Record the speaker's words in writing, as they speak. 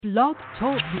Blog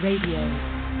Talk Radio.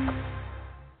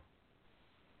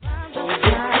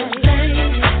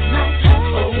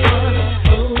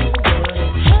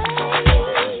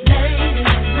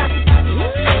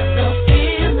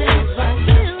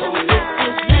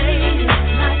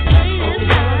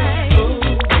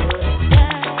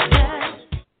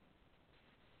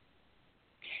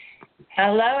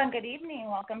 Hello and good evening.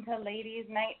 Welcome to Ladies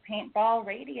Night Paintball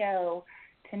Radio.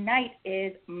 Tonight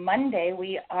is Monday.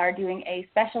 We are doing a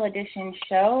special edition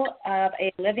show of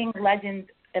a Living Legends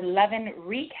 11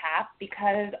 recap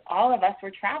because all of us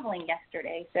were traveling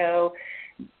yesterday. So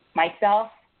myself,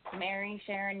 Mary,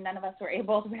 Sharon, none of us were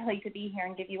able really to be here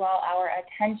and give you all our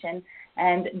attention.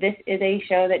 And this is a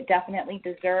show that definitely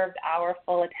deserved our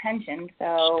full attention.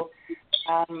 So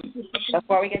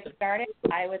before we get started,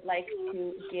 I would like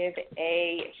to give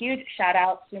a huge shout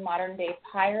out to Modern Day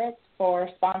Pirates for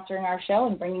sponsoring our show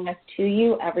and bringing us to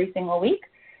you every single week.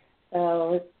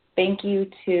 So thank you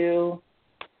to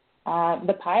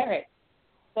the Pirates.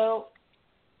 So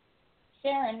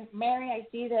Sharon, Mary, I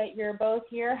see that you're both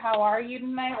here. How are you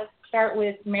tonight? Let's start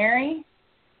with Mary.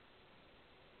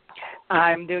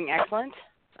 I'm doing excellent.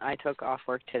 I took off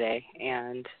work today,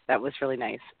 and that was really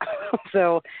nice.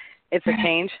 So it's a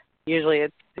change. Usually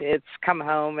it's come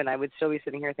home, and I would still be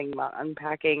sitting here thinking about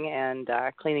unpacking and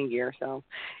cleaning gear. So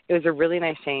it was a really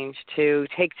nice change to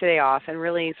take today off and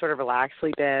really sort of relax,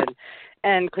 sleep in,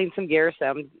 and clean some gear.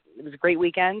 So it was a great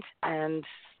weekend, and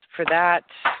for that,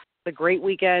 the great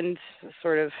weekend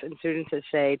sort of ensued into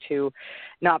say to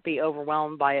not be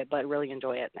overwhelmed by it, but really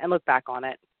enjoy it and look back on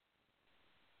it.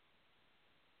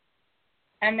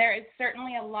 And there is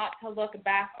certainly a lot to look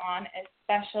back on,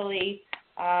 especially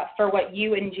for what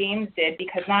you and James did,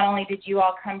 because not only did you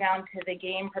all come down to the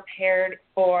game prepared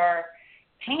for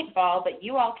paintball, but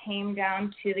you all came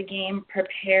down to the game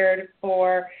prepared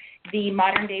for the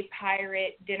Modern Day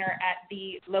Pirate dinner at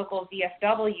the local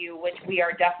VFW, which we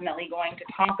are definitely going to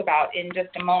talk about in just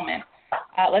a moment.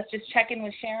 Let's just check in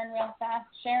with Sharon real fast.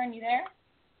 Sharon, you there?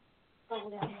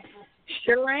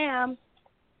 Sure am.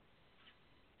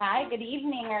 Hi, good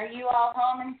evening. Are you all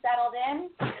home and settled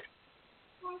in?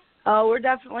 We're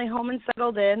definitely home and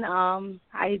settled in.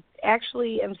 I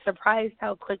actually am surprised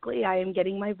how quickly I am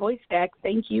getting my voice back.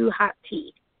 Thank you, hot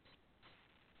tea.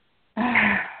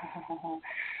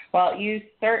 Well, you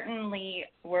certainly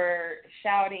were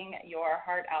shouting your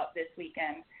heart out this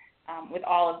weekend with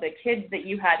all of the kids that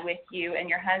you had with you and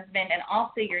your husband and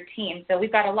also your team. So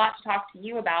we've got a lot to talk to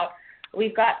you about.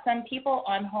 We've got some people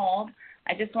on hold.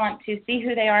 I just want to see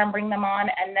who they are and bring them on,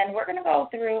 and then we're going to go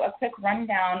through a quick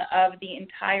rundown of the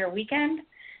entire weekend.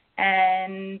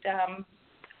 And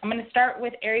I'm going to start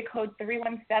with area code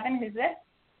 317. Who's this?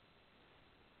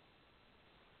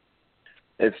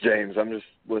 It's James. I'm just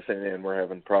listening in. We're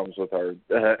having problems with our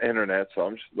internet, so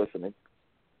I'm just listening.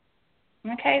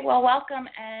 Okay, well, welcome,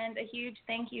 and a huge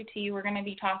thank you to you. We're going to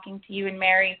be talking to you and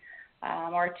Mary,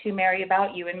 or to Mary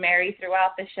about you and Mary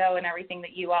throughout the show and everything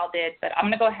that you all did. But I'm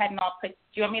going to go ahead and I'll put, do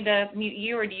you want me to mute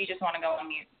you, or do you just want to go on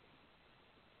mute?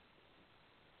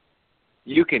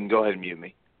 You can go ahead and mute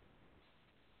me.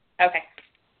 Okay.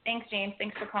 Thanks, James.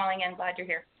 Thanks for calling in. Glad you're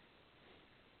here.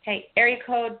 Okay, area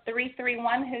code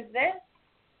 331. Who's this?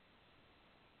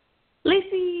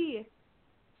 Lacey.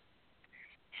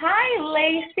 Hi,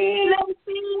 Lacey.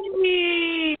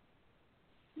 Lacey.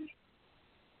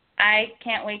 I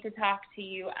can't wait to talk to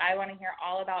you. I want to hear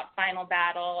all about Final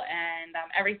Battle and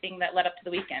everything that led up to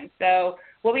the weekend. So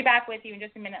we'll be back with you in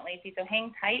just a minute, Lacey, so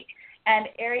hang tight. And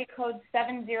area code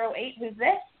 708, who's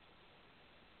this?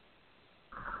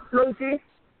 Lacey.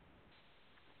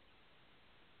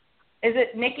 Is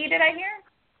it Nikki, did I hear?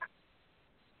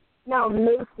 No,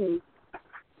 Macy.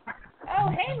 Oh,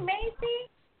 hey, Macy.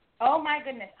 Oh, my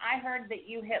goodness. I heard that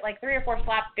you hit like 3 or 4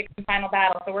 slapsticks in Final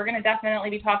Battle, so we're going to definitely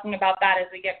be talking about that as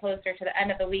we get closer to the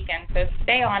end of the weekend. So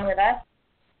stay on with us.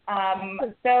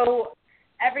 So,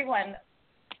 everyone,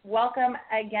 welcome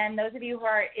again. Those of you who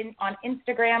are on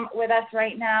Instagram with us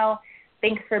right now,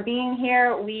 thanks for being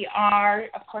here. We are,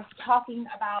 of course, talking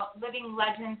about Living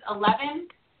Legends 11,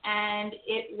 and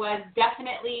it was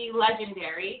definitely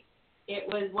legendary. It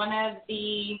was one of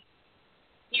the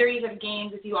series of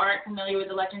games, if you aren't familiar with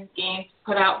the Legends games,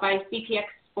 put out by CPX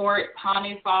Sports,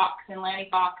 Hanu Fox, and Lanny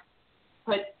Fox,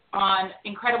 put on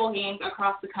incredible games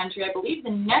across the country. I believe the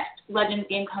next Legends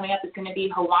game coming up is going to be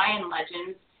Hawaiian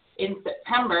Legends in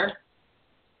September.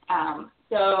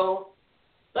 So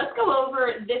let's go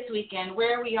over this weekend,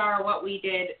 where we are, what we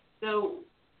did. So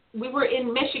we were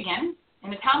in Michigan,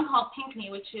 in a town called Pinckney,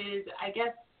 which is, I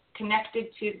guess, connected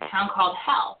to the town called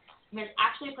Hell. And there's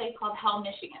actually a place called Hell,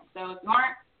 Michigan. So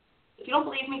if you don't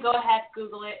believe me, go ahead,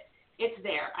 Google it. it's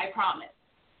there, I promise.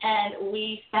 And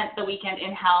we spent the weekend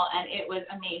in hell, and it was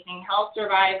amazing. Hell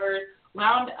survivors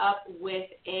wound up with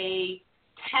a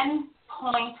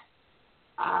 10-point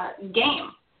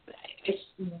game. It's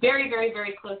very, very,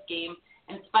 very close game.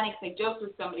 And it's funny because I joked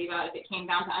with somebody about if it came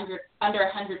down to under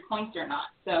 100 points or not.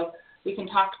 So we can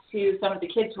talk to some of the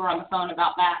kids who are on the phone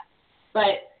about that.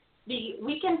 But the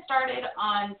weekend started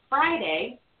on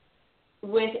Friday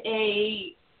with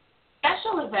a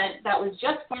special event that was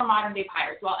just for modern-day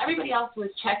pirates. While everybody else was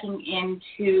checking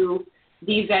into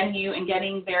the venue and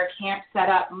getting their camp set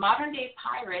up, modern-day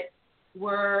pirates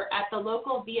were at the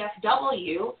local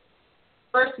VFW,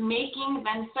 first making,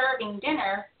 then serving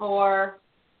dinner for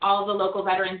all the local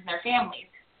veterans and their families.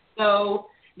 So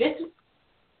this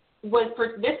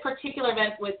particular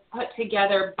event was put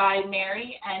together by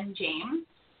Mary and James,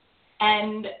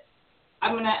 and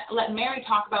I'm going to let Mary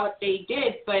talk about what they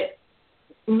did, but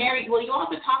Mary, will you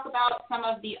also talk about some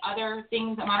of the other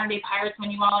things at Modern Day Pirates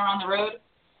when you all are on the road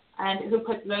and who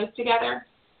puts those together?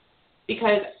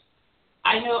 Because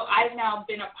I know I've now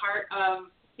been a part of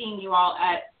seeing you all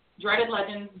at Dreaded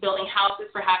Legends building houses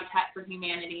for Habitat for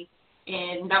Humanity,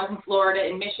 and that was in Florida,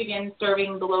 in Michigan,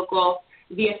 serving the local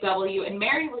VFW. And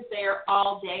Mary was there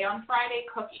all day on Friday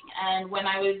cooking. And when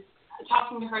I was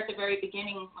talking to her at the very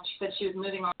beginning, when she said she was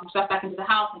moving all her stuff back into the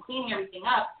house and cleaning everything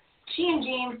up, she and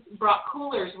James brought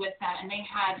coolers with them, and they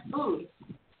had food,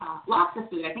 lots of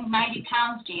food. I think 90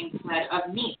 pounds, James said,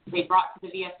 of meat they brought to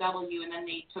the VFW, and then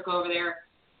they took over there.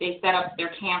 They set up their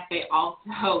camp. They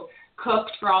also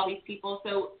cooked for all these people.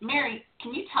 So, Mary,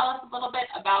 can you tell us a little bit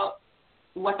about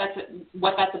what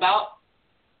that's about?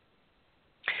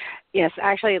 Yes,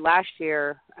 actually, last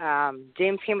year,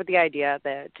 James came with the idea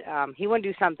that he wanted to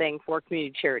do something for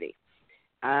community charity.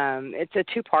 It's a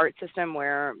two-part system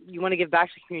where you want to give back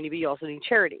to the community, but you also need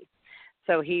charity.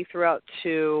 So he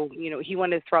he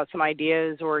wanted to throw out some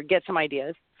ideas or get some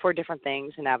ideas for different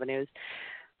things and avenues.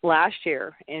 Last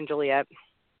year in Joliet,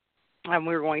 we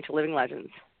were going to Living Legends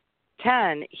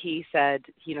 10, he said,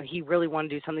 he really wanted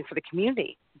to do something for the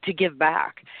community to give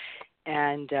back.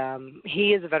 And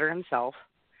he is a veteran himself.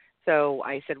 So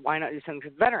I said, why not do something for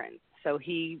the veterans? So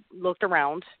he looked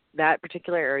around that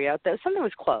particular area. Something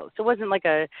was close. It wasn't like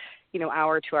a,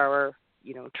 hour, 2-hour,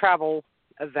 travel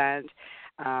event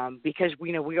because,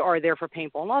 we are there for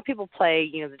paintball. And a lot of people play,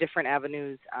 the different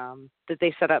avenues that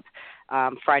they set up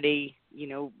Friday,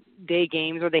 day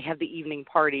games, or they have the evening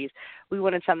parties. We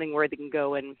wanted something where they can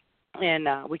go and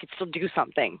we could still do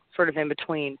something sort of in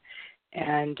between.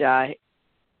 And I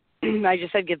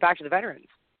just said, give back to the veterans.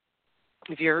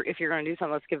 If you're going to do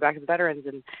something, let's give back to the veterans.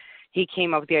 And he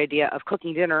came up with the idea of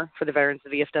cooking dinner for the veterans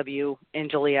of the VFW in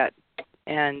Joliet.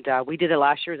 And we did it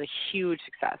last year. It was a huge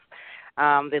success.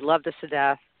 They loved us to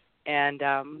death. And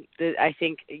I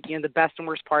think, the best and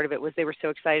worst part of it was they were so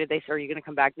excited. They said, are you going to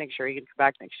come back next year? Are you going to come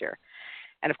back next year?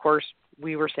 And, of course,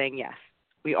 we were saying yes,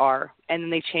 we are. And then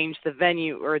they changed the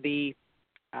venue or the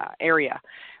area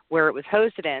where it was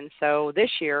hosted in. So this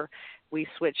year we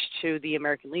switched to the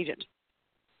American Legion.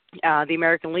 The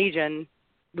American Legion,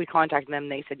 we contacted them,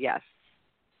 and they said yes.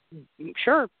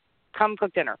 Sure, come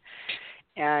cook dinner.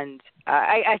 And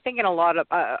I think in a lot of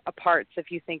parts,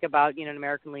 if you think about, an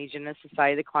American Legion, a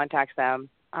society that contacts them,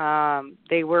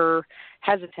 they were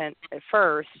hesitant at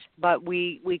first, but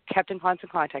we kept in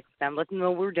constant contact with them, let them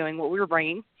know what we were doing, what we were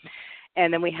bringing.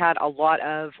 And then we had a lot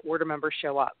of order members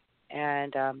show up.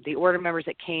 And the order members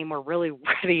that came were really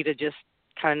ready to just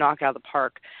kind of knock it out of the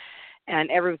park.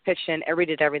 And everyone pitched in,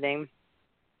 everybody did everything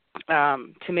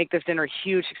to make this dinner a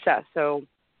huge success. So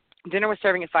dinner was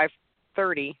serving at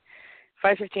 5:30.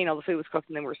 5:15, all the food was cooked,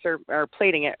 and then we were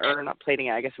plating it, or not plating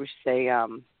it, I guess we should say,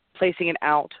 placing it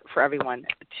out for everyone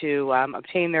to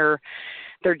obtain their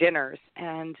dinners.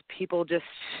 And people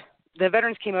the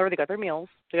veterans came over, they got their meals,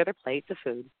 they got their plates of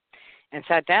food, and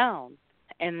sat down.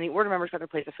 And the order members got their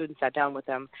plates of food and sat down with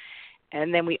them.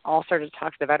 And then we all started to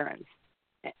talk to the veterans.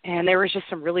 And there was just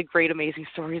some really great, amazing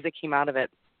stories that came out of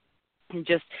it.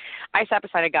 I sat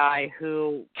beside a guy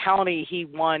who he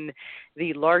won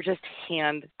the largest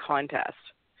hand contest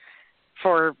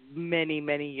for many,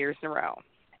 many years in a row.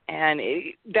 And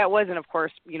that wasn't, of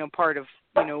course, part of,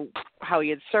 how he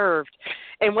had served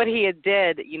and what he had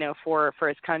did, for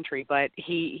his country. But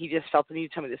he just felt the need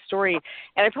to tell me the story.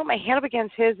 And I put my hand up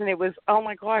against his, and it was, oh,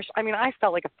 my gosh. I mean, I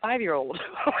felt like a 5-year-old.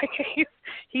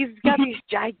 He's got these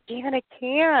gigantic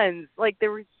hands. Like, they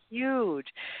were huge.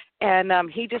 And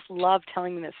he just loved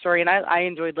telling me that story, and I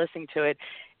enjoyed listening to it.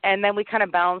 And then we kind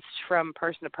of bounced from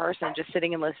person to person, just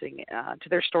sitting and listening to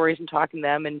their stories and talking to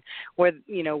them, and where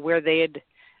they had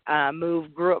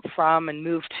grew up from and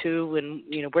moved to, and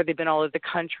where they've been all over the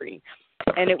country.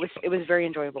 and it was very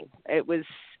enjoyable. It was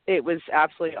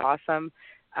absolutely awesome,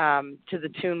 to the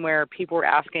tune where people were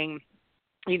asking,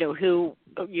 who's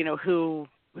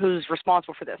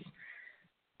responsible for this.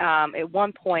 At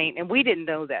one point, and we didn't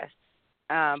know this,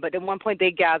 but at one point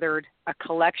they gathered a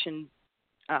collection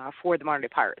for the modern day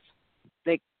pirates.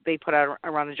 They put out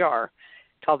around a jar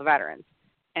to all the veterans,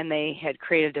 and they had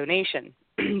created a donation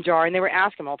jar, and they were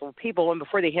asking multiple people, and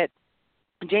before they hit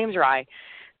James or I,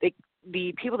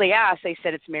 the people they asked, they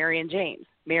said it's Mary and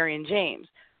James.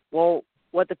 Well,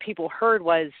 what the people heard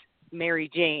was Mary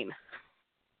Jane.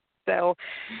 So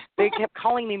they kept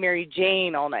calling me Mary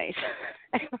Jane all night.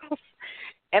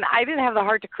 And I didn't have the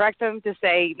heart to correct them to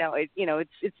say, no,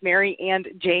 it's Mary and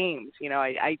James.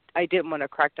 I didn't want to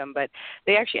correct them, but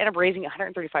they actually ended up raising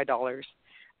 $135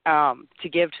 to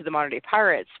give to the modern day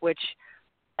pirates, which,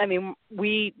 I mean,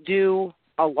 we do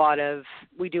a lot of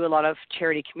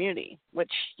charity community,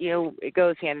 which, it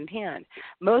goes hand in hand.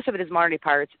 Most of it is modern day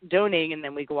pirates donating, and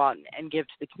then we go out and give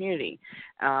to the community,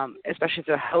 especially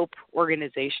the Hope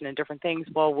organization and different things.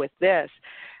 Well, with this,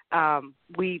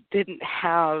 we didn't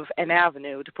have an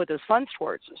avenue to put those funds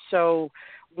towards. So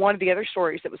one of the other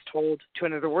stories that was told to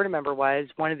another order member was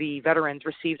one of the veterans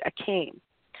received a cane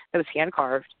that was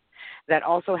hand-carved that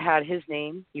also had his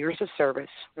name, years of service,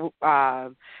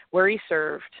 where he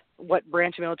served, what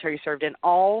branch of military he served in,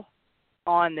 all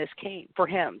on this cane for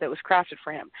him that was crafted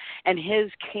for him. And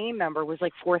his cane number was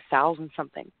like 4,000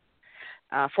 something,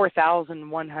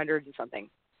 4,100 and something.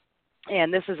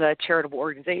 And this is a charitable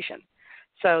organization.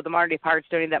 So the Modern Day Pirates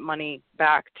donated that money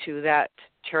back to that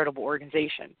charitable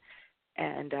organization.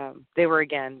 And they were,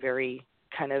 again, very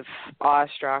kind of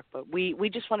awestruck. But we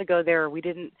just want to go there.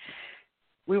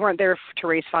 We weren't there to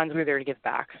raise funds. We were there to give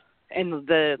back. And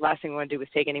the last thing we wanted to do was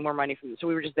take any more money from them. So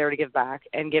we were just there to give back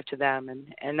and give to them.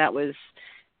 And that was,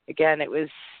 again, it was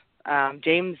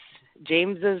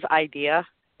James's idea.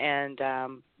 And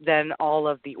then all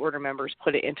of the order members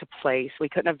put it into place. We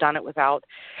couldn't have done it without,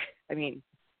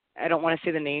 I don't want to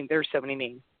say the name. There's so many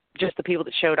names. Just the people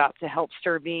that showed up to help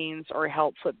stir beans or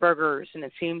help flip burgers, and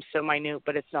it seems so minute,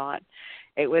 but it's not.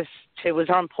 It was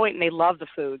on point, and they loved the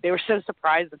food. They were so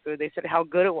surprised at the food. They said how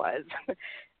good it was.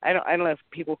 I don't know if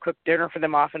people cook dinner for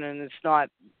them often, and it's not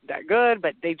that good,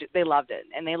 but they loved it,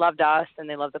 and they loved us, and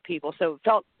they loved the people. So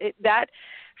that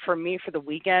for me for the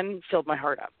weekend filled my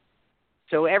heart up.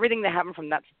 So everything that happened from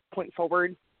that point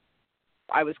forward,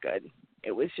 I was good.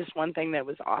 It was just one thing that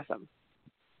was awesome.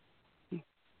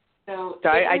 So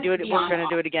I do it. We're going to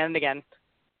do it again and again.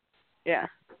 Yeah.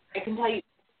 I can tell you,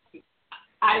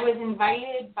 I was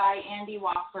invited by Andy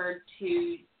Wofford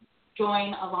to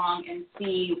join along and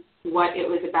see what it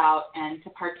was about and to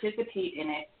participate in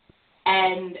it.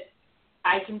 And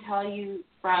I can tell you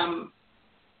from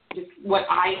just what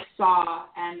I saw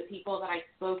and the people that I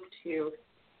spoke to,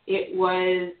 it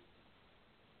was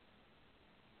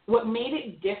what made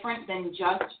it different than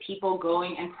just people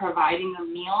going and providing a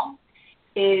meal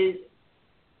is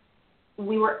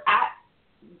we were at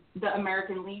the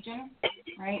American Legion,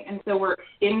 right? And so we're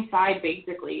inside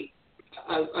basically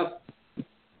a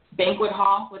banquet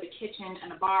hall with a kitchen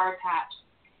and a bar attached.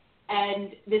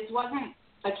 And this wasn't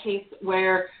a case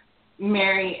where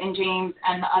Mary and James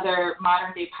and the other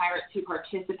modern-day pirates who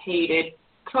participated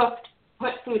cooked,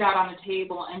 put food out on the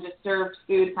table, and just served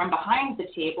food from behind the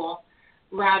table.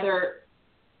 Rather,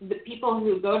 the people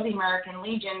who go to the American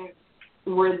Legion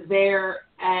were there,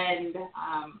 and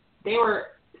they were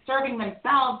serving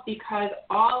themselves because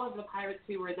all of the pirates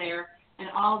who were there and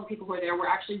all of the people who were there were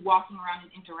actually walking around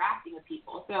and interacting with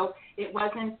people. So it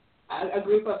wasn't a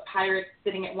group of pirates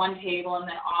sitting at one table and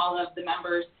then all of the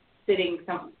members sitting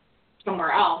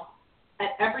somewhere else. At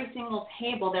every single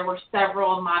table, there were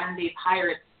several modern-day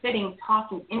pirates sitting,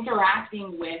 talking,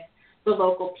 interacting with the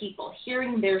local people,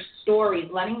 hearing their stories,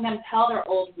 letting them tell their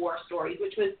old war stories,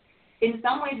 which was in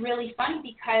some ways really fun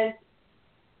because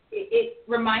it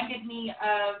reminded me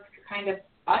of kind of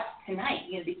us tonight.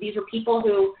 These were people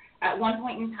who at one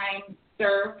point in time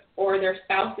served, or their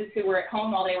spouses who were at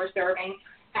home while they were serving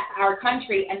our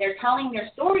country, and they're telling their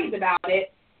stories about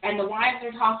it, and the wives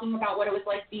are talking about what it was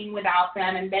like being without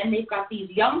them, and then they've got these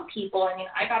young people.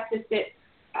 I got to sit,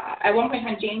 at one point in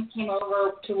time, James came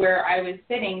over to where I was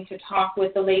sitting to talk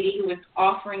with the lady who was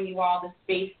offering you all the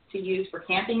space to use for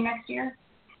camping next year.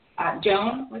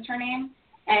 Joan was her name,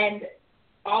 and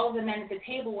all of the men at the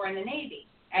table were in the Navy,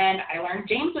 and I learned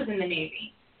James was in the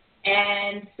Navy.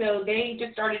 And so they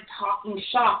just started talking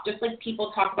shop, just like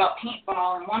people talk about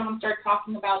paintball, and one of them started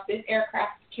talking about this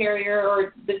aircraft carrier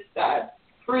or this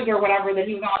cruiser or whatever that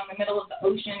he was on in the middle of the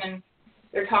ocean, and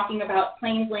they're talking about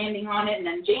planes landing on it, and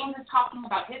then James is talking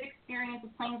about his experience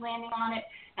with planes landing on it,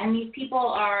 And these people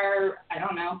are,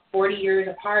 40 years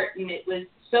apart, and it was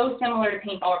so similar to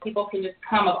paintball where people can just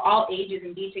come of all ages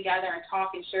and be together and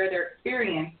talk and share their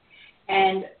experience.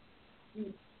 And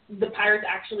the Pirates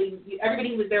actually, everybody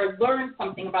who was there learned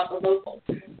something about the locals.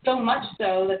 So much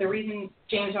so that the reason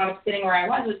James and I was sitting where I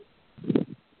was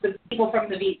the people from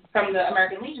the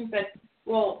American Legion said,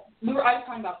 well, I was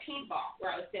talking about paintball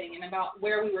where I was sitting and about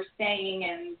where we were staying,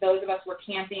 and those of us were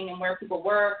camping and where people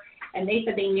were, and they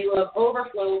said they knew of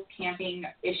overflow camping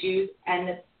issues, and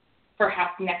that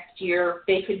perhaps next year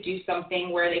they could do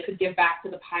something where they could give back to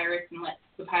the Pirates and let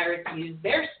the Pirates use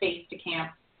their space to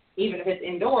camp, even if it's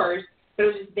indoors. But it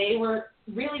was just, they were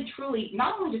really, truly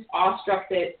not only just awestruck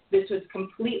that this was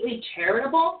completely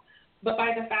charitable, but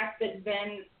by the fact that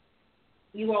then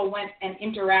you all went and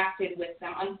interacted with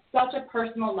them on such a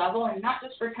personal level, and not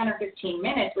just for 10 or 15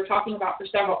 minutes, we're talking about for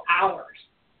several hours.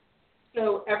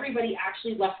 So everybody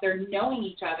actually left there knowing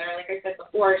each other, like I said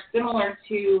before, similar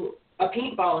to a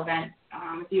paintball event.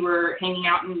 If you were hanging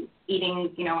out and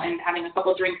eating, and having a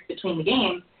couple drinks between the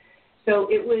games. So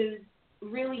it was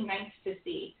really nice to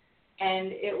see.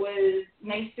 And it was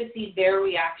nice to see their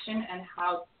reaction and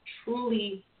how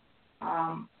truly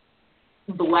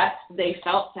blessed they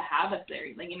felt to have us there.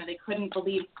 They couldn't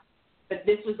believe that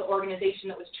this was the organization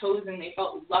that was chosen. They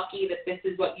felt lucky that this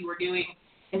is what you were doing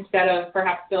instead of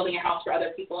perhaps building a house for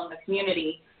other people in the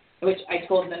community, which I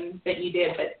told them that you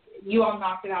did. But you all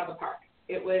knocked it out of the park.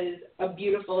 It was a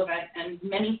beautiful event, and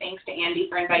many thanks to Andy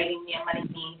for inviting me and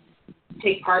letting me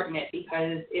take part in it,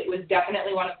 because it was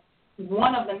definitely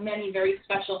one of the many very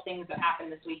special things that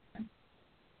happened this weekend.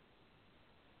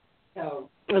 So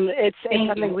it's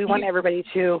something we want everybody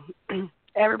to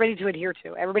adhere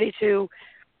to. Everybody to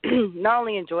not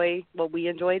only enjoy what we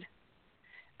enjoyed,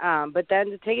 but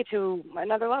then to take it to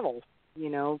another level.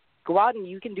 Go out and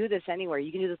you can do this anywhere.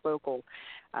 You can do this local,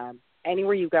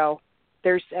 anywhere you go.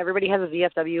 Everybody has a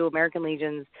VFW, American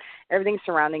Legions, everything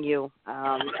surrounding you,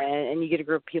 and you get a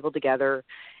group of people together.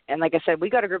 And like I said, we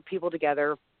got a group of people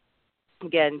together.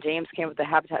 Again, James came with the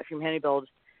Habitat for Humanity build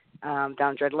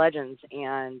down Dread Legends,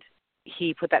 and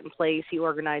he put that in place. He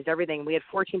organized everything. We had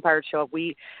 14 pirates show up.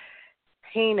 We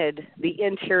painted the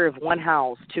interior of one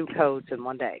house, 2 coats in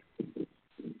one day.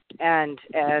 And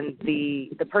the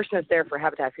person that's there for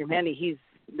Habitat for Humanity, he's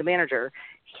the manager.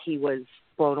 He was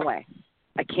blown away.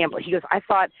 I can't believe. He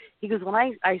goes, when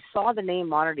I saw the name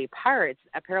Monterey Pirates,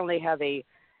 apparently they have a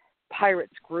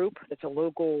pirates group that's a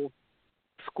local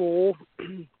school.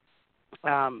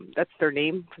 That's their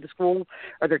name for the school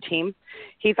or their team.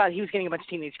 He thought he was getting a bunch of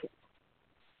teenage kids,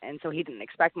 and so he didn't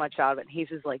expect much out of it. And he's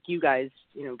just like, you guys,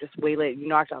 just waylaid, you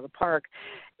knocked it out of the park,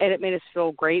 and it made us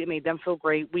feel great. It made them feel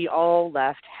great. We all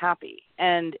left happy.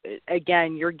 And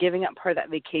again, you're giving up part of that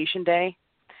vacation day,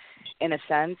 in a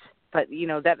sense. But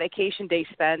that vacation day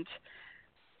spent,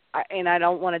 and I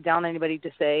don't want to down anybody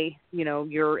to say,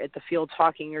 you're at the field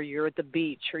talking, or you're at the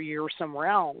beach, or you're somewhere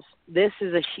else.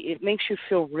 It makes you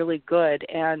feel really good,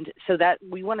 and so that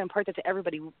we want to impart that to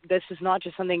everybody. This is not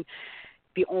just something.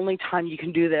 The only time you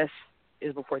can do this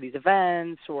is before these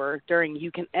events or during.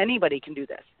 Anybody can do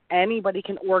this. Anybody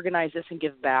can organize this and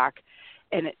give back,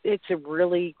 and it's a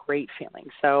really great feeling.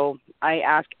 So I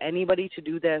ask anybody to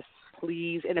do this,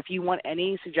 please. And if you want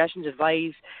any suggestions,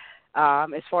 advice,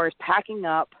 as far as packing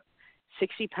up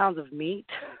 60 pounds of meat,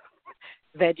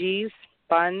 veggies,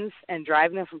 buns, and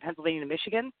driving them from Pennsylvania to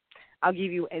Michigan, I'll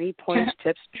give you any points,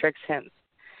 tips, tricks, hints.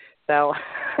 So,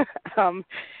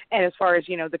 and as far as,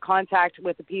 the contact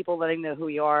with the people, letting them know who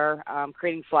you are,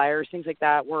 creating flyers, things like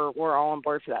that, we're all on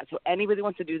board for that. So anybody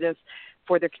wants to do this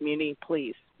for their community,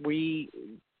 please. We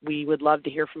would love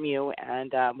to hear from you,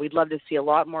 and we'd love to see a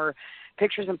lot more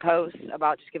pictures and posts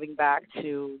about just giving back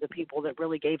to the people that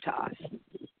really gave to us.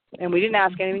 And we didn't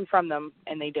ask anything from them,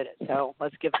 and they did it. So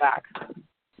let's give back.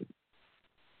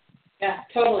 Yeah,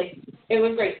 totally. It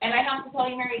was great. And I have to tell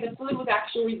you, Mary, the food was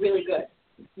actually really good.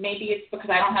 Maybe it's because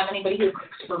I don't have anybody who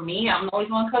cooks for me. I'm always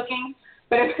the one cooking.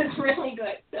 But it was really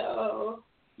good. So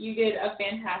you did a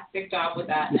fantastic job with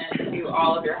that, and to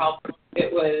all of your help.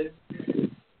 It was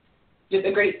just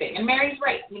a great thing. And Mary's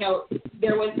right.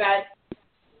 There was that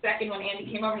second when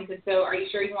Andy came over and he said, so are you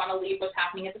sure you want to leave what's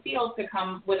happening at the field to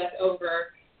come with us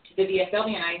over to the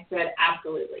VFW? And I said,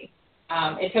 absolutely.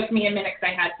 It took me a minute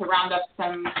because I had to round up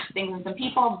some things and some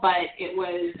people, but it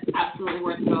was absolutely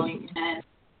worth going and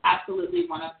absolutely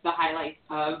one of the highlights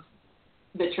of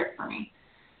the trip for me,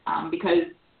 because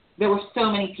there were so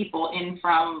many people in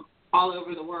from all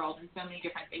over the world and so many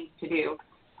different things to do,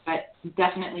 but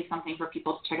definitely something for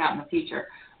people to check out in the future.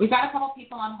 We've got a couple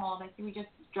people on hold. I think we just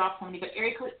dropped somebody, but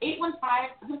area code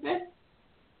 815, who's this?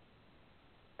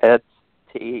 It's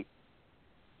T.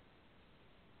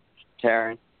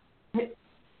 Taryn.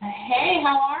 Hey,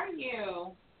 how are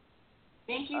you?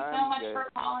 Thank you so much good. for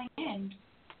calling in.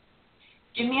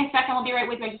 Give me a second. We'll be right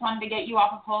with you. I just wanted to get you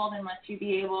off of hold and let you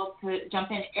be able to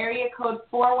jump in. Area code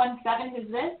 417,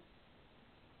 who's this?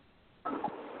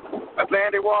 That's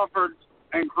Andy Wofford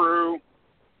and crew.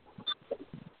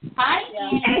 Hi,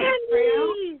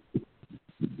 Andy.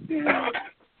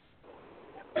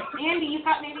 Andy, you've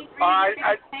got maybe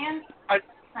three fans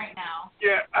right now.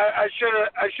 Yeah, I should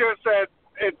have said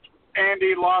it's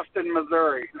Andy lost in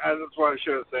Missouri. That's what I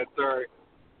should have said. Sorry.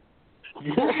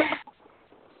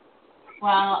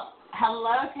 Well,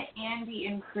 hello to Andy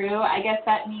and crew. I guess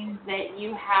that means that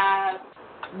you have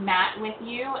Matt with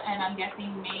you, and I'm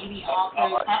guessing maybe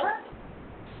also Trevor?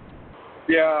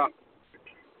 Yeah,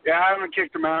 I haven't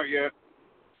kicked him out yet.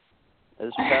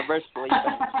 Is Trevor sleeping?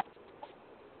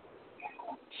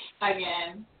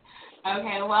 Again.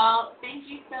 Okay, well, thank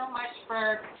you so much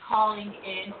for calling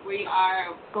in. We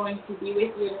are going to be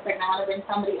with you in a second. I want to bring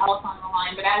somebody else on the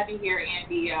line, but as you hear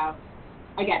Andy,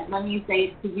 again, let me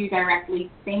say to you directly,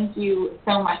 thank you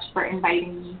so much for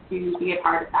inviting me to be a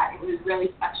part of that. It was really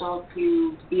special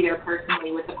to be there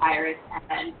personally with the Pirates,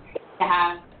 and to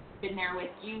have been there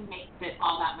with you makes it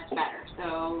all that much better.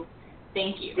 So,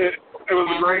 thank you. It was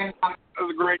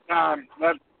a great time.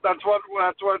 That's what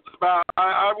it's about.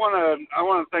 I want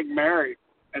to thank Mary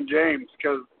and James,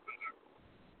 because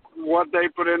what they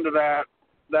put into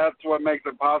that's what makes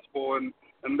it possible,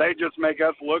 and they just make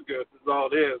us look good. Is all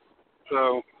it is.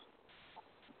 So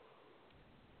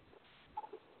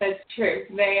that's true.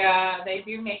 They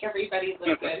do make everybody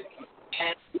look good,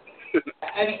 and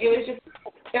I mean it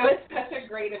was such a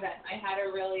great event. I had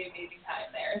a really amazing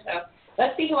time there. So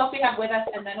let's see who else we have with us,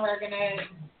 and then we're gonna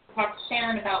talk to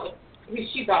Sharon about who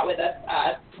she brought with us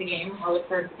to the game, or with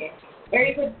her to the game.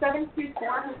 Area code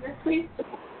 724, who's this, please?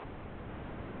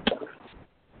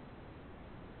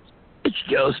 It's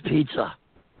Joe's Pizza.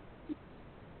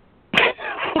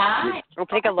 Hi. We'll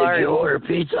take a large. Did you order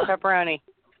pizza? Pepperoni.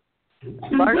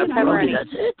 Large pepperoni. That's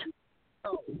it?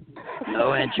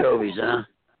 No anchovies, huh?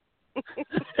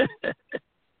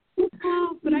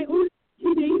 But I ordered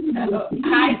 2 days ago.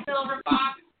 Hi, Silver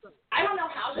Fox. I don't know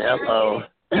how Hello.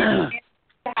 Sharon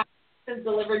was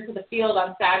delivered to the field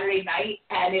on Saturday night,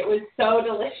 and it was so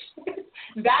delicious.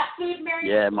 That food, Mary.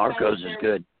 Yeah, Marco's is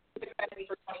good.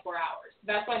 For 24 hours.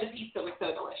 That's why the pizza was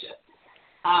so delicious.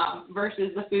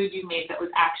 Versus the food you made that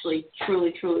was actually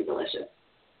truly, truly delicious.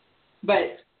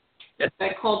 But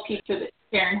that cold pizza that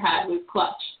Sharon had was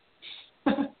clutch.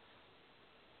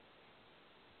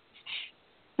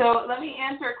 So let me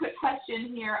answer a quick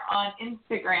question here on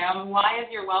Instagram. Why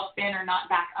is your Welsh banner not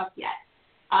back up yet?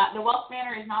 The Welsh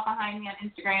banner is not behind me on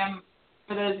Instagram,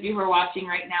 for those of you who are watching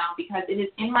right now, because it is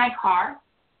in my car,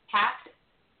 packed.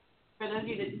 For those of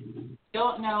you that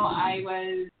don't know, I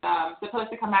was supposed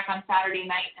to come back on Saturday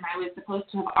night, and I was supposed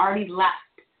to have already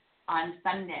left on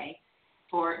Sunday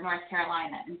for North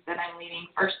Carolina. Instead, I'm leaving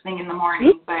first thing in the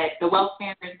morning. But the Welsh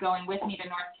banner is going with me to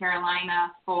North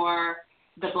Carolina for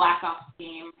the Blackhawks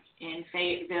game in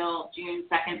Fayetteville, June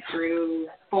 2nd through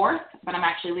 4th. But I'm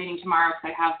actually leaving tomorrow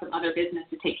because I have some other business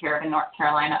to take care of in North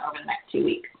Carolina over the next 2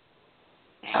 weeks.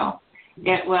 So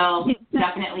it will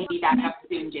definitely be back up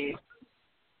soon, Jade.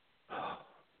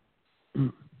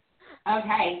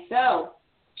 Okay, so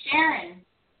Sharon.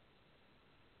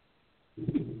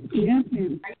 Yes,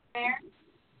 ma'am. Are you there?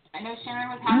 I know Sharon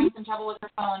was having some trouble with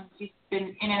her phone. She's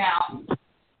been in and out.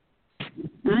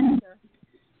 I'm here.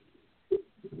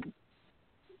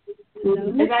 Hello?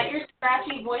 Is that your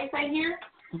scratchy voice I hear?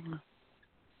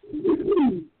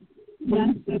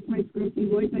 Yes, that's my scratchy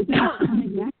voice. I said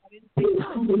coming back. I didn't say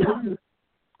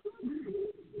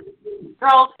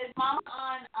Girls, is Mama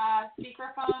on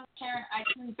speakerphone? Sharon, I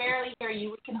can barely hear you.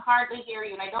 We can hardly hear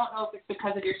you, and I don't know if it's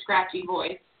because of your scratchy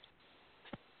voice.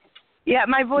 Yeah,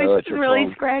 my voice is really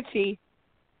phone. scratchy.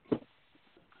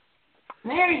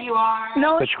 There you are.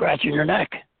 No. Quit scratching your neck.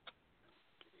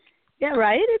 Yeah,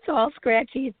 right? It's all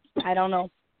scratchy. I don't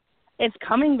know. It's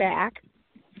coming back.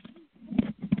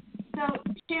 So,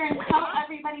 Sharon, tell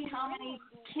everybody how many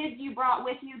kids you brought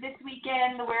with you this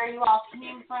weekend, where you all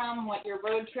came from, what your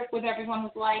road trip with everyone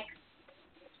was like.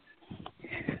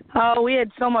 Oh, we had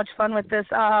so much fun with this.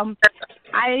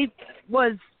 I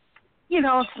was,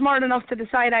 smart enough to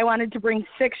decide I wanted to bring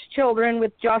 6 children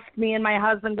with just me and my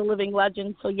husband, the living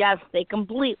legend. So, yes, they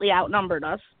completely outnumbered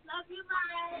us. Love you,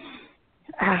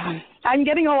 Mom. I'm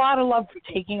getting a lot of love for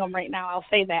taking them right now, I'll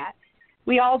say that.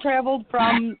 We all traveled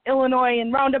from Illinois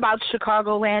and roundabout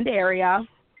Chicagoland area.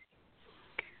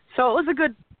 So it was a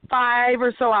good 5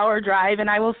 or so hour drive, and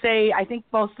I will say I think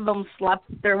most of them slept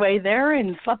their way there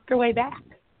and slept their way back.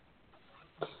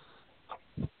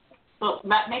 So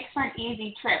that makes for an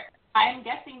easy trip. I'm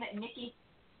guessing that Nikki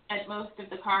spent most of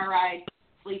the car ride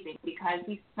sleeping because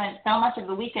he spent so much of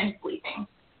the weekend sleeping.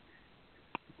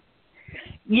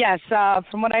 Yes,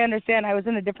 from what I understand, I was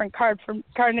in a different car from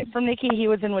Nikki. He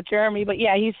was in with Jeremy, but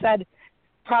yeah, he said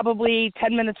probably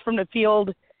 10 minutes from the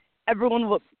field, everyone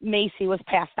with Macy was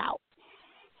passed out.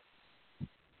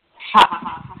 Ha ha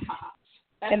ha ha ha.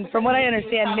 And from what I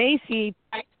understand, Macy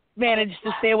managed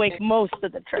to stay awake most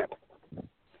of the trip.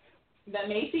 That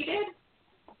Macy did?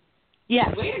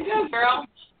 Yes. Way to go, girl.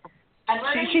 And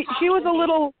she was a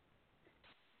little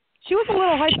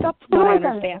hyped up from what I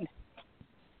understand.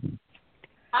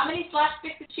 How many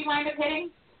slapsticks did she wind up hitting?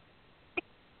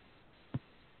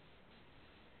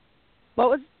 What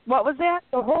was that?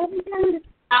 The whole weekend?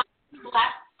 How many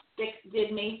slapsticks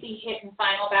did Macy hit in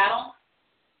Final Battle?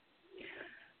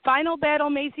 Final Battle,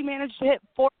 Macy managed to hit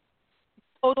 4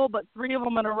 total, but 3 of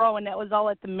them in a row, and that was all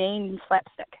at the main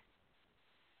slapstick.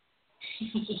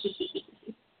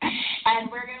 And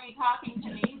we're going to be talking to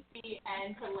Macy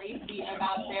and to Lacey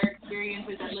about their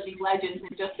experiences at Living Legends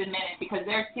in just a minute, because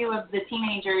they're 2 of the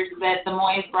teenagers that the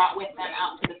Moys brought with them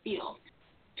out to the field.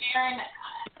 Sharon,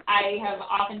 I have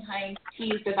oftentimes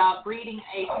teased about breeding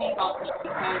a paintball team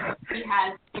because she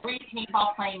has 3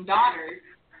 paintball-playing daughters,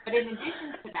 but in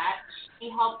addition to that, she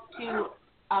helps to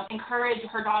encourage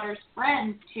her daughter's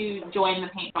friends to join the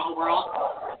paintball world.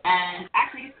 And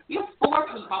actually, you have 4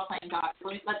 paintball-playing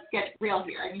daughters. Let's get real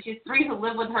here. I mean, she has 3 who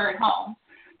live with her at home,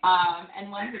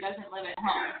 and 1 who doesn't live at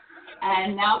home.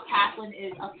 And now Kathleen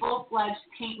is a full-fledged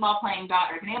paintball-playing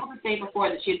daughter. I've been able to say before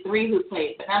that she had 3 who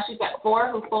played, but now she's got 4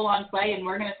 who full-on play, and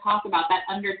we're going to talk about that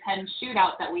under-10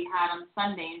 shootout that we had on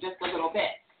Sunday in just a little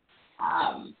bit.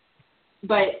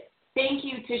 But thank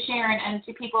you to Sharon and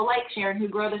to people like Sharon who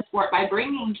grow the sport by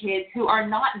bringing kids who are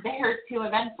not there to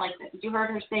events like this. As you heard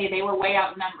her say, they were way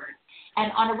outnumbered.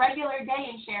 And on a regular day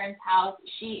in Sharon's house,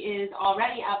 she is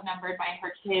already outnumbered by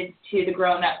her kids to the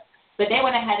grown-ups. But they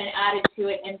went ahead and added to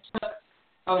it and took,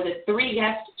 the 3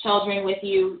 guest children with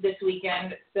you this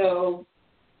weekend. So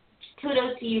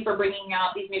kudos to you for bringing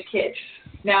out these new kids.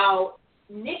 Now,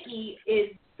 Nikki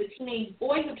is the teenage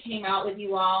boy who came out with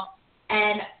you all.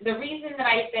 And the reason that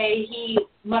I say he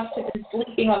must have been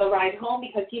sleeping on the ride home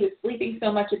because he was sleeping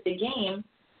so much at the game,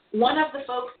 one of the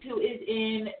folks who is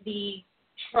in the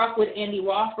truck with Andy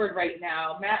Wofford right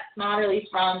now, Matt Snodderly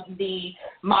from the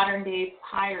Modern Day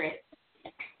Pirates,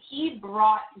 he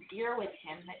brought gear with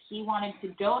him that he wanted to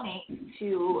donate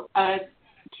to a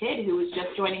kid who was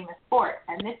just joining the sport.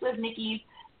 And this was Nikki's.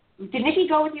 Did Nikki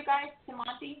go with you guys to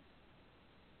Monty?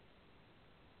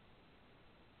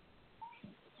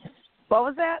 What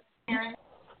was that? Aaron?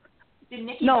 Did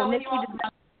Nikki no, go Nikki with you all? did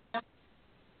not.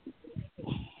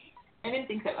 I didn't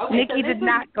think so. Okay, Nikki did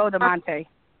not go to Monte.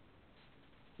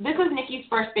 This was Nikki's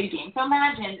first big game. So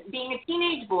imagine being a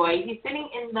teenage boy. He's sitting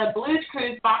in the Blues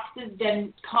Cruise Boxes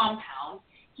Den compound.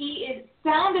 He is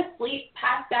sound asleep,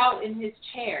 passed out in his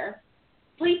chair,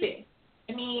 sleeping.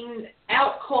 I mean,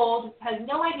 out cold, has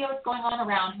no idea what's going on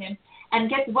around him, and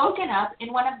gets woken up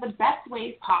in one of the best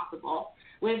ways possible,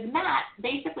 with Matt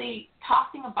basically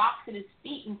tossing a box at his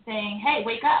feet and saying, hey,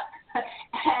 wake up.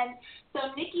 And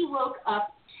so Nikki woke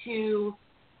up to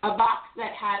a box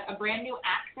that had a brand new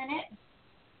axe in it.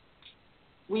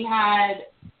 We had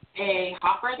a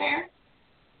hopper there.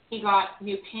 He got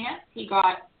new pants. He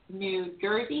got new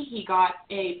jersey. He got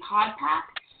a pod pack.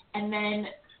 And then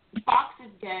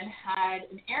Box's Den had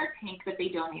an air tank that they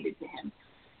donated to him.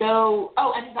 So,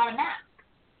 and he got a mask.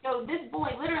 So this boy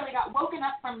literally got woken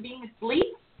up from being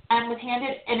asleep and was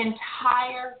handed an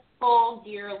entire full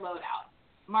gear loadout.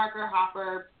 Marker,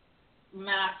 hopper,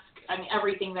 mask,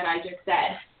 everything that I just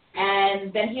said.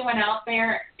 And then he went out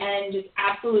there and just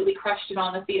absolutely crushed it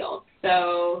on the field.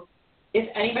 So if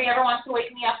anybody ever wants to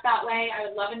wake me up that way, I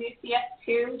would love a new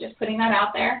CS2, just putting that out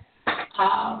there.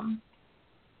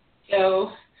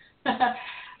 So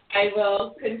I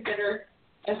will consider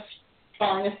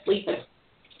falling asleep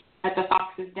at the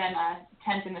Fox's Den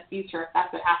tent in the future if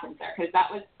that's what happens there, because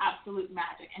that was absolute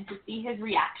magic. And to see his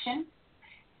reaction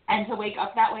and to wake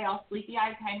up that way all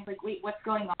sleepy-eyed, kind of like, wait, what's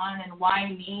going on and why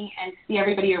me, and see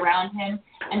everybody around him.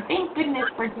 And thank goodness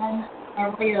for Jen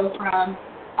Arroyo from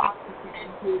Fox's Den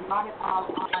who got it all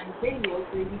on video,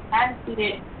 so you can see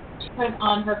it. She put it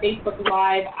on her Facebook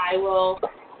Live. I will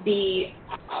be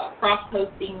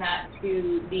cross-posting that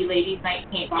to the Ladies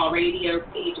Night Paintball radio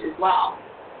page as well.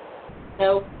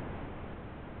 So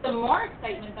some more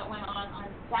excitement that went on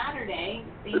Saturday,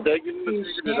 thanks to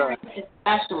Sharon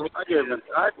especially. I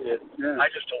did. Yeah. I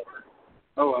just told her.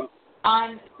 Oh, well.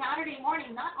 On Saturday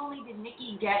morning, not only did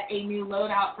Nikki get a new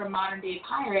loadout from Modern Day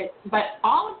Pirates, but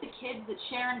all of the kids that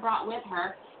Sharon brought with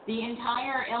her, the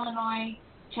entire Illinois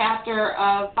chapter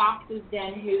of Fox's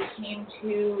Den who came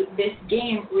to this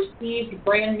game, received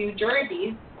brand new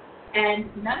jerseys, and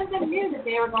none of them knew that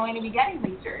they were going to be getting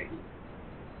these jerseys.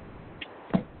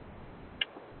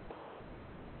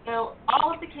 So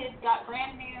all of the kids got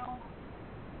brand new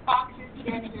Fox's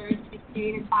Den jerseys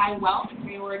created by Welch.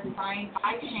 They were designed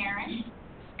by Sharon,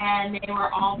 and they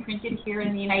were all printed here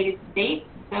in the United States.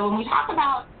 So when we talk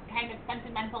about kind of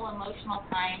sentimental, emotional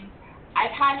time,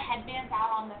 I've had headbands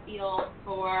out on the field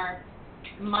for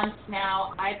months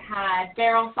now. I've had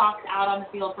barrel socks out on the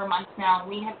field for months now.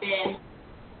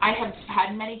 I have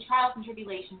had many trials and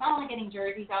tribulations, not only getting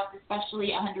jerseys out,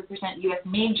 especially 100%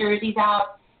 U.S.-made jerseys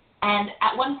out. And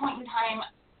at one point in time,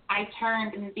 I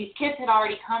turned, and these kids had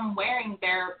already come wearing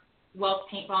their Welch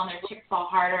Paintball and their Chicks Ball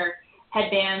Harder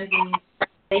headbands, and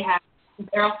they had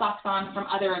barrel socks on from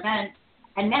other events.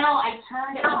 And now I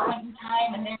turned at one point in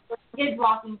time, and there were kids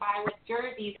walking by with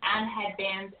jerseys and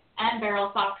headbands and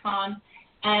barrel socks on,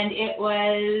 and it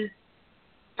was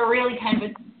a really kind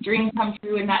of a dream come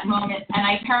true in that moment. And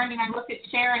I turned and I looked at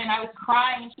Sharon, and I was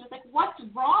crying, and she was like, "What's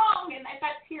wrong?" And I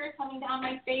got tears coming down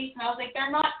my face, and I was like,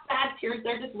 "They're not sad tears.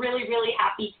 They're just really, really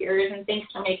happy tears, and thanks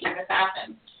for making this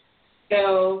happen."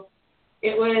 So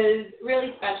it was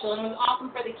really special, and it was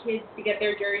awesome for the kids to get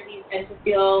their jerseys and to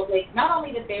feel like not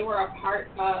only that they were a part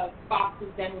of Fox's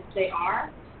Den, which they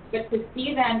are, but to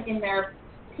see them in their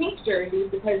pink jerseys,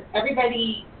 because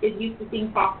everybody is used to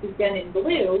seeing Fox's Den in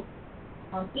blue.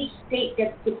 Each state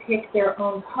gets to pick their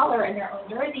own color and their own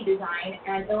jersey design,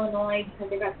 and Illinois, because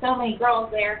they've got so many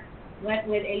girls there, went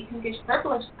with a pinkish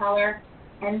purplish color.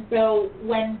 And so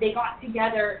when they got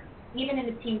together, even in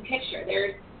the team picture,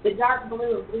 there's the dark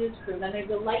blue of Blue's Crew, then there's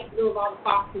the light blue of all the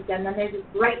Foxes, and then there's this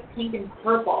bright pink and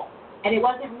purple. And it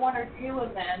wasn't one or two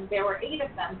of them, there were 8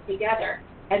 of them together.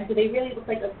 And so they really looked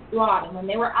like a squad. And when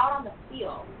they were out on the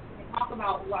field, I talk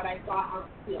about what I saw out on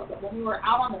the field, but when we were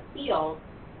out on the field,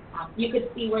 you could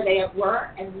see where they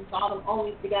were, and you saw them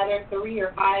always together, 3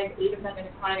 or 5, 8 of them at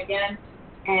a time again,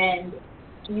 and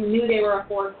you knew they were a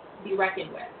force to be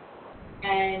reckoned with.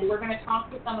 And we're going to talk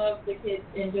to some of the kids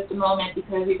in just a moment,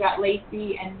 because we've got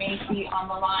Lacey and Macy on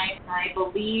the line, and I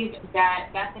believe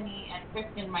that Bethany and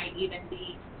Kristen might even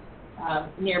be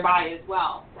nearby as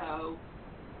well. So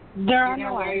They're you're going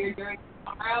to wear your jersey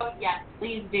tomorrow? Yes,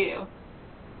 please do.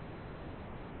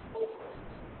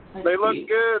 They look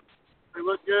good. They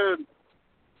look good.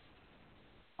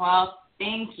 Well,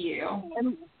 thank you.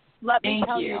 And let me Thank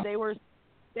tell you. you,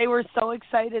 they were so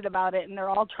excited about it, and they're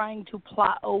all trying to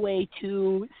plot a way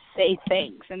to say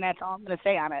thanks, and that's all I'm going to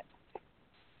say on it.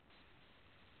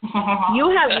 You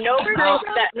have no proof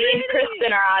that me and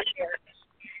Kristen are on here.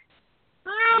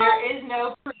 There is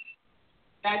no proof.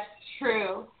 That's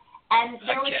true. And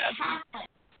there was Kathleen.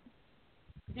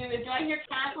 Did I hear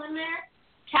Kathleen there?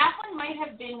 Kathleen might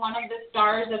have been one of the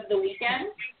stars of the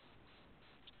weekend.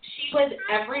 She was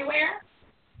everywhere.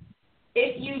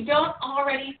 If you don't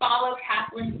already follow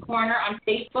Kathleen's Corner on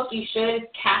Facebook, you should.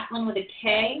 It's Kathleen with a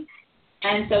K,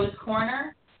 and so is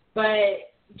Corner.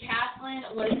 But Kathleen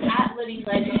was at Living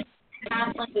Legend.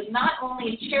 Kathleen was not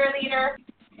only a cheerleader,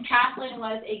 Kathleen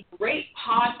was a great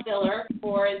pod filler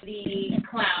for the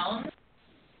clowns,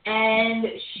 and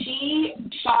she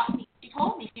shot me. She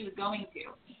told me she was going to,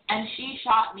 and she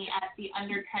shot me at the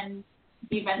under 10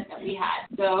 event that we had.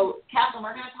 So, Kathleen,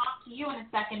 we're going to talk to you in a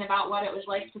second about what it was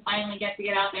like to finally get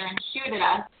out there and shoot at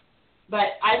us.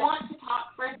 But I want to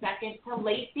talk for a second to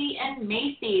Lacey and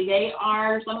Macy. They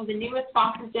are some of the newest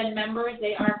Fox's Den members.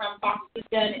 They are from Fox's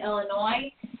Den,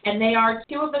 Illinois, and they are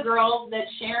 2 of the girls that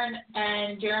Sharon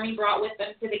and Jeremy brought with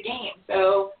them to the game.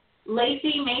 So,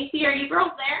 Lacey, Macy, are you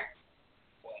girls there?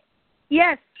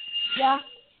 Yes. Yeah.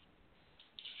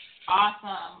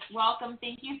 Awesome. Welcome.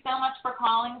 Thank you so much for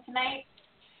calling tonight.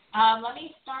 Let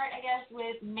me start, I guess,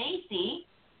 with Macy.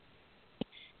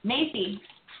 Macy,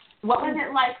 what was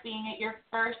it like being at your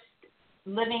first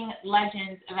Living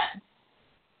Legends event?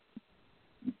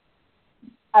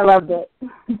 I loved it.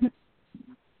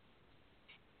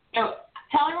 So,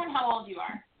 tell everyone how old you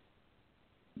are.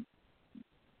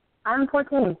 I'm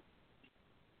 14.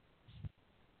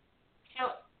 So,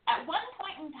 at one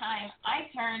point in time,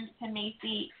 I turned to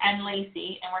Macy and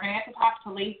Lacey, and we're going to have to talk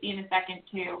to Lacey in a second,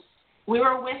 too. We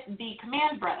were with the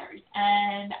Command Brothers,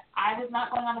 and I was not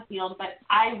going on the field, but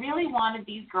I really wanted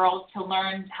these girls to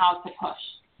learn how to push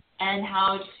and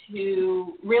how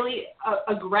to really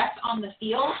aggress on the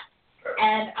field.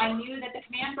 And I knew that the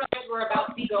Command Brothers were about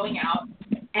to be going out,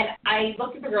 and I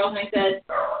looked at the girls and I said,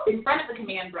 in front of the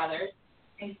Command Brothers,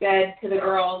 I said to the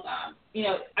girls,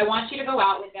 I want you to go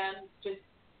out with them. Just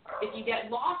if you get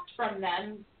lost from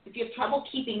them, if you have trouble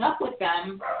keeping up with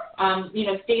them,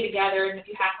 stay together, and if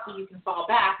you have to, you can fall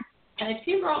back. And the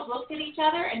two girls looked at each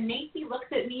other, and Macy looks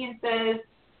at me and says,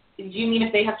 do you mean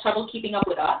if they have trouble keeping up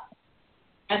with us?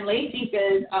 And Lacey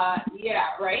says, yeah,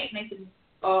 right? And I said,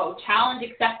 oh, challenge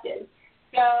accepted.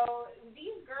 So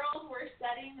these girls were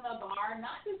setting the bar,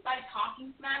 not just by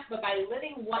talking smack, but by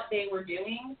living what they were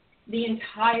doing the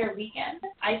entire weekend.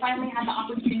 I finally had the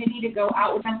opportunity to go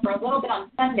out with them for a little bit on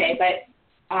Sunday, but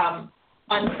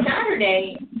on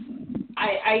Saturday,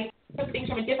 I took things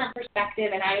from a different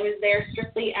perspective, and I was there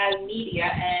strictly as media,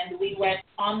 and we went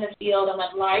on the field and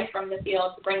went live from the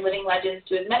field to bring Living Legends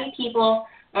to as many people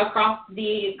across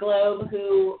the globe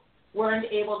who weren't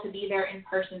able to be there in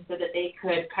person so that they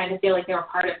could kind of feel like they were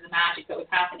part of the magic that was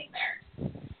happening there.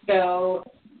 So,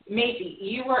 Macy,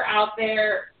 you were out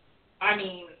there,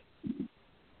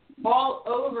 all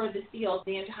over the field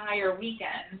the entire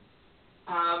weekend.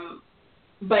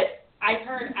 But I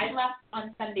left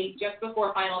on Sunday just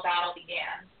before Final Battle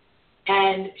began,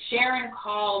 and Sharon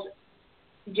called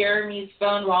Jeremy's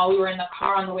phone while we were in the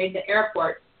car on the way to the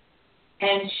airport,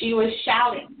 and she was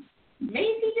shouting,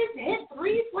 Macy just hit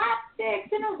 3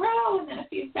 slapsticks in a row, and then a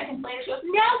few seconds later she goes,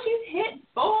 now she's hit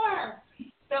 4.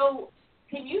 So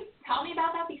can you tell me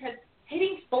about that? Because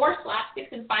hitting 4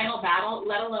 slapsticks in Final Battle,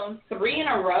 let alone 3 in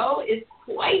a row, is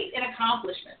quite an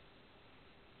accomplishment.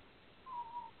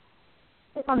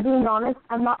 If I'm being honest,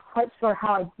 I'm not quite sure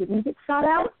how I didn't get shot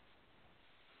out.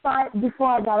 But before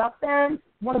I got up there,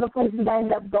 one of the places I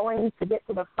ended up going to get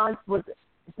to the front was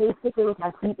basically with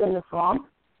my feet in the swamp.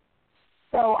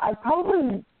 So I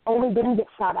probably only didn't get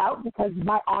shot out because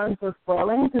my arms were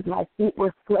flailing because my feet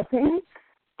were slipping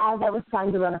as I was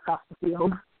trying to run across the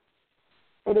field.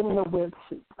 They didn't know where to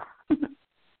shoot.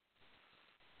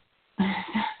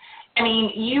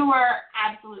 You were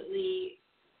absolutely...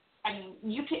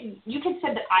 you could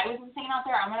say that I was insane out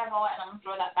there. I'm going to go and I'm going to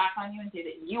throw that back on you and say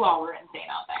that you all were insane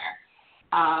out there.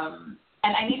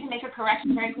 And I need to make a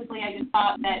correction very quickly. I just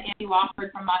thought that Andy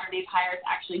Wofford from Modern Day Pirates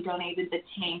actually donated the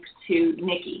tank to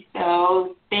Nikki.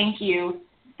 So thank you.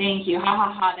 Ha,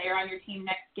 ha, ha. They are on your team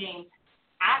next game.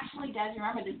 Actually, Des,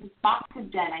 remember, this is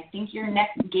Fox's Den. I think your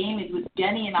next game is with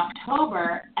Jenny in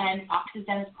October, and Fox's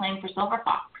Den is playing for Silver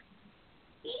Fox.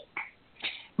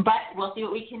 But we'll see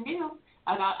what we can do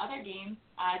about other games.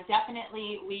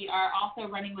 Definitely, we are also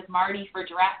running with Marty for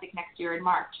Jurassic next year in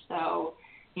March. So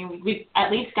we've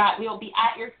at least we'll be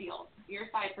at your field, your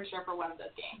side for sure for one of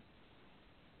those games.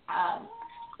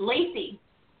 Lacey,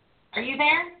 are you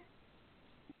there?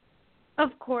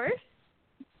 Of course.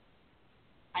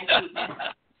 I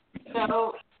see.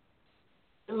 So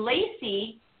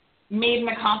Lacey made an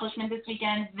accomplishment this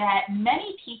weekend that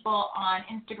many people on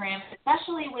Instagram,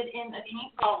 especially within the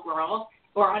paintball world,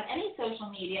 or on any social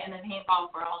media in the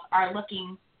paintball world, are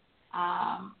looking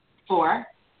for.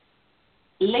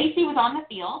 Lacey was on the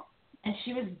field, and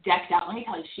she was decked out. Let me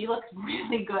tell you, she looks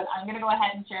really good. I'm going to go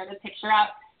ahead and share the picture out.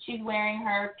 She's wearing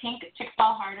her pink Chicks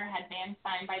Ball Harder headband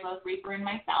signed by both Reaper and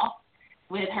myself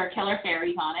with her Killer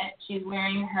Fairies on it. She's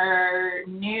wearing her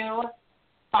new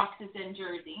Fox's Den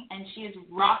jersey, and she is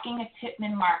rocking a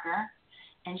Tippmann marker,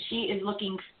 and she is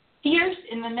looking fierce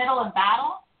in the middle of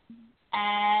battle,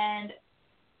 and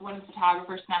one of the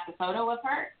photographers snapped a photo of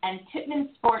her, and Tippmann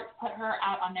Sports put her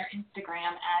out on their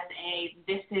Instagram as a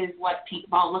 "this is what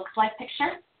paintball looks like"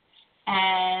 picture.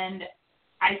 And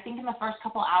I think in the first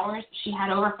couple hours, she had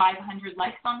over 500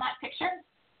 likes on that picture.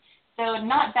 So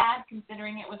not bad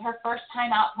considering it was her first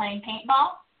time out playing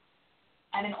paintball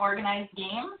at an organized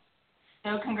game.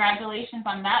 So congratulations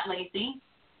on that, Lacey.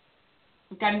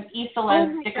 We've got an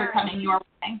Isola sticker coming your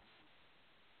way.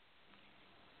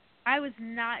 I was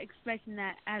not expecting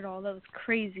that at all. That was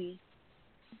crazy.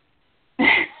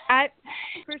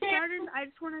 For starters, I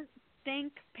just want to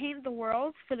thank Paint the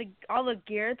World for all the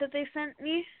gear that they sent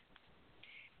me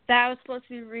that I was supposed to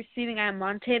be receiving at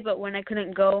Monte, but when I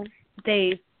couldn't go,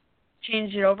 they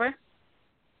changed it over.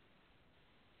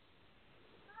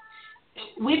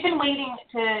 We've been waiting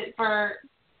for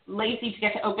Lacey to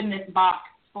get to open this box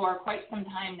for quite some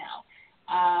time now.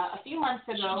 A few months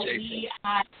ago, we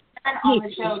had Karen on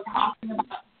the show talking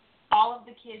about all of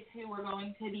the kids who were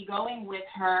going to be going with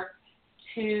her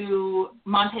to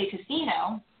Monte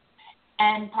Casino,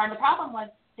 and part of the problem was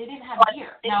they didn't have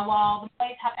gear. Now, while the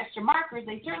boys have extra markers,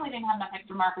 they certainly didn't have enough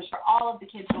extra markers for all of the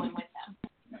kids going with them.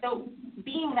 So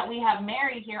being that we have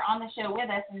Mary here on the show with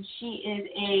us, and she is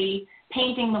a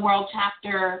Painting the World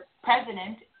chapter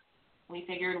president, we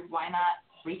figured why not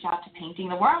reach out to Painting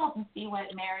the World and see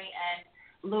what Mary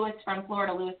and Louis from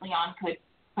Florida, Louis Leon, could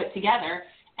put together,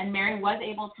 and Mary was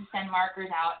able to send markers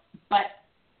out, but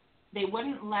they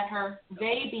wouldn't let her,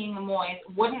 they being the Moys,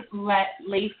 wouldn't let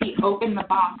Lacey open the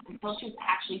box until she was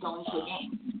actually going to a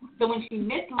game. So when she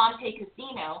missed Monte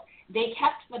Casino, they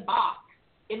kept the box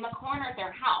in the corner of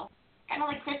their house, kind of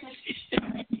like Christmas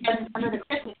under the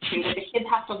Christmas tree, that the kids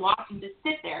have to watch and just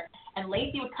sit there. And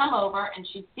Lacey would come over and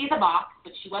she'd see the box,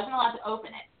 but she wasn't allowed to open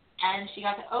it. And she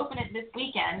got to open it this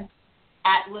weekend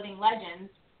at Living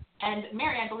Legends. And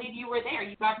Mary, I believe you were there.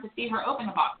 You got to see her open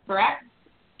the box, correct?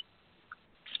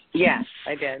 Yes,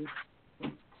 I did.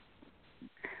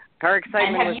 Her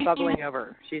excitement was bubbling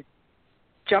over. She's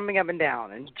jumping up and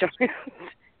down and jumping.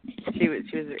 She was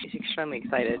extremely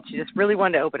excited. She just really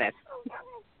wanted to open it.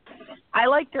 I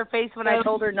liked her face when I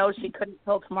told her no, she couldn't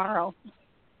till tomorrow.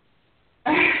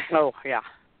 Oh, yeah.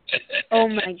 Oh,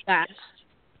 my gosh.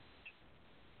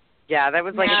 Yeah, that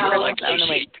was like Christmas. Oh, no,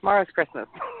 wait, tomorrow's Christmas.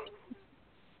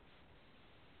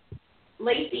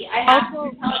 Lacey, I have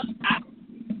to tell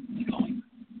you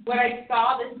what I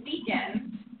saw this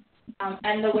weekend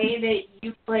and the way that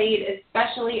you played,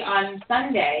 especially on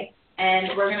Sunday,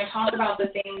 and we're going to talk about the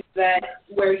things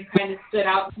where you kind of stood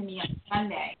out to me on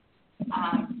Sunday.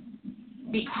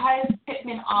 Because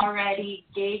Tippmann already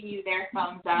gave you their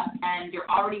thumbs up and you're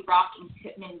already rocking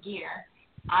Tippmann gear,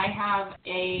 I have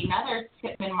another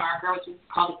Tippmann marker, which is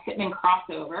called a Tippmann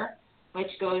crossover, which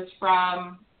goes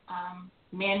from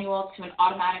manual to an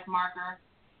automatic marker.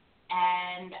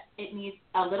 And it needs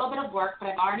a little bit of work, but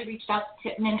I've already reached out to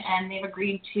Tippmann, and they've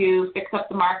agreed to fix up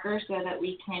the marker so that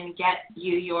we can get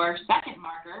you your second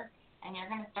marker. And you're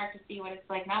going to start to see what it's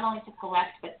like not only to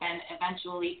collect, but then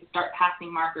eventually to start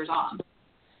passing markers on.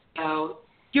 So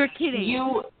you're kidding.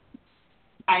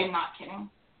 I am not kidding.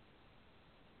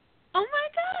 Oh my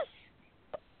gosh.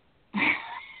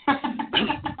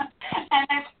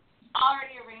 And I've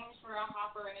already arranged for a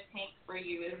hopper and a tank for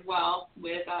you as well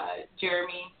with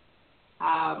Jeremy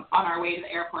on our way to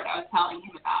the airport. I was telling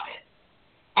him about it.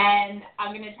 And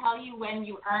I'm going to tell you when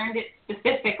you earned it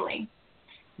specifically.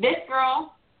 This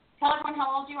girl, tell everyone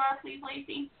how old you are, please,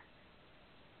 Lacey.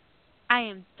 I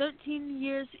am 13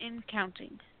 years in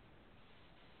counting.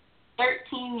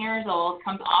 13 years old,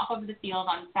 comes off of the field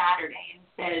on Saturday and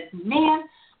says, man,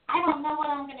 I don't know what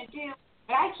I'm going to do,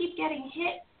 but I keep getting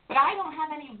hit, but I don't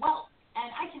have any wealth, and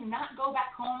I cannot go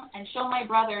back home and show my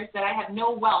brothers that I have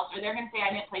no wealth, or they're going to say I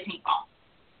didn't play paintball.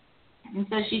 And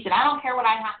so she said, I don't care what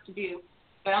I have to do,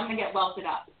 but I'm going to get welted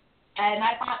up. And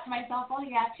I thought to myself, well,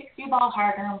 yeah, chicks do ball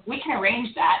harder. We can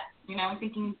arrange that. You know, I'm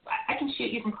thinking I can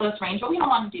shoot you from close range, but we don't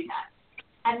want to do that.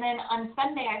 And then on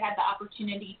Sunday, I had the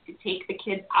opportunity to take the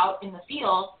kids out in the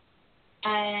field.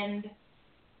 And,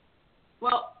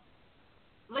 well,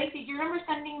 Lacey, do you remember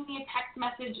sending me a text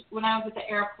message when I was at the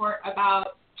airport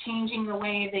about changing the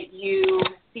way that you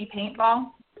see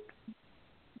paintball?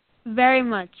 Very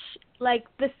much. Like,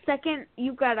 the second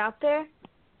you got out there,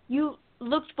 you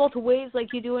looked both ways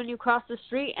like you do when you cross the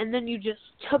street, and then you just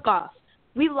took off.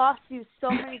 We lost you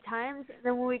so many times, and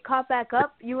then when we caught back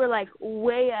up, you were, like,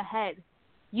 way ahead.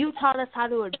 You taught us how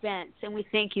to advance, and we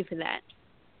thank you for that.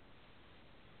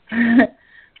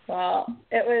 Well,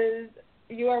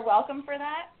 you are welcome for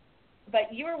that,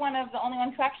 but you were one of the only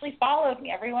ones who actually followed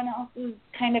me. Everyone else was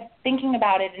kind of thinking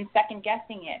about it and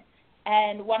second-guessing it.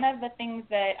 And one of the things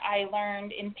that I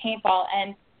learned in paintball,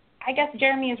 and I guess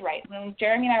Jeremy is right. When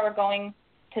Jeremy and I were going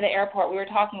to the airport, we were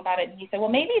talking about it, and he said, well,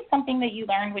 maybe it's something that you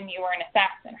learned when you were an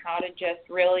assassin, how to just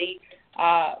really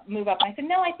move up. And I said,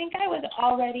 no, I think I was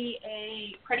already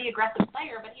a pretty aggressive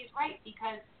player, but he's right,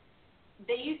 because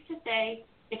they used to say,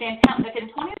 if Antonio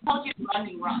tells you to run,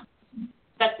 you run.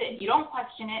 That's it. You don't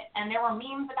question it. And there were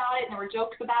memes about it, and there were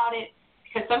jokes about it,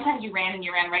 because sometimes you ran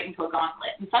right into a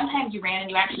gauntlet. And sometimes you ran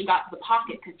and you actually got to the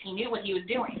pocket because he knew what he was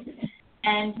doing.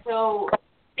 And so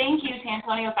thank you to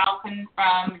Antonio Falcon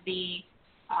from the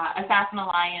Assassin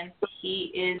Alliance.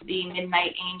 He is the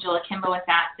Midnight Angel Akimbo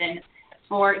Assassin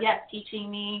for,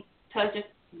 teaching me to just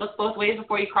look both ways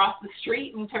before you cross the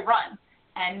street and to run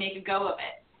and make a go of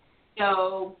it.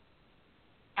 So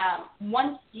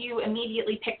once you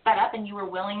immediately picked that up and you were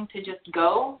willing to just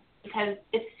go, because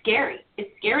it's scary.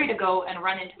 It's scary to go and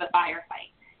run into the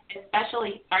firefight,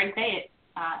 especially, sorry to say it,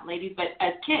 ladies, but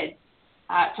as kids,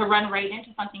 to run right into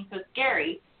something so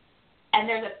scary. And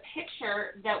there's a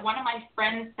picture that one of my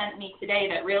friends sent me today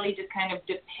that really just kind of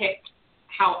depicts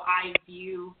how I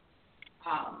view,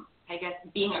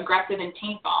 being aggressive in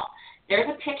paintball. There's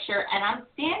a picture, and I'm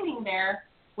standing there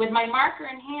with my marker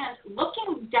in hand,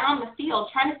 looking down the field,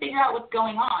 trying to figure out what's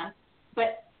going on,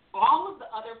 but all of the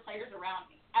other players around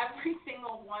me, every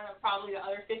single one of probably the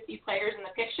other 50 players in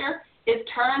the picture, is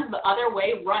turned the other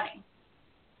way running.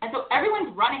 And so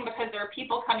everyone's running because there are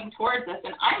people coming towards us,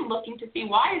 and I'm looking to see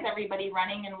why is everybody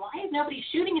running and why is nobody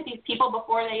shooting at these people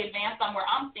before they advance on where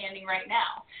I'm standing right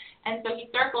now. And so he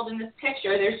circled in this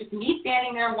picture. There's just me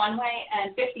standing there one way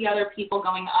and 50 other people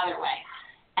going the other way.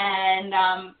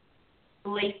 And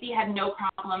Lacey had no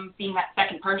problem being that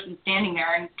second person standing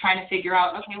there and trying to figure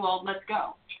out, okay, well, let's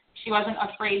go. She wasn't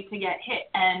afraid to get hit.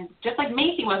 And just like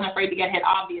Macy wasn't afraid to get hit,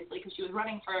 obviously, because she was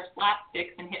running for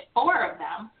slapsticks and hit 4 of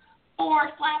them. 4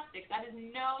 slapsticks. That is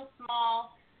no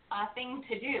small thing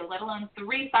to do, let alone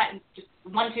 3 sides, just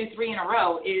 1, 2, 3 in a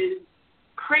row is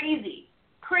crazy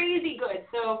good.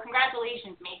 So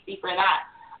congratulations, Macy, for that.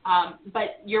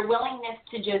 But your willingness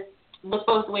to just look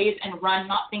both ways and run,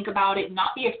 not think about it,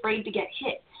 not be afraid to get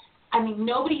hit. I mean,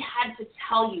 nobody had to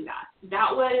tell you that.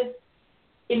 That was,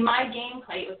 in my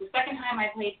gameplay, it was the second time I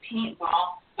played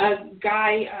paintball, a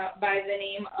guy by the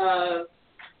name of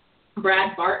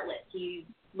Brad Bartlett. He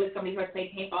was somebody who I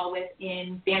played paintball with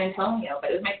in San Antonio,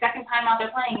 but it was my second time out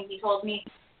there playing, and he told me,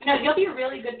 you'll be a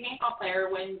really good paintball player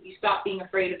when you stop being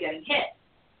afraid of getting hit.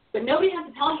 But nobody has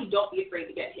to tell you don't be afraid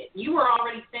to get hit. You were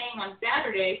already saying on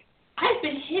Saturday, I've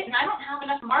been hit and I don't have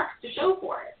enough marks to show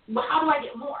for it. Well, how do I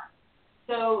get more?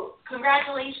 So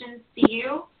congratulations to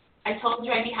you. I told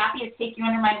you I'd be happy to take you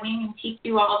under my wing and teach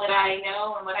you all that I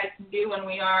know and what I can do when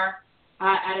we are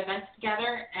at events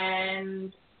together.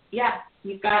 And, yeah,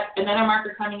 you've got another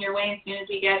marker coming your way as soon as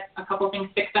we get a couple things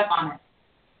fixed up on it.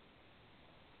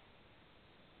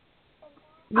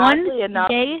 One,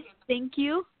 Jay, thank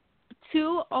you.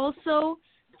 2, also,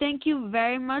 thank you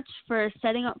very much for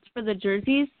setting up for the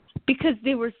jerseys because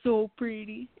they were so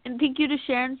pretty. And thank you to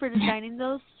Sharon for designing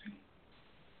those.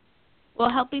 Well,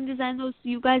 helping design those,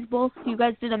 you guys both. You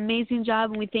guys did an amazing job,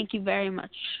 and we thank you very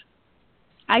much.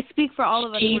 I speak for all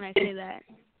of us when I say that.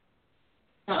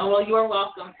 Oh, well, you're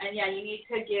welcome. And, yeah, you need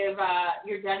to give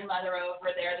your den mother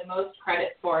over there the most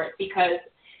credit for it because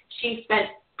she spent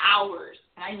hours,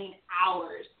 and I mean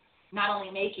hours, not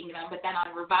only making them, but then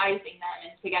on revising them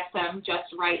and to get them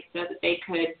just right so that they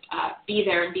could be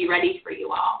there and be ready for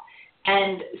you all.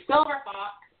 And Silver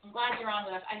Fox, I'm glad you're on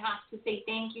with us. I have to say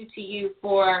thank you to you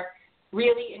for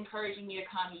really encouraging me to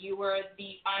come. You were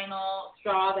the final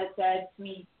straw that said to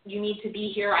me, you need to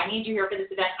be here. I need you here for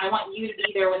this event. I want you to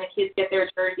be there when the kids get their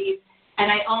jerseys.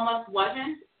 And I almost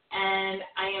wasn't, and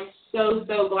I am so,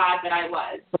 so glad that I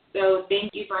was. So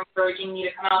thank you for encouraging me to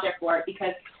come out there for it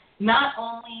because not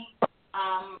only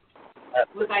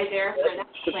was I there for that,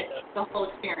 but the whole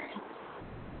experience.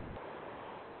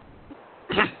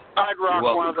 I'd rock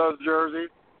one of those jerseys.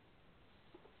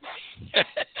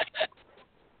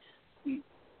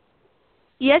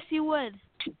 Yes, you would.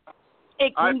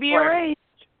 It can be a race.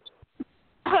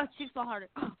 She's so hard.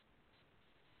 I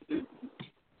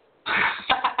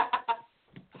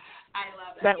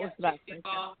love it. That was the best.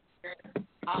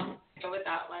 I'll go with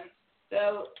that one.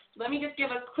 So let me just give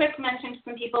a quick mention to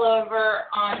some people over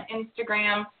on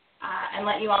Instagram and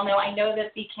let you all know. I know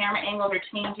that the camera angles are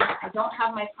changing. I don't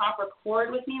have my proper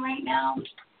cord with me right now.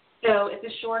 So it's a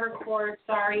shorter cord.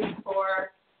 Sorry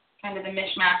for kind of the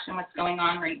mishmash and what's going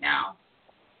on right now.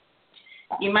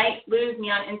 You might lose me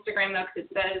on Instagram, though, because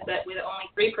it says that with only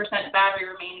 3% battery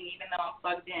remaining, even though I'm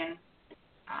plugged in,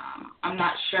 I'm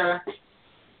not sure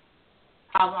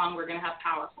how long we're going to have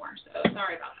power for. So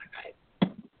sorry about that, guys.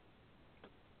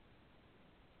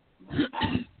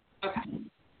 Okay.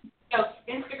 So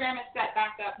Instagram is set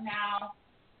back up now,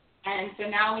 and so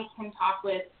now we can talk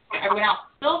with everyone else.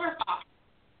 Silver Fox.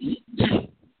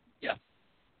 Yeah.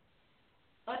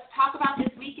 Let's talk about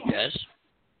this weekend. Yes.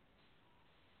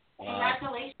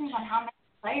 Congratulations on how many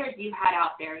players you had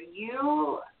out there.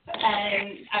 You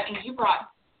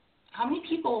brought how many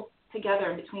people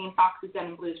together between Fox's Den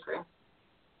and Blues Crew?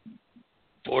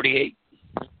 48.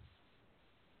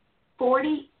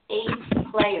 48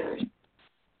 players.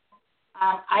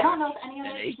 I don't know if any of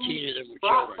those 18 of them were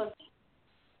brought children.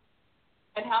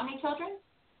 And how many children?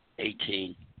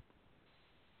 18.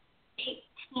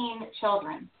 18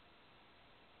 children.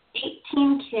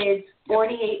 18 kids,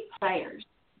 48 players.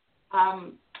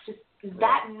 Just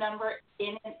that number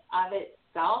in and of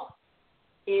itself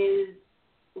is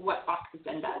what Fox's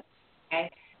Den does.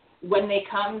 Okay, when they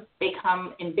come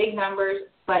in big numbers,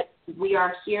 but we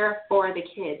are here for the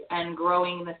kids and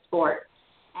growing the sport.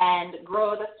 And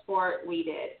grow the sport we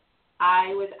did. I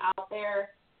was out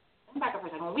there. Let me back up for a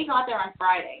second. When we got there on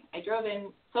Friday, I drove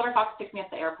in. Silver Fox picked me up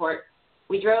at the airport.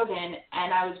 We drove in,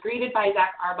 and I was greeted by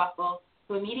Zach Arbuckle,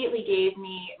 who immediately gave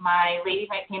me my Ladies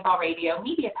Night Paintball Radio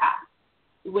media pass,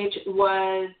 which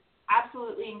was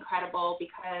absolutely incredible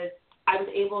because I was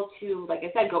able to, like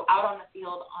I said, go out on the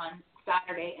field on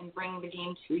Saturday and bring the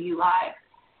game to you live.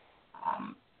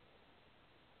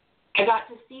 I got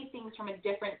to see things from a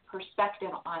different perspective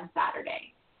on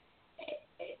Saturday.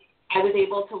 I was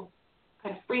able to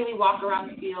kind of freely walk around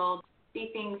the field, see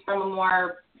things from a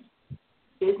more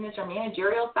business or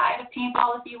managerial side of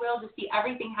paintball, if you will, to see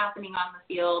everything happening on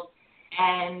the field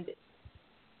and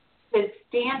to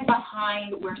stand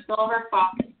behind where Silver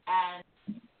Fox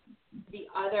and the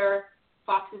other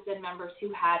Foxes Den members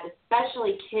who had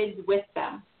especially kids with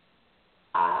them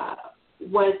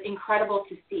was incredible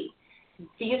to see.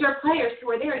 These are players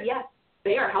who are there, yes,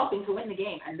 they are helping to win the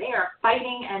game, and they are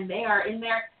fighting, and they are in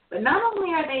there. But not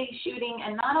only are they shooting,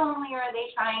 and not only are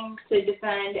they trying to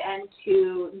defend and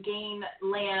to gain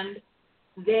land,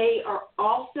 they are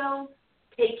also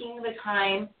taking the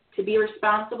time to be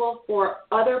responsible for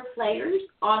other players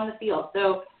on the field.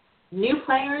 So new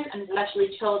players, and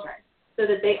especially children, so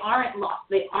that they aren't lost,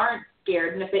 they aren't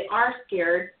scared. And if they are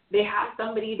scared, they have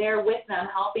somebody there with them,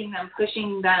 helping them,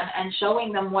 pushing them, and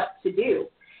showing them what to do.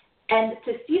 And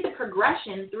to see the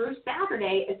progression through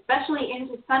Saturday, especially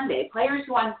into Sunday, players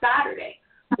who on Saturday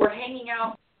were hanging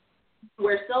out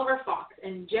where Silver Fox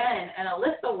and Jen and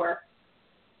Alyssa were,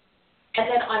 and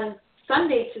then on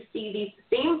Sunday to see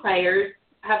these same players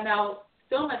have now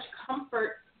so much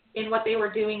comfort in what they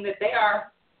were doing that they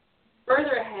are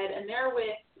further ahead, and they're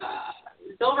with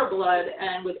Silverblood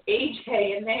and with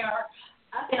AJ, and they are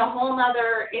up in a whole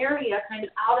other area, kind of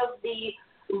out of the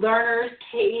learner's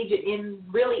cage,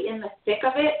 really in the thick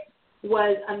of it,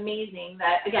 was amazing.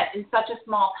 That, again, in such a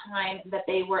small time, that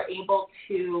they were able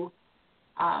to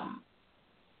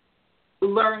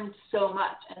learn so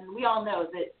much. And we all know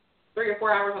that 3 or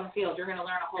 4 hours on the field, you're going to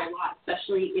learn a whole lot,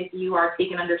 especially if you are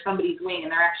taken under somebody's wing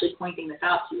and they're actually pointing this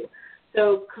out to you.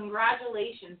 So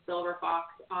congratulations, Silver Fox,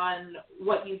 on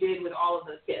what you did with all of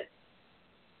those kids.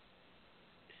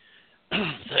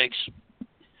 Thanks.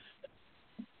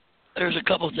 There's a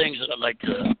couple of things that I'd like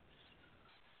to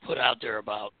put out there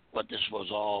about what this was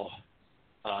all,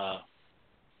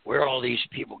 where all these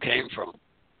people came from.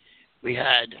 We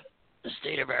had the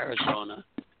state of Arizona,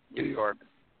 New York,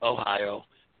 Ohio,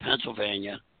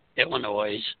 Pennsylvania,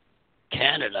 Illinois,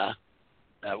 Canada,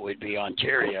 that would be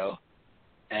Ontario,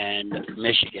 and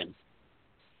Michigan.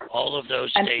 All of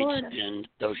those states and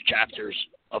those chapters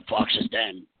of Fox's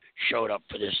Den showed up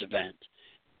for this event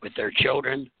with their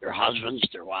children, their husbands,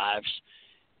 their wives.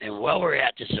 And while we're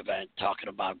at this event, talking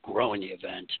about growing the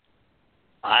event,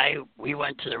 we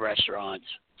went to the restaurant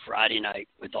Friday night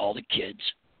with all the kids.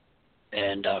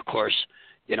 And, of course,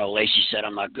 you know, Lacey said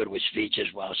I'm not good with speech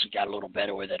as well, so got a little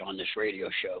better with it on this radio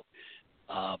show.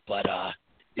 But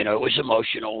you know, it was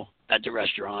emotional at the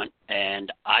restaurant,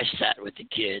 and I sat with the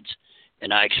kids,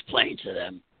 and I explained to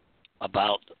them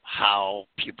about how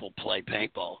people play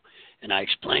paintball. And I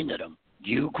explained to them,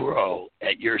 you grow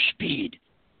at your speed.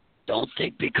 Don't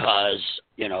think because,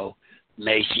 you know,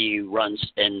 Macy runs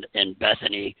and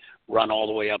Bethany run all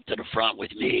the way up to the front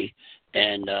with me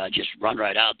and just run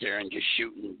right out there and just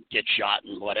shoot and get shot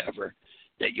and whatever,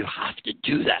 that you have to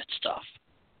do that stuff.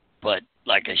 But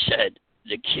like I said,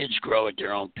 the kids grow at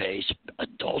their own pace,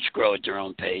 adults grow at their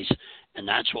own pace, and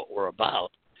that's what we're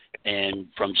about. And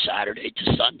from Saturday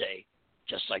to Sunday,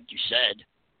 just like you said,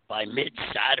 by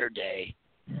mid-Saturday,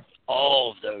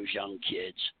 all of those young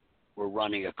kids were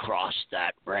running across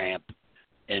that ramp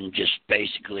and just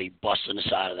basically busting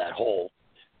us out of that hole,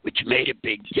 which made a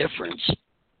big difference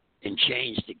and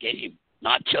changed the game.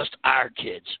 Not just our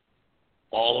kids,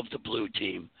 all of the blue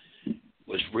team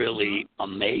was really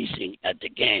amazing at the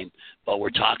game. But we're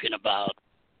talking about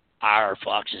our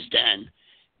Fox's Den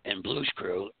and Blues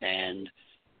Crew, and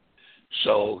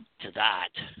so to that,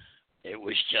 it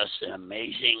was just an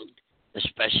amazing,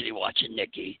 especially watching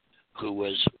Nikki, who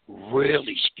was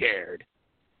really scared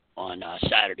on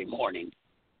Saturday morning,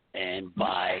 and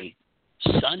by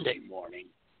Sunday morning,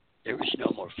 there was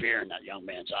no more fear in that young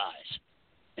man's eyes.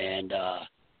 And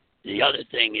the other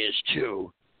thing is,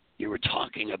 too, you were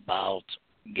talking about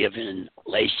giving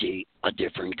Lacey a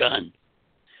different gun.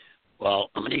 Well,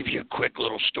 I'm going to give you a quick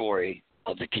little story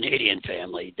of the Canadian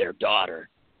family, their daughter.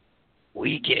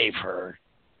 We gave her,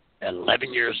 at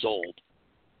 11 years old,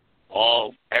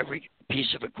 every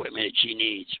piece of equipment that she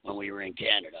needs when we were in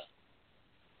Canada.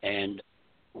 And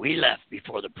we left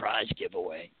before the prize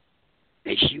giveaway,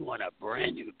 and she won a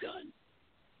brand new gun.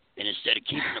 And instead of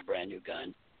keeping a brand new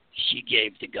gun, she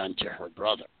gave the gun to her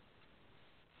brother.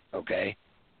 Okay?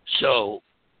 So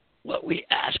what we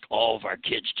ask all of our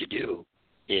kids to do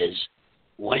is,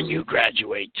 when you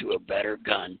graduate to a better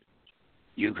gun,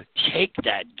 you take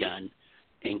that gun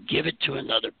and give it to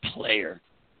another player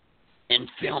and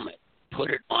film it. Put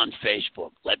it on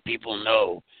Facebook. Let people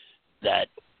know that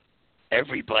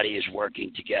everybody is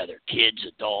working together, kids,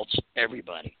 adults,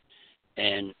 everybody.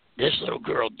 And this little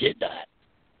girl did that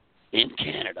in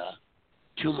Canada.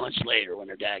 2 months later, when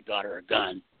her dad got her a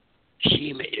gun,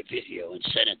 she made a video and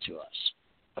sent it to us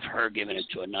of her giving it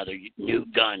to another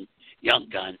young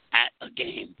gun at a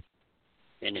game.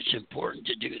 And it's important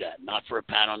to do that, not for a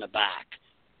pat on the back.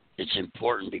 It's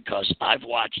important because I've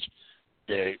watched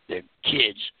the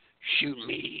kids shoot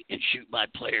me and shoot my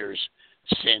players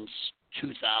since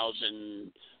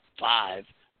 2005.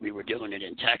 We were doing it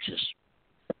in Texas.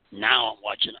 Now I'm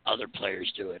watching other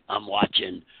players do it. I'm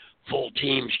watching full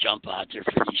teams jump out there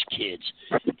for these kids.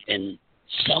 And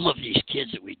some of these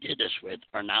kids that we did this with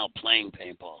are now playing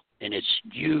paintball. And it's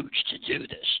huge to do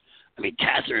this. I mean,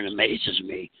 Catherine amazes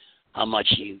me how much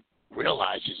she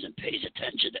realizes and pays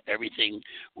attention to everything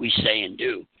we say and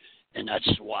do. And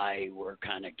that's why we're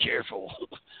kind of careful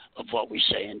of what we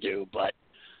say and do. But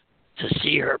to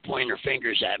see her point her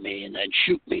fingers at me and then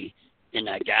shoot me in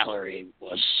that gallery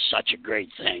was such a great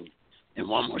thing. And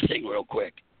one more thing real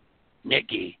quick.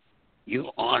 Nikki,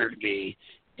 you honored me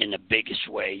in the biggest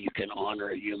way you can honor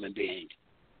a human being.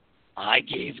 I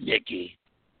gave Nikki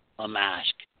a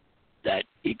mask that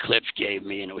Eclipse gave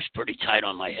me, and it was pretty tight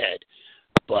on my head,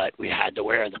 but we had to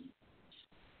wear them.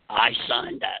 I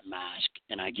signed that mask,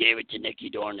 and I gave it to Nikki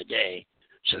during the day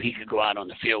so he could go out on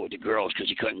the field with the girls because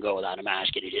he couldn't go without a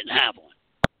mask and he didn't have one.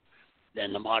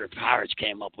 Then the Modern Pirates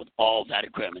came up with all that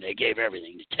equipment. They gave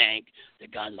everything, the tank, the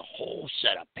gun, the whole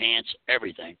setup, pants,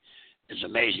 everything. It's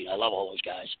amazing. I love all those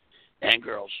guys. And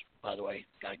girls, by the way.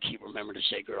 Got to keep remembering to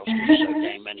say girls because there's so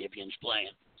dang many of you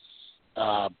playing.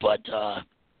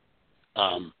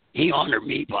 He honored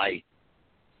me by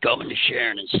going to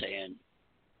Sharon and saying,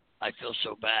 I feel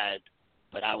so bad,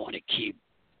 but I want to keep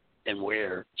and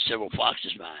wear Silver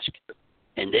Fox's mask.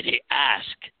 And then he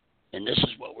asked, and this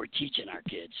is what we're teaching our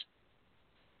kids,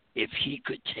 if he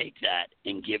could take that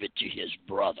and give it to his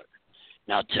brother.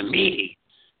 Now, to me,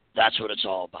 that's what it's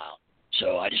all about.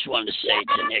 So I just wanted to say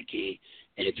to Nikki,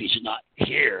 and if he's not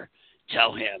here,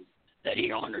 tell him that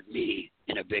he honored me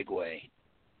in a big way.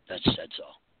 That's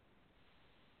all.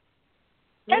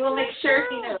 We will make sure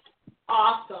he knows.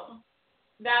 Awesome.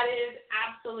 That is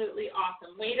absolutely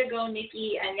awesome. Way to go,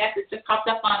 Nikki. And yes, it just popped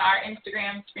up on our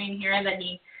Instagram screen here that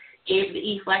he gave the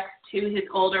E-Flex to his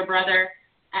older brother.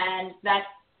 And that's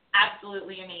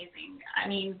absolutely amazing. I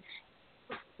mean,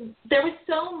 there was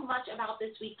so much about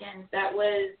this weekend that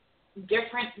was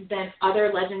different than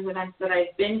other Legends events that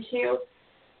I've been to.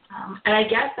 And I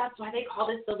guess that's why they call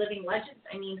this the Living Legends.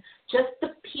 I mean, just the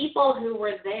people who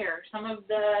were there, some of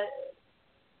the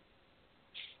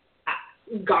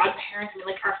godparents, I mean,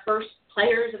 like our first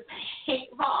players of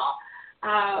paintball.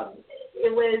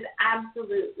 It was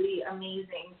absolutely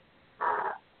amazing.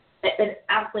 An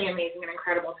absolutely amazing and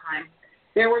incredible time.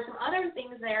 There were some other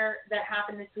things there that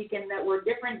happened this weekend that were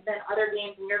different than other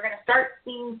games, and you're going to start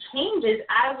seeing changes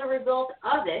as a result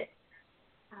of it.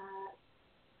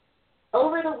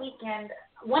 Over the weekend,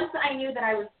 once I knew that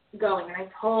I was going, and I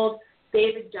told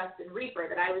David, Justin, Reaper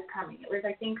that I was coming. It was,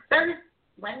 I think,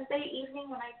 Wednesday evening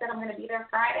when I said I'm going to be there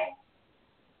Friday.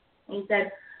 And he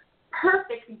said,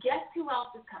 perfect, guess who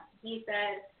else is coming? He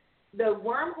said, the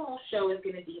Wormhole show is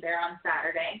going to be there on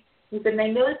Saturday. He said, and I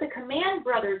noticed the Command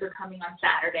Brothers are coming on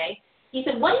Saturday. He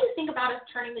said, what do you think about us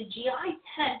turning the GI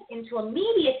tent into a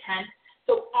media tent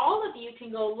so all of you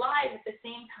can go live at the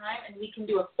same time and we can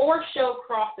do a 4-show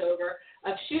crossover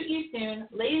of Shoot You Soon,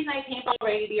 Ladies Night Paintball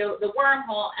Radio, The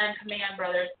Wormhole, and Command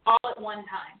Brothers all at one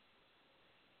time.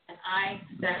 And I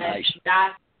said, nice.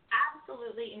 That's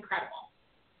absolutely incredible.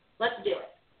 Let's do it.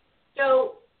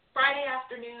 So Friday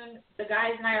afternoon, the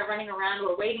guys and I are running around.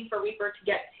 We're waiting for Reaper to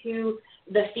get to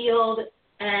the field,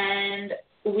 and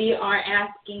we are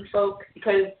asking folks,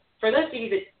 because for those of you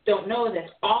that don't know this,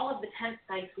 all of the tent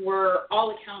sites were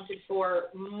all accounted for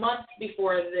months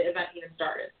before the event even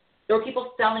started. There were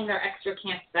people selling their extra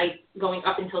campsites going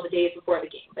up until the days before the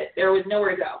game, but there was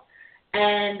nowhere to go.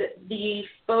 And the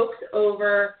folks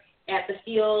over at the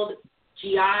field,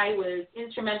 GI was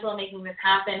instrumental in making this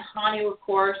happen. Hanu, of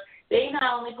course, they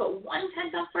not only put one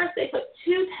tent up for us, they put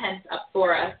 2 tents up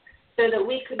for us so that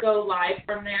we could go live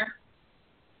from there.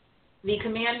 The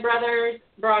Command Brothers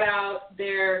brought out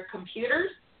their computers,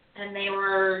 and they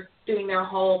were doing their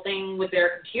whole thing with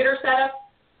their computer setup.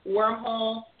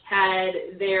 Wormhole had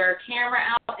their camera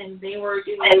out, and they were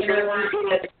doing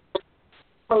interviews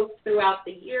posts throughout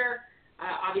the year.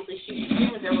 Obviously, Shoot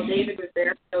was there. Well, David was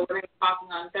there, so we're going to be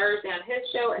talking on Thursday on his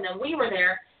show, and then we were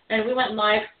there, and we went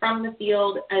live from the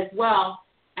field as well,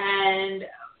 and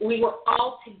we were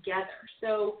all together.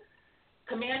 So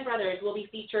Command Brothers will be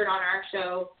featured on our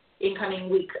show in coming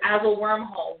weeks. As a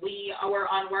Wormhole, we were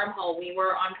on Wormhole, we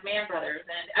were on Command Brothers,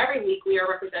 and every week we are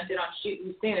represented on Shoot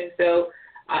You Soon. So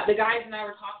the guys and I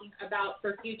were talking about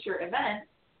for future events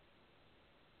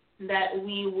that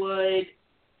we would,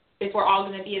 if we're all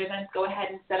going to be at events, go ahead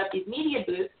and set up these media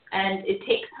booths. And it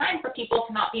takes time for people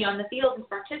to not be on the field and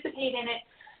participate in it.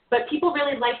 But people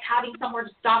really liked having somewhere to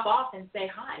stop off and say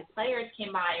hi. Players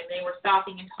came by and they were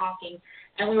stopping and talking,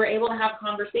 and we were able to have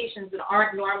conversations that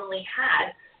aren't normally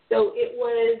had. So it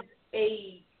was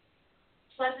a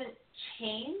pleasant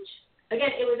change.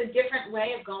 Again, it was a different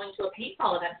way of going to a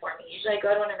paintball event for me. Usually I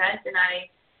go to an event and I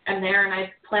am there and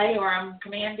I play, or I'm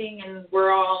commanding, and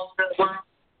we're all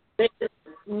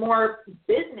more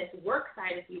business work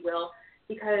side, if you will,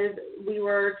 because we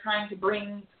were trying to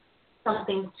bring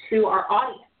something to our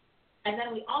audience. And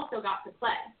then we also got to play.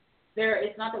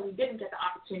 It's not that we didn't get the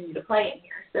opportunity to play in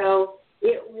here. So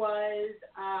it was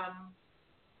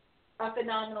a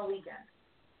phenomenal weekend.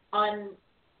 On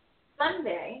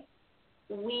Sunday,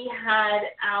 we had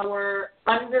our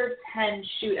under 10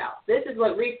 shootout. This is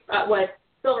what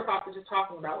Silver Fox was just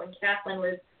talking about when Kathleen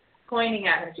was pointing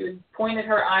at her. She would point at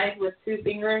her eyes with two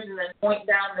fingers and then point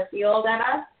down the field at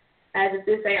us, as if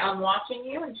to say, I'm watching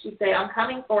you, and she'd say, I'm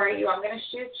coming for you, I'm going to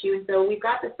shoot you. And so we've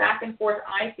got this back and forth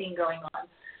eye thing going on.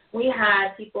 We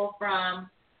had people from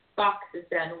Fox's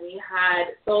Den. We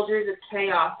had Soldiers of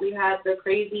Chaos. We had the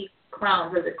crazy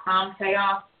clowns, or the Clown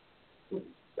Chaos,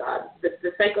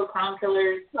 the Psycho Clown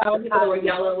Killers, the people that were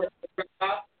yellow with the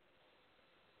stuff.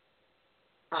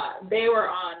 They were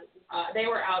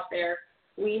out there.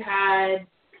 We had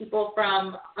people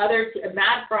from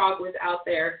Mad Frog was out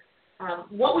there.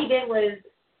 What we did was,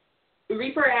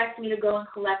 Reaper asked me to go and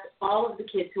collect all of the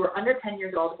kids who are under 10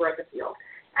 years old who were at the field.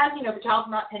 As you know, if a child's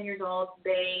not 10 years old,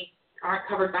 they aren't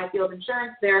covered by field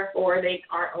insurance, therefore they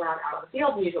aren't allowed out of the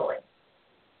field usually.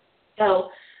 So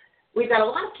we've got a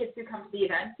lot of kids who come to the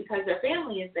events because their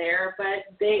family is there,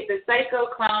 but the Psycho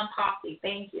Clown Posse,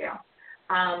 thank you.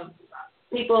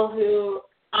 People who,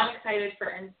 I'm excited for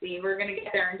NC. We're going to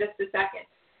get there in just a second.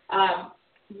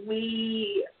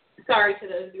 Sorry to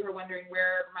those of you who are wondering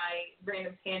where my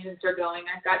random tangents are going.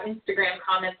 I've got Instagram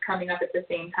comments coming up at the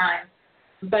same time.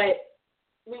 But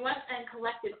we went and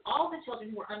collected all the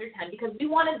children who were under 10 because we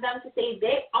wanted them to say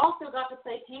they also got to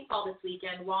play paintball this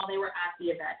weekend while they were at the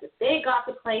event. If they got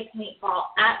to play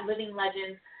paintball at Living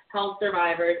Legends, Hell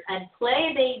Survivors, and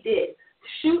play they did.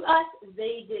 Shoot us,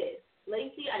 they did.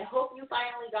 Lacey, I hope you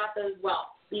finally got those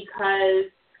well, because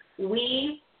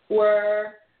we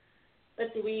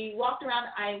walked around.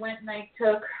 I went and I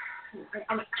took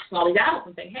all these adults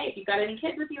and saying, hey, if you've got any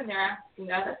kids with you, and they're asking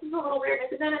us, this is a little weird. I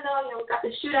said, no, we've got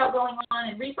this shootout going on,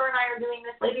 and Reaper and I are doing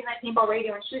this. Ladies Night Paintball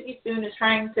Radio and Shoot You Soon is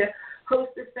trying to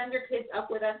host this. Send your kids up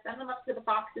with us. Send them up to the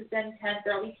Fox's Den tent.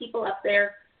 There'll be people up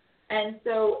there. And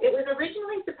so it was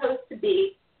originally supposed to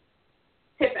be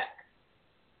Tipex,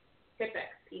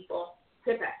 people.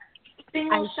 Tipex.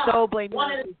 Single shot, so blaming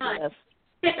one at a time.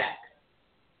 Tipex.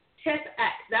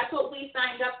 That's what we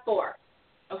signed up for.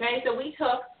 Okay, so we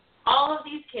took all of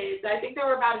these kids, I think there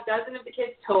were about a dozen of the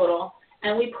kids total,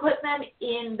 and we put them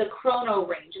in the chrono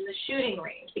range, in the shooting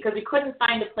range, because we couldn't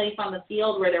find a place on the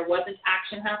field where there wasn't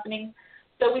action happening.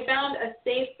 So we found a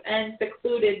safe and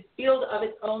secluded field of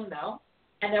its own, though,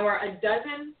 and there were a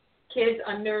dozen kids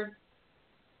under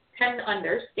 10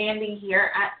 under standing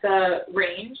here at the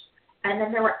range, and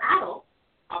then there were adults,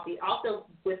 also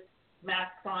with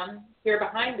masks on here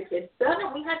behind the kids. So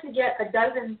then we had to get a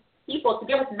dozen people to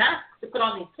give us masks to put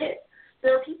on these kids. So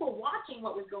there were people watching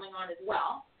what was going on as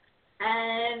well.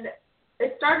 And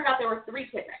it started out, there were 3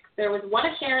 Tipex. There was one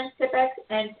of Sharon's Tipex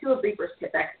and 2 of Reaper's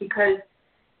Tipex, because,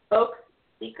 folks,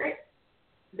 secret,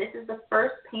 this is the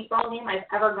first paintball game I've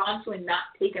ever gone to and not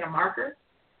taken a marker.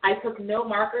 I took no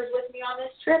markers with me on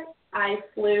this trip. I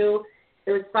flew.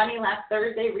 It was funny, last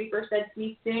Thursday, Reaper said to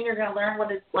me, soon you're going to learn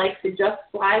what it's like to just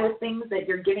fly with things that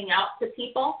you're giving out to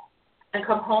people and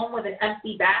come home with an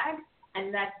empty bag.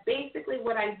 And that's basically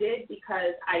what I did,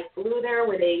 because I flew there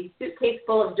with a suitcase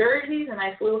full of jerseys, and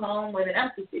I flew home with an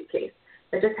empty suitcase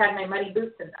that just had my muddy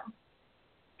boots in them.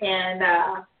 And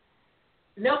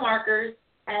no markers.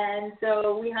 And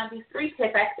so we had these 3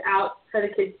 Tipex out for the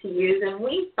kids to use, and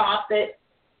we thought that,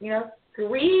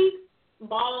 3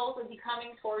 balls would be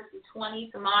coming towards the 20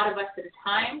 some odd of us at a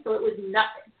time, so it was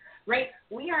nothing, right?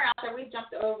 We are out there, we've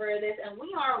jumped over this, and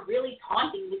we are really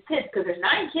taunting these kids, because there's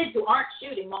 9 kids who aren't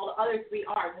shooting while the other 3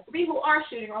 are. The 3 who are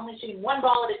shooting are only shooting 1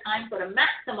 ball at a time, so at a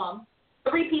maximum,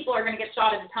 3 people are going to get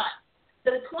shot at a time.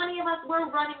 So the 20 of us, we're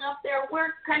running up there.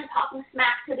 We're kind of talking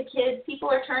smack to the kids. People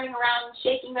are turning around and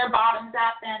shaking their bottoms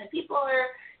at them. And people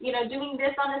are, doing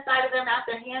this on the side of their mouth,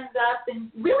 their hands up, and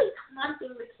really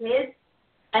taunting the kids.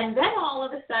 And then all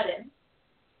of a sudden,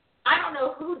 I don't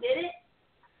know who did it,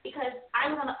 because I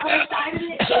was on the other side of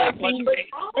it.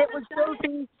 It was so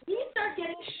easy. We start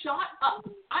getting shot up.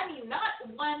 I mean, not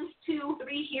 1, 2,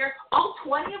 3 here. All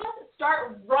 20 of us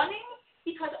start running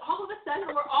because all of a sudden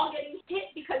we're all getting hit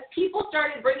because people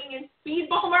started bringing in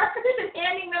speedball markers and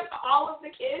handing them to all of the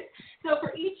kids. So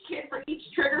for each kid, for each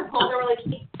trigger pull, there were like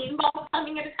 18 balls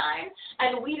coming at a time,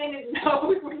 and we didn't know.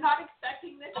 We were not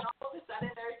expecting this, and all of a sudden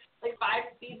there's like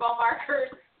 5 speedball markers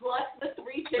plus the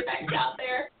 3 Tipex out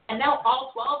there. And now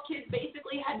all 12 kids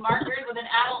basically had markers with an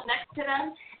adult next to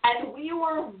them. And we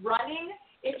were running.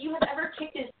 If you have ever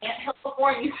kicked an anthill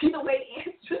before and you see the way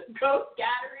ants just go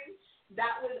scattering,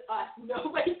 that was us.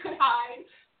 Nobody could hide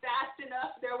fast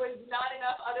enough. There was not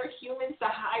enough other humans to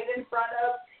hide in front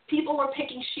of. People were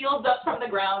picking shields up from the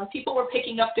ground. People were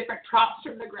picking up different props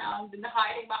from the ground and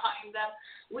hiding behind them.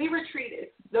 We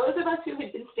retreated. Those of us who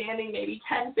had been standing maybe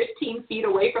 10, 15 feet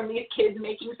away from these kids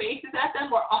making faces at them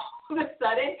were all of a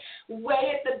sudden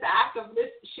way at the back of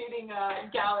this shooting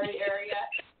gallery area.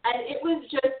 And it was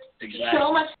just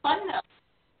so much fun, though.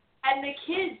 And the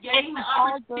kids getting the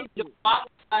opportunity to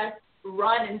watch us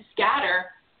run and scatter,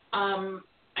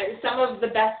 some of the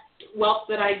best whelps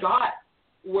that I got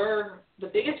were the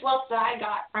biggest whelps that I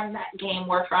got from that game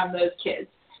were from those kids.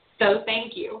 So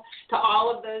thank you to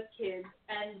all of those kids.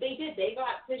 And they did. They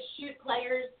got to shoot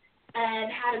players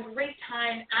and had a great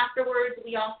time. Afterwards,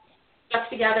 we all stuck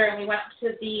together and we went up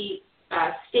to the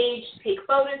stage to take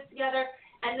photos together.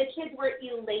 And the kids were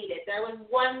elated. There was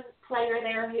one player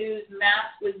there whose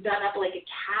mask was done up like a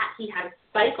cat. He had a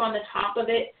spike on the top of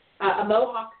it, a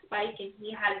mohawk spike, and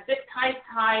he had zip ties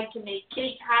tied to make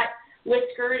kitty cat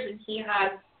whiskers, and he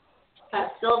had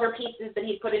silver pieces that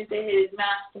he put into his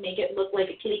mask to make it look like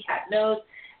a kitty cat nose,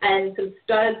 and some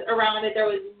studs around it. There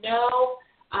was no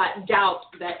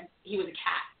doubt that he was a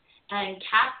cat. And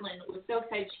Kathleen was so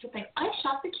excited. She kept saying, I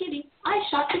shot the kitty. I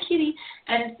shot the kitty.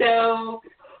 And so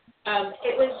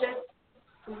it was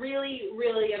just really,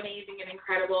 really amazing and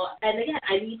incredible. And again,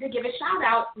 I need to give a shout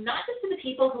out, not just to the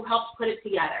people who helped put it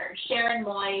together, Sharon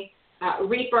Moy,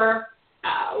 Reaper,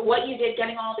 what you did,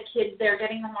 getting all the kids there,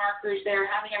 getting the markers there,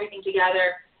 having everything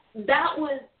together. That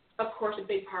was, of course, a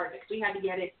big part of it because we had to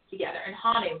get it together. And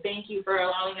Hanu, thank you for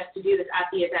allowing us to do this at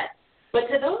the event. But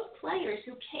to those players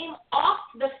who came off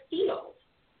the field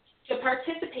to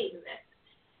participate in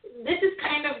this is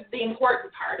kind of the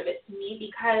important part of it to me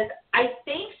because I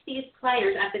thanked these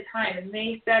players at the time, and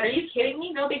they said, are you kidding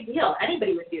me? No big deal.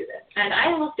 Anybody would do this. And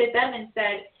I looked at them and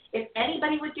said, if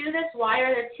anybody would do this, why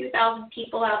are there 2,000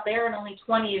 people out there and only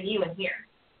 20 of you in here?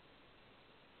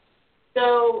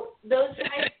 So those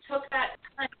guys took that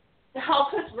time to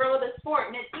help us grow the sport.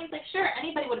 And it seems like, sure,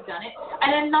 anybody would have done it.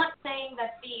 And I'm not saying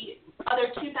that the other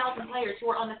 2,000 players who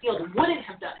were on the field wouldn't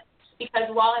have done it.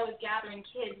 Because while I was gathering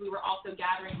kids, we were also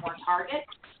gathering more targets.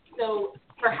 So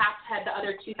perhaps had the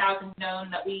other 2,000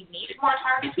 known that we needed more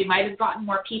targets, we might have gotten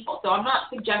more people. So I'm not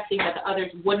suggesting that the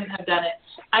others wouldn't have done it.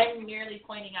 I'm merely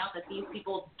pointing out that these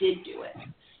people did do it.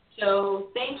 So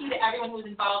thank you to everyone who was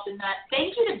involved in that.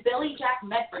 Thank you to Billy Jack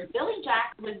Medford. Billy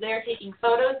Jack was there taking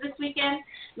photos this weekend.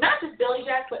 Not just Billy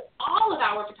Jack, but all of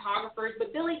our photographers.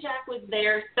 But Billy Jack was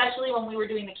there, especially when we were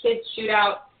doing the kids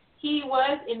shootout. He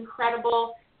was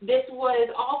incredible. This was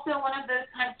also one of those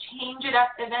kind of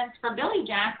change-it-up events for Billy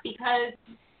Jack because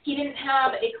he didn't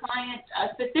have a client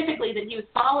specifically that he was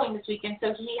following this weekend,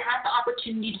 so he had the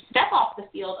opportunity to step off the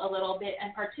field a little bit and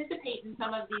participate in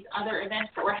some of these other events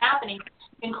that were happening,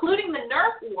 including the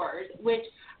Nerf Wars, which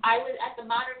I was at the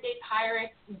Modern Day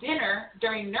Pirates dinner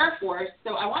during Nerf Wars,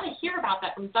 so I want to hear about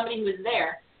that from somebody who was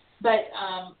there. But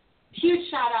huge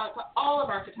shout out to all of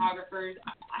our photographers.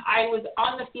 I was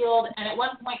on the field, and at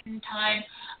one point in time,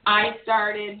 I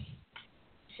started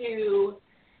to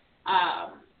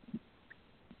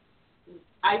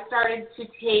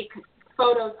take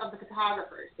photos of the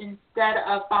photographers instead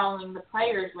of following the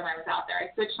players when I was out there.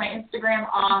 I switched my Instagram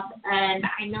off, and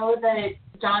I know that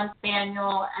John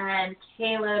Spaniel and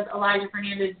Caleb, Elijah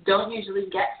Fernandez don't usually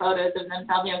get photos of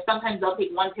themselves. You know, sometimes they'll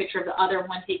take one picture of the other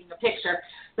one taking a picture.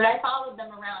 But I followed them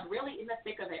around really in the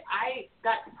thick of it. I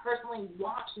got to personally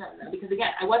watch them, though, because,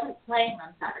 again, I wasn't playing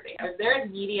on Saturday. I was there as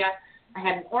media. I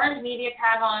had an orange media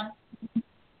tag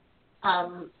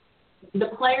on. The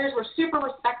players were super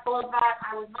respectful of that.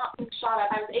 I was not being shot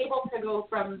at. I was able to go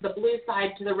from the blue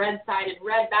side to the red side and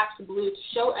red back to blue to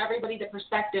show everybody the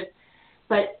perspective.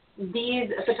 But these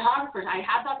photographers, I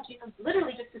had the opportunity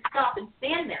literally just to stop and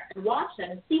stand there and watch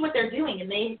them and see what they're doing.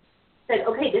 And they said,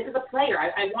 okay, this is a player.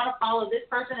 I want to follow this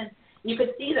person. And you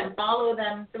could see them, follow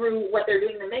them through what they're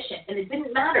doing in the mission. And it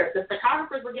didn't matter. The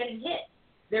photographers were getting hit.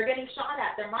 They're getting shot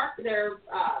at. Their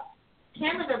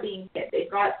cameras are being hit. They've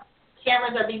got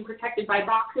cameras are being protected by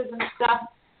boxes and stuff.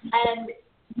 And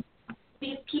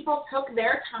these people took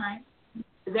their time,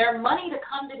 their money to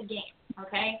come to the game,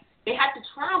 okay? They had to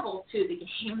travel to the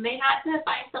game. They had to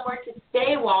find somewhere to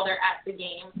stay while they're at the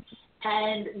game.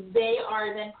 And they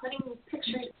are then putting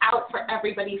pictures out for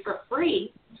everybody for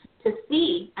free to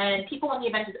see. And people, when the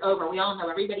event is over, we all know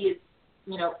everybody is,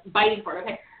 biting for it,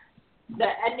 okay? The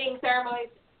ending ceremonies,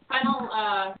 final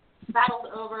battle's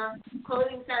over,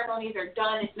 closing ceremonies are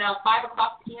done. It's now 5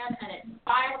 o'clock p.m. and it's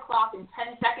 5 o'clock in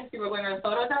 10 seconds. People are going, are the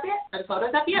photos up yet? Are the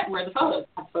photos up yet? Where are the photos?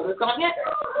 Have the photos gone yet?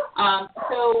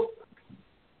 So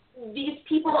these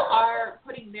people are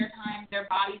putting their time, their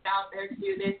bodies out there to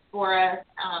do this for us.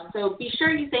 So be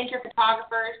sure you thank your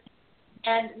photographers,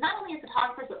 and not only your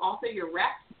photographers, but also your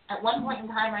reps. At one point in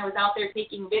time, I was out there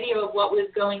taking video of what was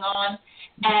going on,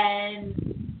 and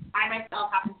I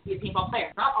myself happen to be a paintball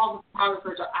player. Not all the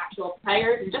photographers are actual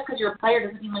players, and just because you're a player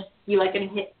doesn't mean like you like getting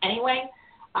hit anyway.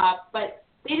 But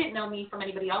they didn't know me from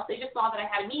anybody else. They just saw that I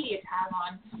had a media tag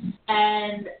on,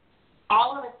 and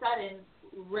all of a sudden,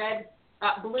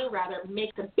 blue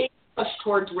makes a big push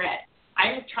towards red.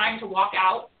 I'm trying to walk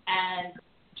out, and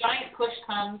giant push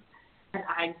comes, and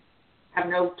I have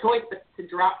no choice but to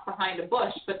drop behind a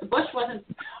bush. But the bush wasn't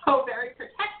so very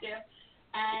protective,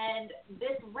 and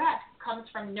this ref comes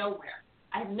from nowhere.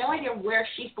 I have no idea where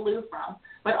she flew from,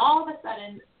 but all of a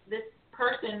sudden, this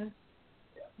person,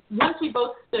 once we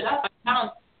both stood up, I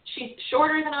found she's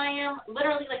shorter than I am,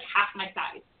 literally like half my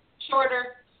size.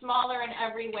 Shorter, smaller in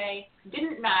every way,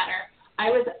 didn't matter. I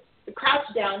was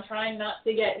crouched down trying not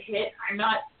to get hit. I'm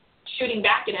not shooting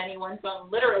back at anyone, so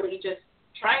I'm literally just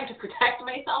trying to protect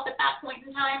myself at that point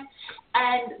in time.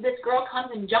 And this girl comes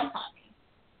and jumps on me.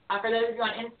 For those of you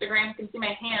on Instagram can see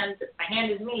my hands. My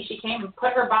hand is me. She came and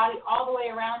put her body all the way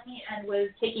around me and was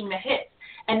taking the hits.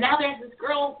 And now there's this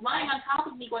girl lying on top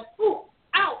of me going, ooh,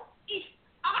 ow, eek,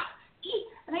 ah, eek.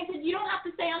 And I said, you don't have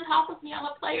to stay on top of me. I'm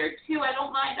a player, too. I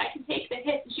don't mind. I can take the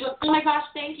hits. And she goes, oh, my gosh,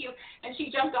 thank you. And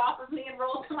she jumped off of me and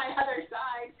rolled to my other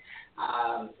side,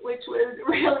 which was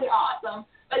really awesome.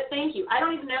 But thank you. I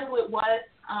don't even know who it was,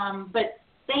 but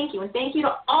thank you. And thank you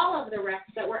to all of the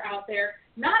reps that were out there,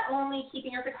 not only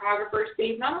keeping your photographers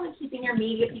safe, not only keeping your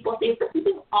media people safe, but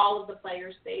keeping all of the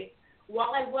players safe.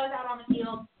 While I was out on the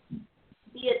field,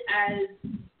 be it as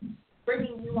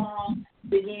bringing you all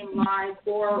the game live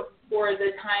or for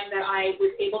the time that I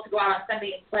was able to go out on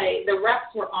Sunday and play, the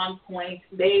refs were on point.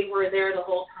 They were there the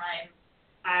whole time.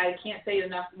 I can't say it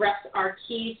enough. Refs are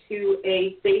key to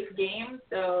a safe game,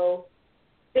 so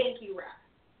thank you, refs.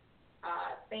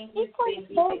 Thank you.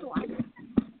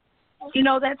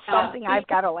 That's something I've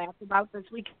got to laugh about this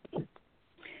weekend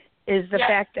is the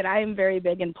fact that I am very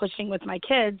big in pushing with my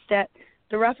kids that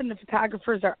the ref and the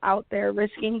photographers are out there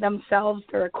risking themselves,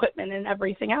 their equipment, and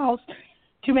everything else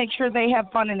to make sure they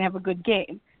have fun and have a good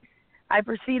game. I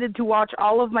proceeded to watch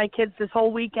all of my kids this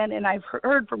whole weekend, and I've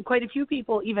heard from quite a few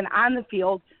people, even on the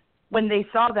field, when they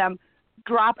saw them,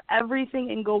 drop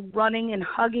everything and go running and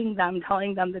hugging them,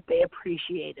 telling them that they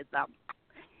appreciated them.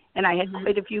 And I had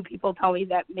quite a few people tell me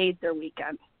that made their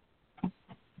weekend.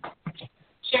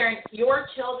 Sharon, your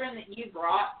children that you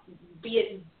brought, be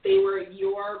it they were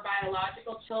your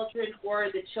biological children or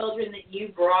the children that you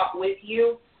brought with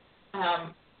you,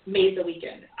 made the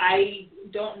weekend. I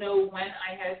don't know when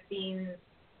I have seen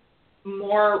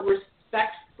more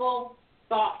respectful,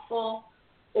 thoughtful,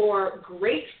 or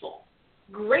grateful.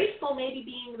 Grateful maybe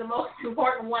being the most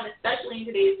important one, especially in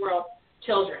today's world,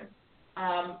 children.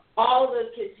 All of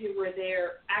those kids who were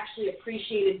there actually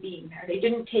appreciated being there. They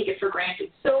didn't take it for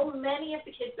granted. So many of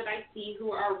the kids that I see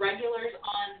who are regulars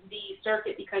on the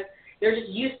circuit because they're just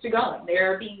used to going.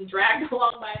 They're being dragged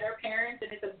along by their parents,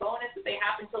 and it's a bonus that they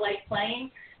happen to like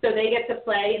playing. So they get to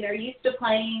play, and they're used to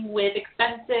playing with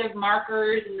expensive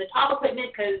markers and the top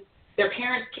equipment because their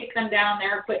parents kick them down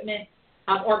their equipment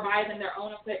or buy them their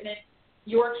own equipment.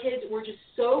 Your kids were just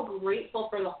so grateful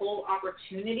for the whole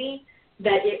opportunity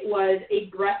that it was a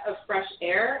breath of fresh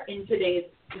air in today's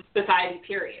society,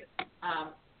 period.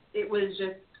 It was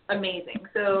just amazing.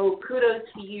 So kudos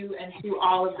to you and to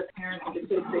all of the parents of the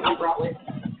kids that you brought with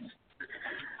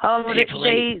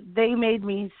you. They made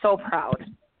me so proud.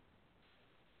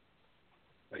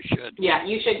 I should. Yeah,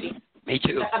 you should be. Me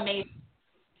too. That's amazing.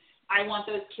 I want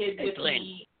those kids with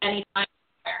me anytime.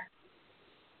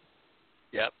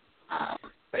 Yep.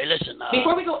 Hey, listen,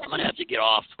 Before we go, I'm going to have to get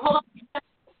off. Hold on,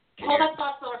 Silver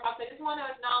Fox. I just want to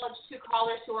acknowledge two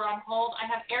callers who are on hold. I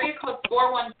have area code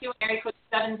 412 and area code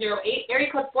 708. Area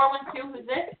code 412, who's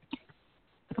this?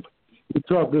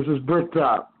 What's up? This is Brick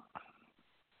Top.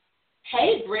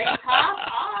 Hey, Brick Top.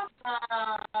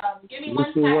 Awesome. Give me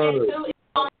one second. Who is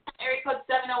calling area code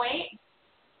 708?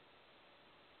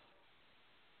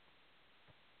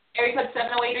 Area code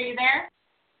 708, are you there?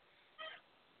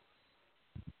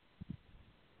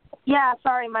 Yeah,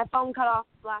 sorry, my phone cut off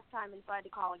last time, and so I had to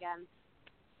call again.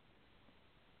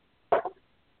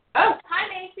 Oh, hi,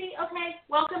 Macy. Okay,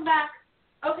 welcome back.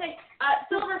 Okay,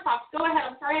 Silver Fox, go ahead.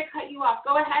 I'm sorry I cut you off.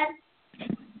 Go ahead.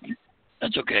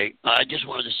 That's okay. I just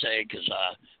wanted to say, because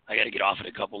I got to get off in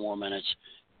a couple more minutes,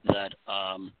 that,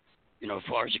 as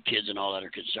far as the kids and all that are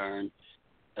concerned,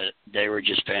 they were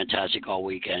just fantastic all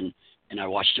weekend, and I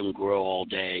watched them grow all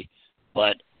day.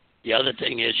 But the other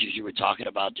thing is you were talking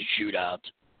about the shootout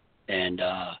and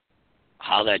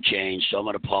how that changed. So I'm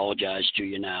going to apologize to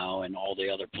you now and all the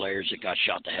other players that got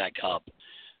shot the heck up.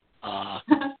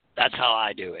 That's how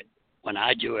I do it. When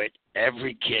I do it,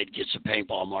 every kid gets a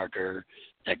paintball marker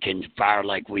that can fire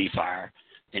like we fire,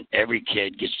 and every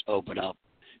kid gets to open up.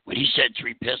 When he said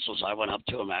 3 pistols, I went up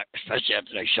to him, especially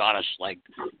after they shot us, like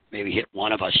maybe hit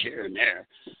one of us here and there.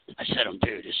 I said to him,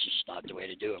 dude, this is not the way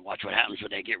to do it. Watch what happens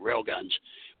when they get real guns.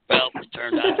 Well, it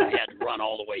turned out that we had to run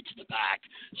all the way to the back.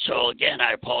 So, again,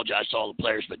 I apologize to all the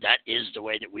players, but that is the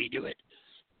way that we do it.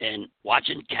 And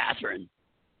watching Catherine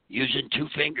using 2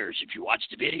 fingers, if you watch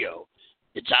the video,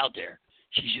 it's out there.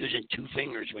 She's using 2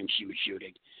 fingers when she was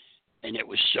shooting, and it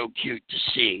was so cute to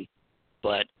see.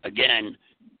 But, again,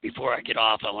 before I get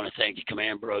off, I want to thank the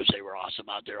Command Bros. They were awesome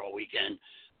out there all weekend.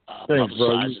 Thanks,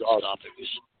 bro. And stuff. It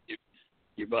was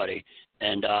your buddy.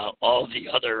 And all the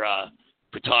other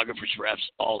photographers, refs,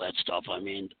 all that stuff. I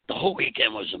mean, the whole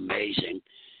weekend was amazing.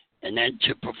 And then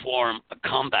to perform a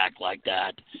comeback like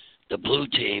that, the blue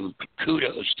team,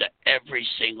 kudos to every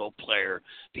single player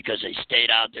because they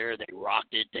stayed out there, they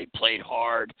rocked it, they played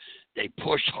hard, they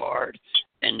pushed hard,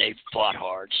 and they fought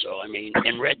hard. So, I mean,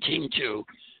 and red team too,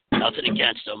 nothing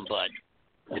against them, but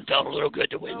it felt a little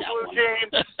good to win that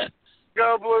one.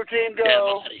 Go blue team,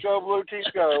 go. Yeah, go blue team,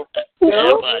 go.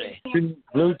 Yeah, buddy.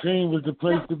 Blue team was the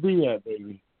place to be at,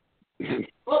 baby.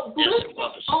 Well, blue Yes, team it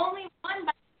was. only won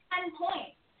by 10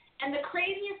 points. And the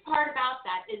craziest part about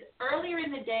that is earlier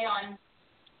in the day on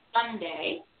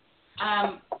Sunday,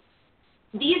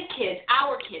 these kids,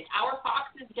 our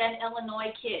Fox's Den,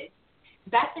 Illinois kids,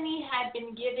 Bethany had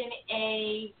been given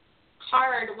a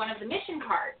card, one of the mission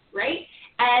cards, right?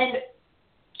 And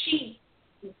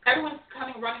everyone's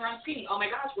running around screaming, oh my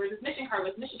gosh, where's this mission card?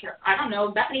 Where's the mission card? I don't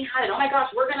know. Bethany had it. Oh my gosh,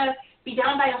 we're going to be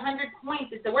down by 100 points.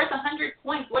 It's worth 100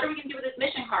 points. What are we going to do with this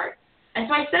mission card? And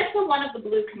so I said to one of the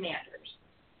blue commanders,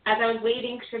 as I was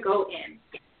waiting to go in,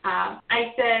 I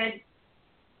said,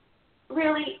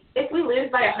 really, if we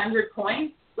lose by 100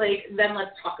 points, then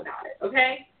let's talk about it,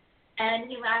 okay? And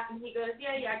he laughed and he goes,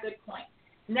 yeah, good point.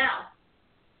 Now,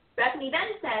 Bethany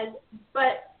then says,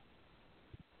 but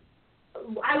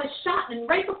I was shot, and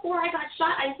right before I got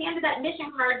shot, I handed that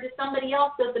mission card to somebody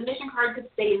else so the mission card could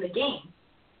stay in the game.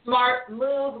 Smart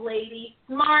move, lady.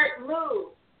 Smart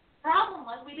move. Problem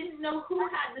was we didn't know who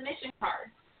had the mission card.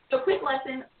 So quick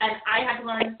lesson, and I had to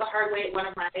learn this the hard way at one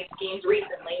of my games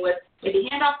recently, was if you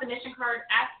hand off the mission card,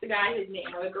 ask the guy his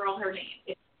name or the girl her name,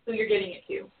 who you're giving it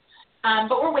to.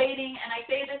 But we're waiting, and I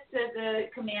say this to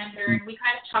the commander, and we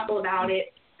kind of chuckle about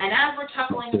it. And as we're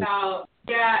chuckling about,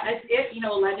 as if, a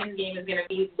Legends game is going to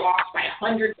be lost by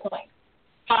 100 points.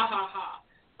 Ha, ha, ha.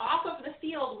 Off of the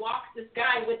field walks this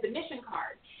guy with the mission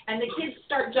card, and the kids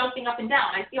start jumping up and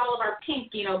down. I see all of our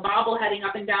pink, bobbleheading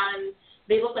up and down, and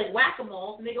they look like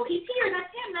whack-a-moles, and they go, he's here,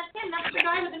 that's him, that's the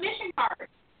guy with the mission card.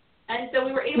 And so we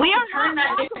were able to turn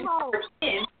that mission card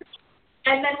in,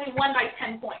 and then we won by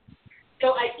 10 points.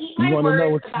 So I eat my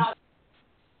words about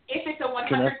if it's a 100-point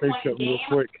Can I say something game. real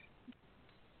quick?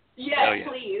 Yes,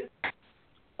 please.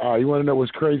 You want to know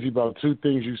what's crazy about 2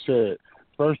 things you said.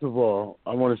 First of all,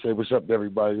 I want to say what's up to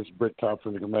everybody. This is Brick Top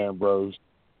from the Command Bros.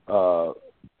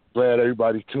 Glad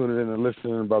everybody's tuning in and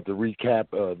listening about the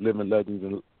recap of Living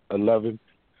Legends 11.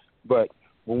 But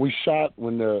when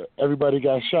everybody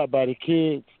got shot by the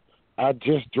kids, I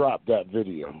just dropped that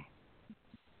video.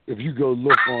 If you go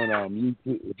look on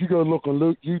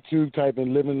YouTube, type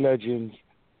in Living Legends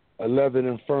 11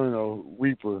 Inferno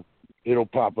Reaper, it'll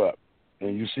pop up.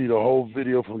 And you see the whole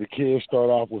video from the kids start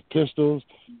off with pistols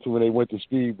to when they went to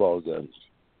speedball guns.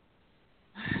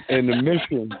 And the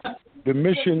mission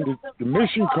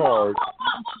card,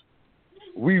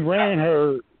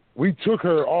 we took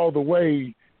her all the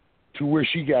way to where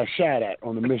she got shot at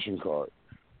on the mission card.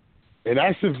 And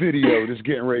that's the video that's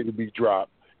getting ready to be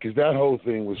dropped because that whole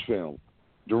thing was filmed.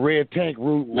 The red tank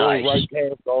rolled right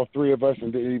past all three of us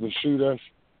and didn't even shoot us.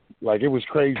 Like, it was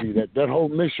crazy. That whole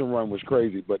mission run was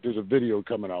crazy, but there's a video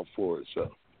coming out for it. So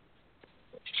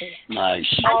nice.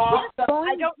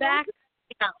 I don't back.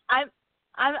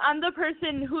 I'm the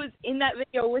person who's in that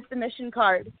video with the mission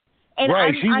card, and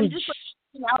right, I'm just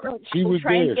like, out really she was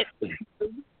trying there. to get.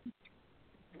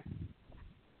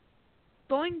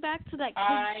 Going back to that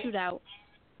kid shootout,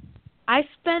 I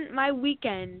spent my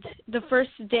weekend, the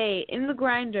first day, in the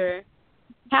grinder,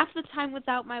 half the time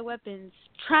without my weapons,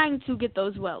 trying to get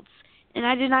those welts. And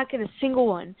I did not get a single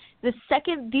one. The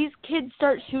second these kids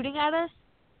start shooting at us,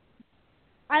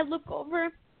 I look over,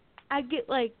 I get,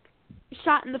 like,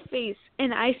 shot in the face,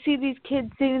 and I see these kids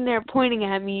sitting there pointing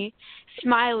at me,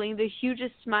 smiling, the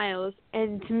hugest smiles.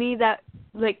 And to me, that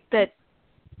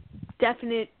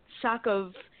definite shock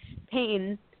of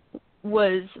pain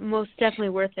was most definitely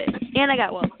worth it. And I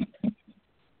got welts.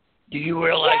 Do you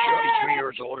realize you're only 3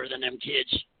 years older than them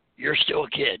kids? You're still a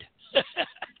kid.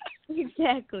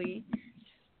 Exactly.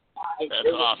 That's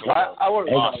awesome.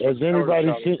 Has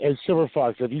anybody seen? Hey, Silver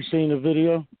Fox, have you seen the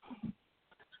video?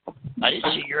 I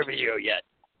didn't see your video yet.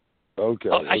 Okay.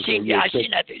 Oh, I seen that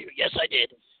video. Yes,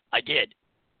 I did.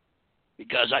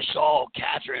 Because I saw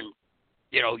Catherine,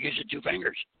 using 2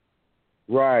 fingers.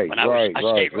 Right, when I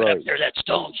stayed right up near that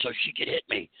stone so she could hit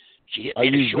me. She hit me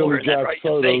in the shoulder and then right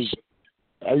in the face.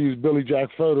 I used Billy Jack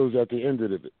photos at the end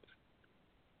of it.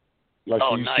 Like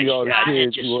you nice. see all the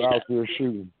kids who were out that. there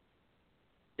shooting.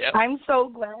 Yep. I'm so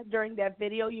glad during that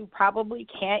video you probably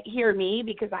can't hear me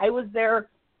because I was there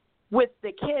with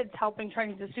the kids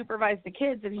trying to supervise the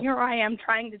kids, and here I am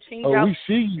trying to change out. Oh, we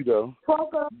see you though.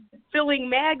 Filling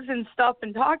mags and stuff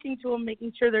and talking to them,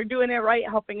 making sure they're doing it right,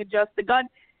 helping adjust the gun.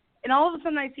 And all of a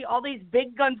sudden I see all these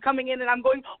big guns coming in, and I'm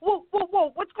going, whoa,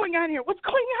 what's going on here? What's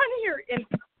going on here? And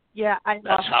yeah,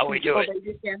 that's how we do it.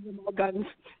 They just have them all guns.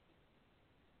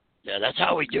 Yeah, that's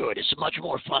how we do it. It's much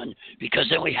more fun because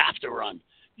then we have to run.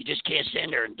 You just can't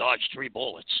stand there and dodge 3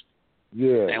 bullets.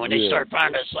 Yeah. And when they start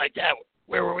firing us like that,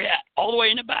 where were we at? All the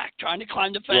way in the back, trying to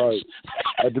climb the fence. Right.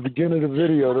 At the beginning of the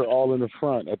video, they're all in the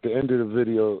front. At the end of the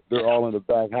video, they're all in the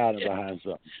back, hiding behind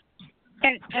something.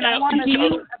 And I want to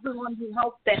thank everyone who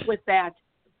helped with that.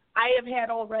 I have had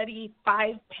already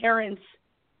 5 parents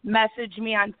message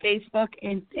me on Facebook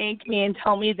and thank me and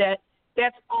tell me that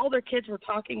that's all their kids were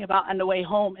talking about on the way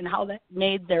home and how that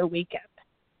made their weekend.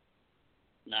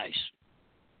 Nice.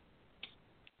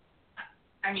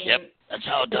 I mean, yep, that's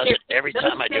how it does it every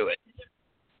time I do it.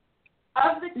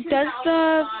 Of the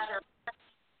 2,000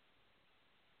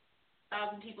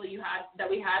 people that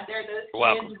we had there, those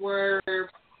kids were some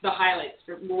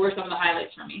of the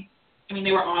highlights for me. I mean,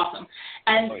 they were awesome.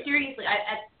 And seriously,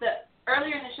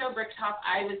 earlier in the show, Brick Talk,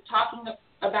 I was talking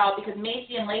about, because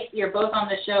Macy and Lacey are both on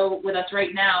the show with us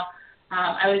right now,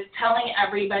 I was telling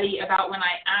everybody about when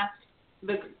I asked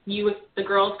if the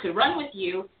girls could run with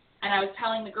you, and I was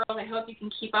telling the girls, I hope you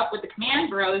can keep up with the Command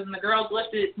Bros, and the girls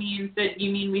looked at me and said,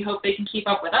 you mean we hope they can keep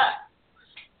up with us?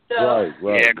 So,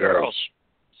 right. Yeah, girls.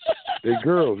 They're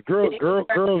girls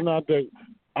not that.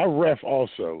 I ref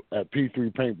also at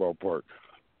P3 Paintball Park,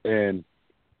 and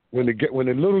when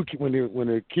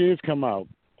the kids come out,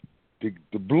 the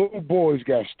little boys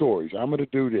got stories. I'm gonna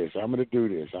do this. I'm gonna do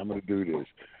this. I'm gonna do this.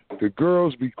 The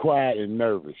girls be quiet and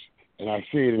nervous, and I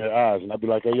see it in their eyes, and I be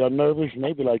like, "Are y'all nervous?" And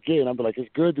they be like, "Yeah." And I be like, "It's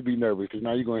good to be nervous because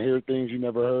now you're gonna hear things you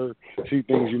never heard, see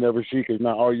things you never see, because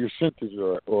now all your senses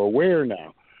are aware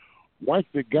now." Once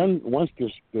the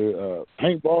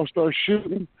paintball starts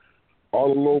shooting,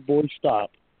 all the little boys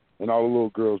stop, and all the little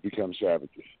girls become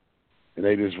savages, and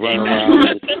they just run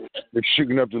around. They're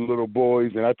shooting up the little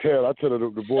boys, and I tell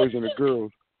the boys and the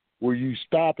girls, where you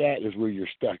stop at is where you're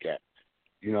stuck at.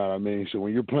 You know what I mean? So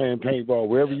when you're playing paintball,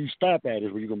 wherever you stop at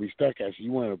is where you're gonna be stuck at. So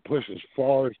you want to push as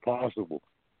far as possible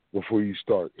before you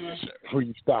start, before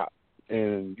you stop.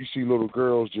 And you see little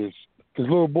girls because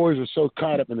little boys are so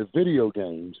caught up in the video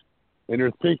games, and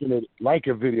they're thinking it like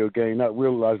a video game, not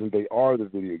realizing they are the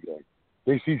video game.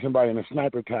 They see somebody in a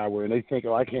sniper tower, and they think,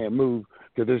 "Oh, I can't move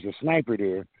because there's a sniper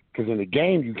there." Because in the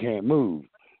game you can't move,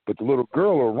 but the little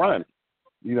girl will run.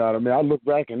 You know what I mean? I look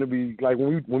back and it'd be like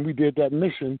when we did that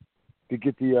mission to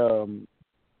get to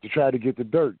try to get the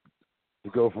dirt to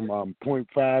go from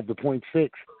 0.5 to 0.6.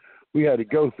 We had to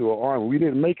go through an army. We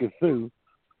didn't make it through,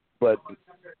 but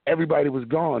everybody was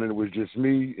gone, and it was just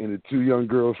me and the 2 young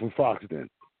girls from Foxton.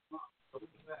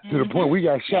 To the point we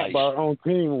got shot by our own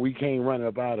team when we came running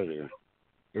up out of there.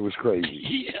 It was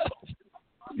crazy. Yeah.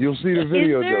 You'll see the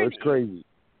video, though. It's crazy.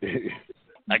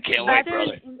 I can't wait, Is there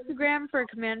brother. an Instagram for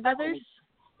Command Brothers?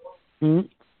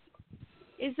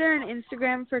 Is there an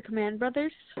Instagram for Command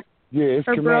Brothers? Yeah, it's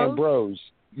or Command Bros?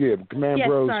 Yeah, Command Yes,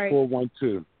 Bros sorry.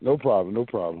 412. No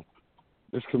problem.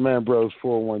 It's Command Bros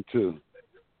 412.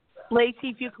 Lacey,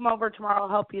 if you come over tomorrow, I'll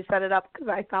help you set it up because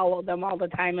I follow them all the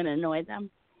time and annoy them.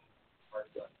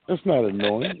 That's not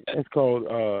annoying. It's called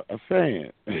a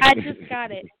fan. I just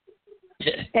got it.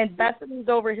 And Bethany's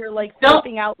over here like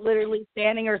flipping out, literally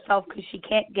standing herself because she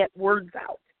can't get words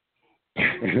out.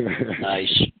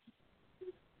 Nice.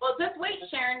 Well, just wait,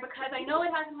 Sharon, because I know it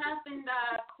hasn't happened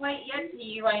quite yet to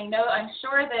you. I'm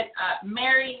sure that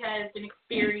Mary has been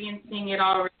experiencing it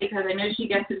already because I know she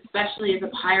gets it, especially as a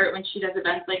pirate, when she does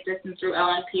events like this and through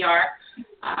LNPR.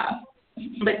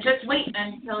 But just wait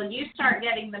until you start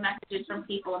getting the messages from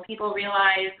people and people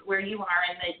realize where you are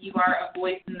and that you are a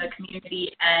voice in the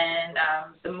community. And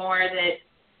the more that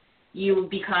you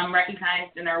become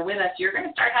recognized and are with us, you're going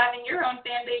to start having your own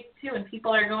fan base too, and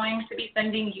people are going to be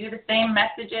sending you the same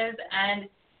messages, and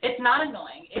it's not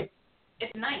annoying.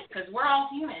 It's nice because we're all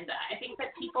humans. I think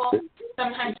that people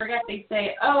sometimes forget. They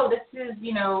say, oh, this is,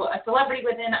 a celebrity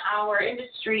within our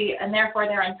industry, and therefore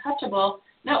they're untouchable.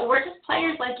 No, we're just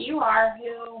players like you are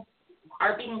who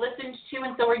are being listened to,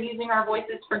 and so we're using our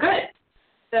voices for good.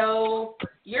 So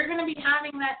you're going to be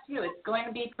having that too. It's going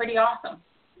to be pretty awesome.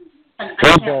 And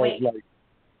I can't wait.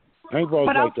 Paintball's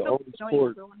like the only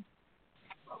sport.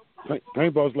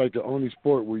 Paintball's like the only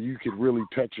sport where you could really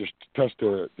touch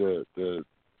the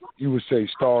you would say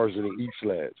stars in the East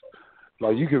Lads.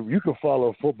 Like you could follow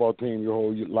a football team your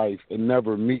whole life and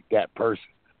never meet that person.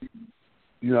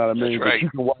 You know what I mean? That's right. But you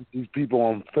can watch these people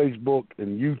on Facebook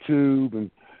and YouTube and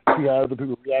see how other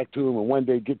people react to them, and one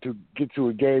day get to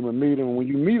a game and meet them. And when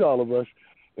you meet all of us,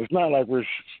 it's not like we're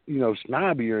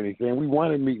snobby or anything. We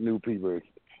want to meet new people,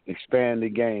 expand the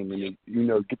game, and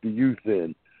get the youth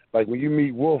in. Like when you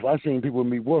meet Wolf, I seen people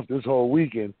meet Wolf this whole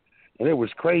weekend, and it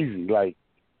was crazy. Like,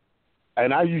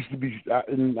 and I used to be,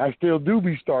 and I still do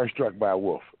be starstruck by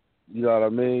Wolf. You know what I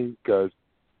mean? Because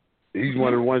he's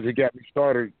one of the ones that got me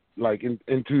started, like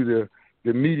into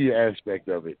the media aspect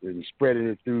of it and spreading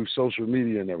it through social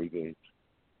media and everything.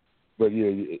 But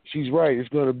yeah, she's right. It's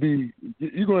going to be,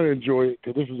 you're going to enjoy it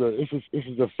because this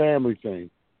is a family thing.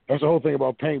 That's the whole thing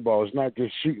about paintball. It's not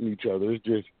just shooting each other.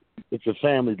 It's a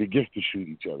family that gets to shoot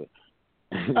each other.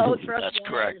 Oh, trust That's me,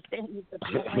 correct. I understand it's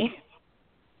a family.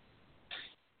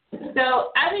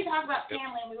 So as we talk about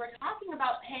family, we were talking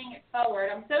about paying it forward.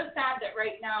 I'm so sad that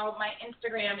right now my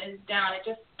Instagram is down. It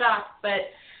just stopped. But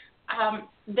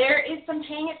there is some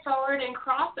paying it forward and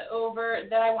crossover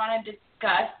that I want to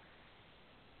discuss.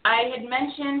 I had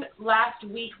mentioned last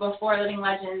week before Living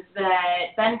Legends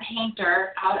that Ben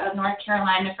Painter out of North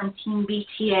Carolina from Team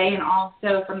BTA and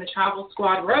also from the Travel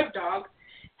Squad Road Dogs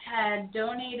had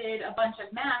donated a bunch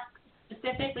of masks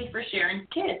specifically for Sharon's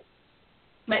kids.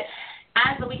 But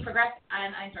as the week progressed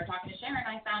and I started talking to Sharon,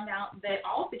 I found out that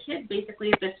all of the kids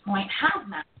basically at this point have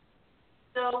masks.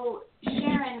 So,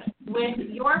 Sharon, with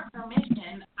your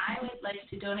permission, I would like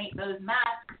to donate those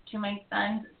masks to my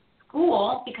son's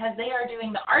school because they are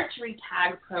doing the archery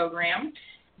tag program.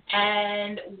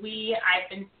 And I've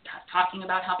been talking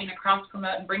about helping to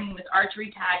cross-promote and bringing this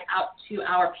archery tag out to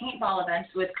our paintball events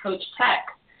with Coach Tech.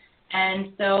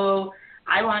 And so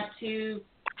I want to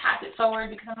pass it forward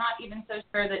because I'm not even so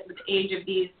sure that with the age of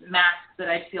these masks that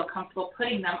I'd feel comfortable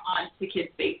putting them onto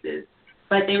kids' faces.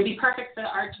 But they would be perfect for the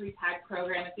archery tag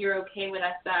program if you're okay with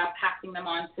us passing them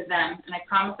on to them. And I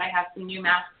promise I have some new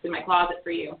masks in my closet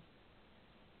for you.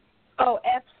 Oh,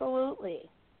 absolutely.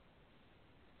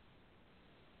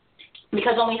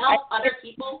 Because when we help other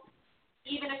people,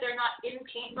 even if they're not in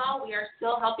paintball, we are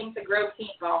still helping to grow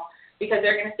paintball because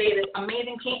they're going to say this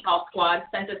amazing paintball squad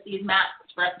sent us these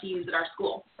masks for us to use at our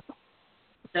school.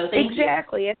 So thank you.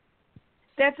 Exactly.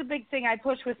 That's a big thing I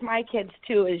push with my kids,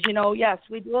 too, is, yes,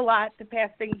 we do a lot to pass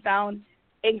things down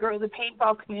and grow the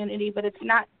paintball community, but it's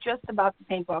not just about the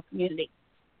paintball community.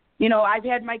 I've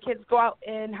had my kids go out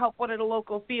and help one of the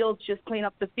local fields just clean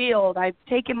up the field. I've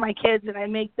taken my kids and I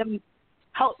make them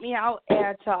help me out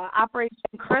at Operation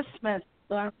Christmas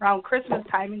around Christmas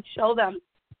time and show them.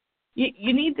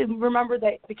 You need to remember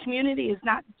that the community is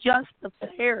not just the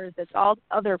players, it's all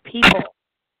other people.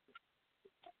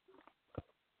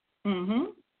 Mm-hmm.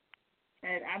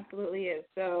 It absolutely is.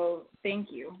 So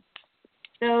thank you.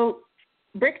 So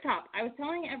Bricktop, I was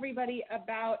telling everybody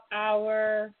about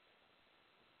our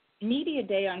media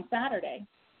day on Saturday.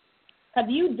 Have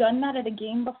you done that at a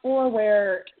game before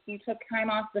where you took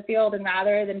time off the field and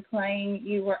rather than playing,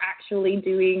 you were actually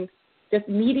doing just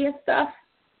media stuff?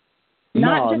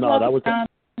 Not just that was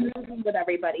with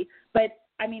everybody, but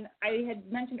I mean, I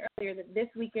had mentioned earlier that this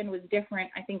weekend was different,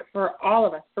 I think, for all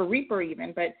of us, for Reaper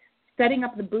even, but setting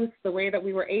up the booths the way that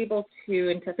we were able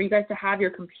to, and for you guys to have your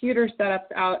computer set up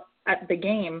out at the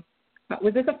game,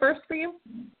 was this a first for you?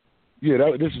 Yeah,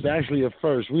 this is actually a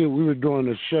first. We were doing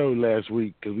a show last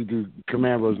week because we do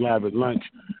Command Bros Live at lunch,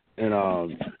 and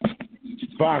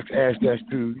Fox asked us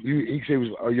to. He said,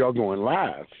 "Are y'all going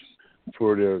live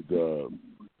for the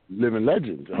Living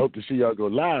Legends? I hope to see y'all go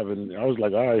live." And I was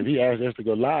like, "All right, if he asked us to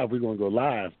go live, we're going to go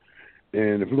live.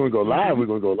 And if we're going to go live, we're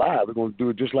going to go live. We're going to do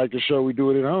it just like the show we do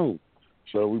it at home."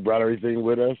 So we brought everything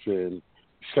with us and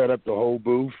set up the whole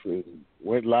booth and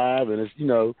went live. And it's, you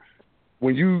know,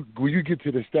 when you get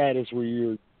to the status where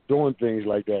you're doing things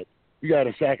like that, you got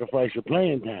to sacrifice your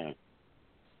playing time.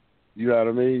 You know what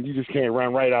I mean? You just can't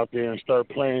run right out there and start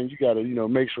playing. You got to, you know,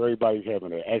 make sure everybody's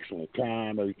having an excellent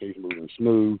time, everything's moving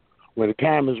smooth. When the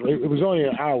time is, it was only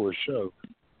an hour show,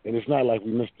 and it's not like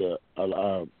we missed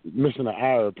missing an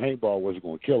hour of paintball wasn't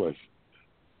going to kill us.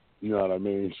 You know what I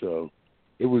mean? So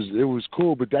it was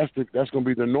cool, but that's going to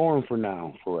be the norm for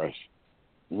now for us.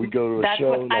 We go to a that's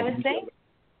show. That's what I was saying.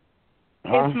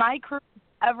 If my crew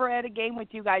ever at a game with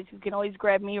you guys, you can always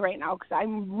grab me right now because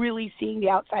I'm really seeing the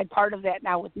outside part of that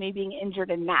now with me being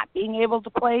injured and not being able to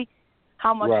play,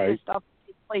 how much of this stuff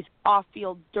takes place off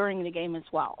field during the game as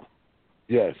well.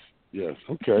 Yes.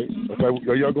 Okay.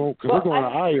 Are y'all going? Because we're going to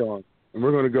Ion, and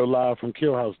we're going to go live from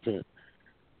Kill House Tent.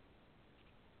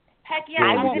 Heck yeah,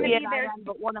 I won't be at Ion,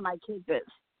 but one of my kids is.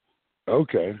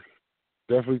 Okay.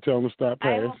 Definitely tell them to stop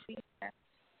past. I won't be there.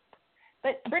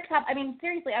 But Bricktop, I mean,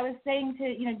 seriously, I was saying to,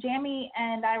 you know, Jamie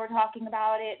and I were talking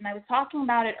about it, and I was talking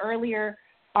about it earlier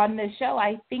on the show.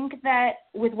 I think that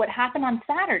with what happened on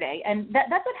Saturday, and that's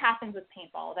what happens with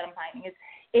paintball that I'm finding, is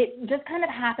it just kind of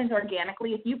happens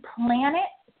organically. If you plan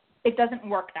it, it doesn't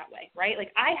work that way, right?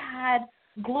 Like, I had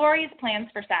glorious plans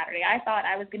for Saturday. I thought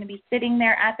I was going to be sitting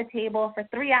there at the table for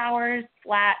 3 hours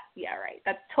flat. Yeah, right.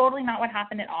 That's totally not what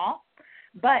happened at all.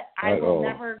 But I will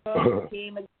never go to a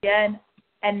game again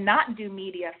and not do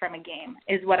media from a game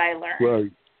is what I learned.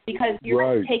 Right. Because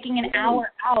you're taking an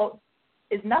hour out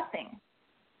is nothing.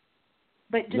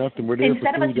 But just nothing. We're there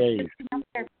instead for 3 of days.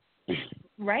 there,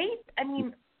 right? I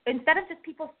mean, instead of just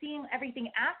people seeing everything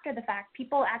after the fact,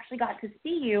 people actually got to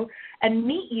see you and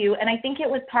meet you. And I think it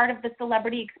was part of the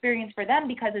celebrity experience for them,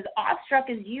 because as awestruck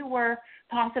as you were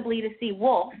possibly to see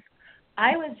Wolf,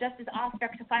 I was just as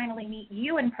awestruck to finally meet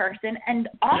you in person. And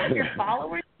all of your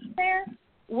followers there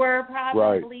were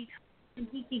probably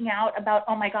geeking out about,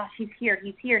 oh my gosh, he's here.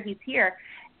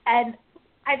 And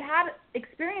I've had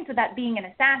experience with that being an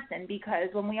assassin, because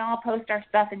when we all post our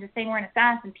stuff and just saying we're an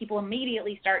assassin, people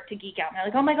immediately start to geek out. And they're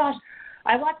like, oh my gosh,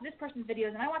 I watched this person's videos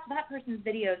and I watched that person's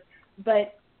videos.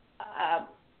 But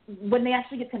when they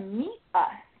actually get to meet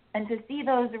us and to see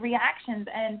those reactions,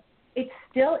 and it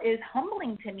still is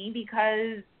humbling to me,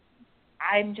 because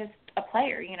I'm just a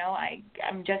player, you know.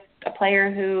 I'm just a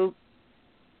player who,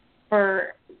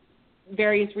 for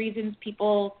various reasons,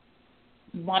 people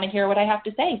want to hear what I have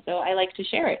to say, so I like to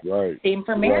share it. Right. Same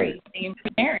for Mary. Right. Same for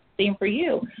Mary. Same for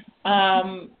you.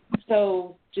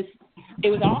 So just, it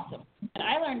was awesome. And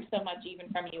I learned so much even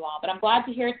from you all, but I'm glad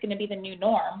to hear it's going to be the new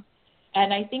norm.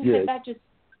 And I think that just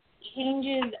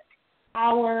changes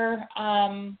our,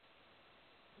 I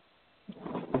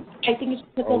think it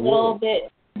just puts a little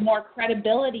bit more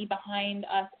credibility behind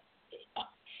us.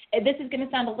 This is going to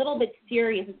sound a little bit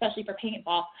serious, especially for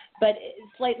paintball, but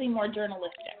slightly more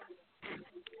journalistic.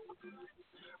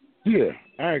 Yeah,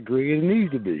 I agree. It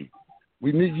needs to be.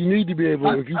 You need to be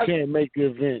able, if you can't make the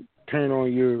event, turn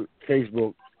on your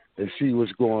Facebook and see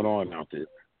what's going on out there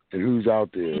and who's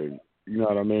out there. You know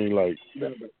what I mean? Like,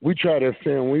 we try to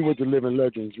film. When we went to Living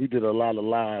Legends, we did a lot of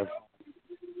live.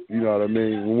 You know what I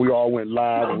mean? When we all went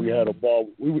live and we had a ball,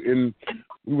 we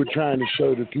were trying to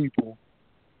show the people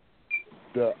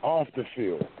the off the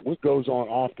field, what goes on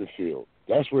off the field.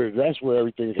 That's where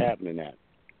everything's happening at.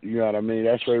 You know what I mean?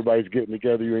 That's where everybody's getting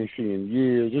together. You ain't seeing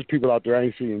years. There's people out there I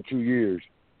ain't seen in 2 years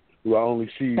who I only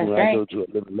see when I go to a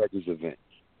Living Legends event.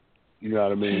 You know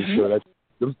what I mean? Mm-hmm. So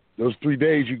that's those 3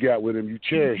 days you got with them, you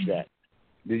cherish that.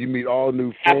 Then you meet all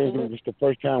new friends. It's the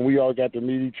first time we all got to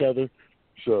meet each other.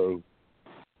 So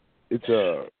it's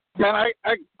man,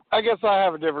 I guess I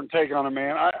have a different take on it,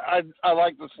 man. I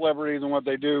like the celebrities and what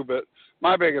they do, but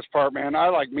my biggest part, man, I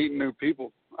like meeting new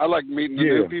people. I like meeting the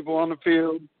new people on the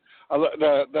field.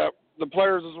 The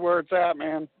players is where it's at,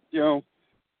 man. You know,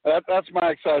 that's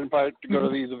my exciting part, to go to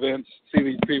these events, see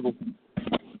these people.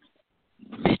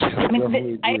 Me too.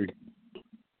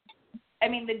 I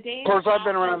mean, the days. Of course, I've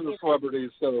been around the celebrities,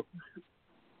 so.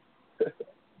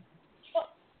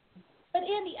 But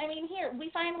Andy, I mean, here, we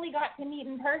finally got to meet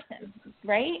in person,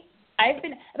 right?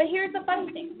 But here's the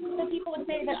funny thing. So people would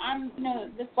say that I'm,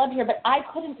 the celeb here, but I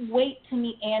couldn't wait to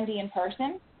meet Andy in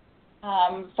person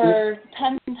for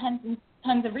tons and tons and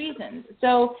tons of reasons.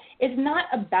 So it's not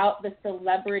about the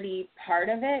celebrity part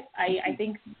of it. I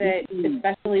think that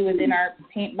especially within our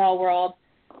paintball world,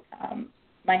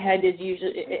 my head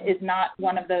is not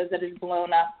one of those that is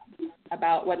blown up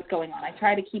about what's going on. I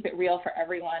try to keep it real for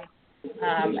everyone.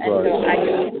 And so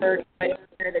I prefer to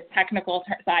hear the technical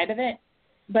side of it.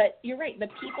 But you're right, the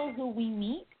people who we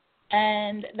meet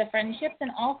and the friendships,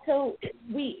 and also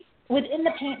within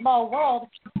the paintball world,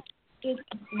 it's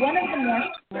one of the more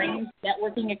strange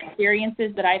networking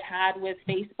experiences that I've had with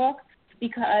Facebook,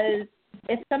 because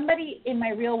if somebody in my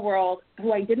real world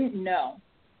who I didn't know,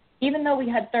 even though we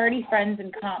had 30 friends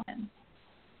in common,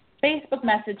 Facebook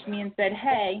messaged me and said,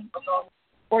 hey,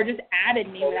 or just added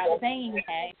me without saying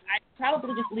hey, I'd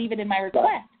probably just leave it in my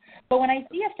request. But when I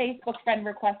see a Facebook friend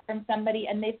request from somebody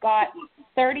and they've got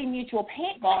 30 mutual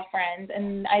paintball friends,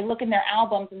 and I look in their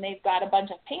albums and they've got a bunch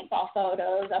of paintball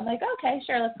photos, I'm like, okay,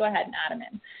 sure, let's go ahead and add them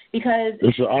in. Because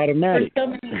it's automatic. So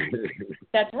many,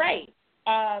 that's right.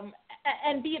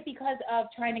 And be it because of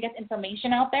trying to get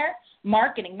information out there,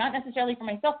 marketing, not necessarily for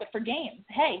myself, but for games.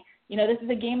 Hey, this is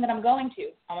a game that I'm going to.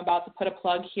 I'm about to put a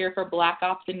plug here for Black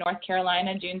Ops in North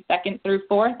Carolina, June 2nd through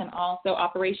 4th, and also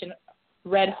Operation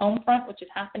Red Homefront, which is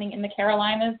happening in the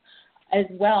Carolinas as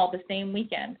well the same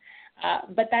weekend.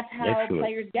 But that's how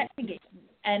players get to games.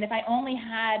 And if I only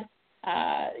had,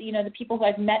 the people who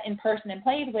I've met in person and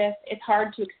played with, it's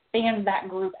hard to expand that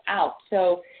group out.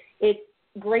 So it's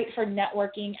great for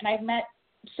networking. And I've met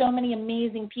so many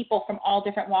amazing people from all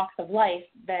different walks of life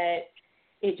that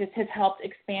it just has helped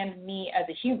expand me as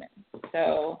a human.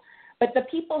 So, but the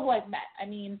people who I've met, I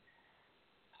mean,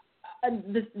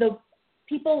 the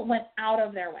people went out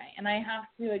of their way. And I have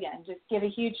to, again, just give a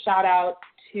huge shout out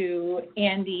to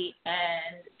Andy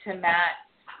and to Matt.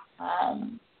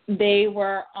 They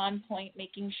were on point,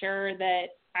 making sure that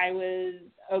I was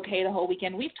okay the whole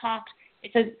weekend. We've talked.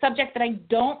 It's a subject that I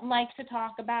don't like to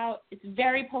talk about. It's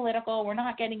very political. We're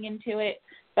not getting into it,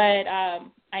 but I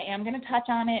am going to touch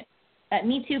on it.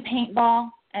 Me Too Paintball,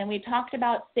 and we talked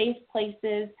about safe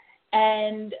places,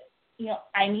 and,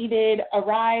 I needed a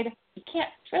ride.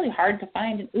 It's really hard to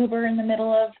find an Uber in the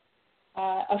middle of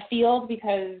a field,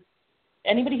 because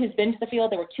anybody who's been to the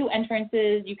field, there were 2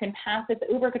 entrances. You can pass it.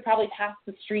 The Uber could probably pass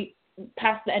the street,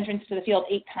 pass the entrance to the field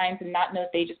 8 times and not know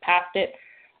if they just passed it.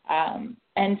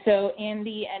 And so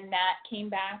Andy and Matt came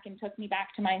back and took me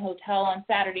back to my hotel on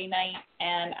Saturday night,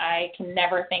 and I can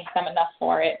never thank them enough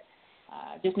for it.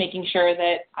 Just making sure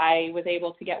that I was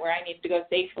able to get where I needed to go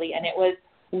safely, and it was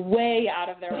way out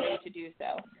of their way to do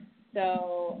so.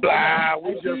 So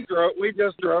we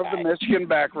just drove the Michigan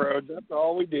back roads. That's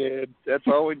all we did. We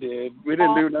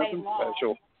didn't do nothing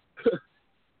special.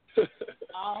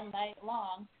 All night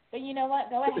long. But you know what?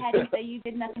 Go ahead and say you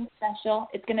did nothing special.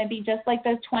 It's going to be just like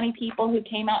those 20 people who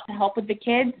came out to help with the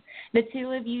kids. The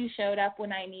 2 of you showed up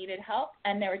when I needed help,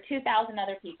 and there were 2,000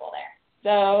 other people there.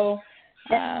 So,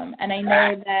 and I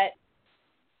know that,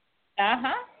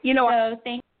 so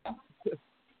thank you.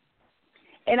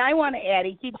 And I want to add,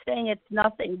 he keeps saying it's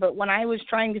nothing, but when I was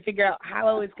trying to figure out how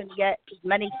I was going to get as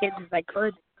many kids as I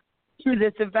could through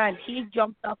this event, he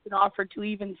jumped up and offered to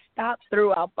even stop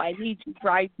through out by me to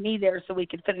drive me there so we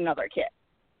could fit another kid.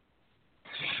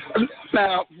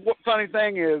 Now, funny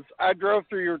thing is, I drove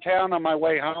through your town on my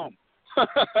way home.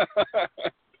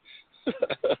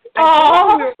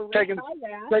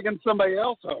 Taking somebody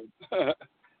else home.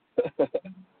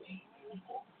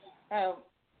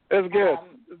 It was good.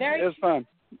 It was fun.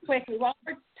 Quickly, while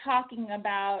we're talking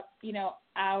about,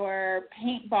 our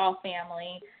paintball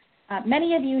family,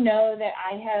 many of you know that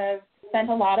I have spent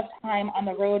a lot of time on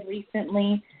the road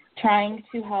recently trying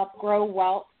to help grow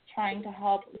wealth, trying to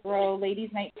help grow Ladies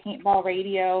Night Paintball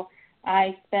Radio.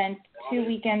 I spent 2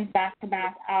 weekends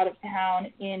back-to-back out of town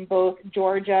in both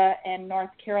Georgia and North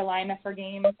Carolina for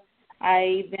games.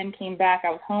 I then came back.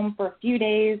 I was home for a few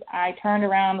days. I turned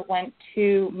around, went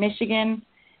to Michigan,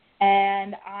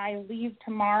 and I leave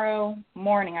tomorrow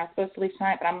morning. I was supposed to leave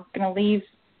tonight, but I'm going to leave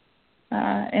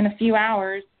in a few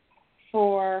hours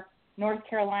for North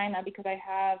Carolina because I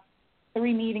have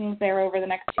 3 meetings there over the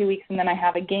next 2 weeks, and then I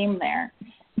have a game there.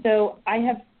 So I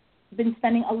have been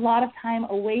spending a lot of time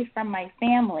away from my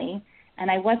family, and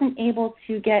I wasn't able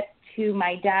to get to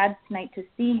my dad tonight to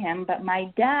see him, but my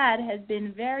dad has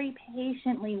been very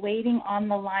patiently waiting on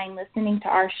the line listening to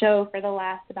our show for the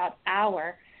last about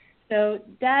hour. So,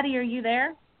 Daddy, are you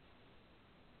there?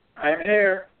 I'm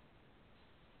here.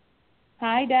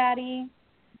 Hi, Daddy.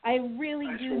 I really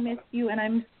do miss you, and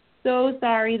I'm so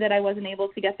sorry that I wasn't able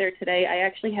to get there today. I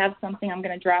actually have something I'm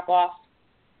going to drop off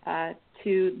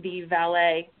to the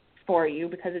valet for you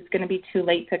because it's going to be too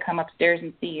late to come upstairs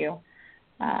and see you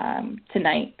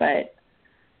tonight. But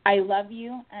I love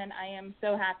you, and I am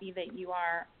so happy that you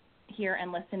are here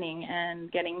and listening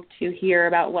and getting to hear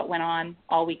about what went on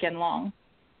all weekend long.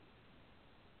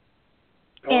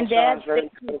 And Dad,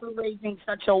 thank you for raising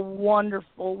such a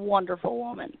wonderful, wonderful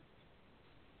woman.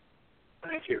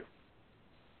 Thank you.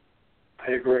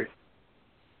 I agree.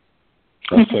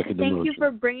 Thank you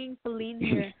for bringing Feline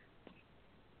here.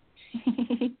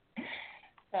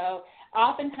 So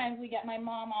oftentimes we get my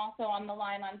mom also on the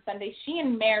line on Sunday. She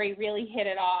and Mary really hit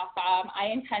it off. I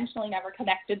intentionally never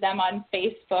connected them on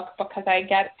Facebook because I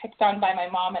get picked on by my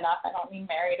mom enough. I don't need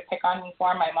Mary to pick on me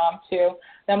for my mom too,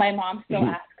 though my mom still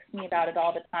asks me about it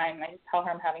all the time. And I just tell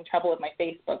her I'm having trouble with my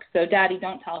Facebook. So, Daddy,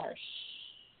 don't tell her.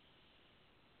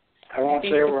 I won't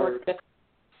say a word.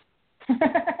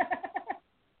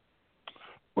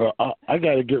 Well, I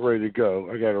got to get ready to go.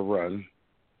 I got to run.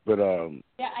 But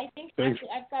yeah, I think actually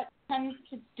I've got tons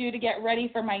to do to get ready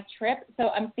for my trip. So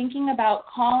I'm thinking about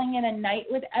calling it a night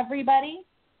with everybody.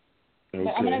 Okay.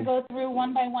 But I'm going to go through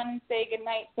one by one and say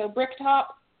goodnight. So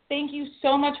Bricktop, thank you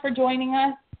so much for joining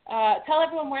us. Tell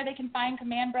everyone where they can find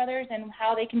Command Brothers and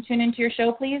how they can tune into your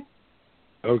show, please.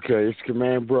 Okay, it's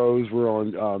Command Bros. We're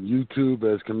on YouTube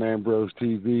as Command Bros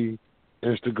TV,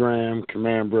 Instagram,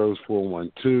 Command Bros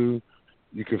 412.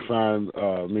 You can find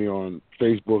me on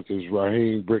Facebook as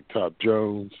Raheem Bricktop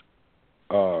Jones.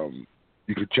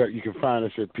 You can find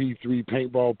us at P3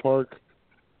 Paintball Park.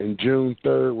 In June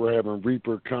 3rd, we're having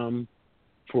Reaper come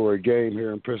for a game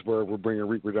here in Pittsburgh. We're bringing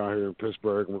Reaper down here in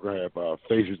Pittsburgh, and we're going to have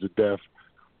Faces to Death.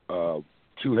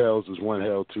 2 hells is 1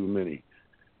 hell too many.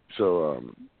 So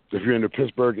if you're in the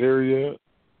Pittsburgh area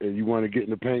and you want to get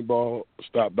into paintball,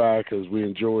 stop by because we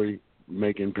enjoy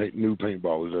making new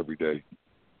paintballers every day.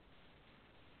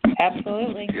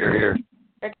 Absolutely. Here.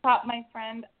 Bricktop, my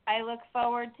friend, I look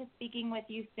forward to speaking with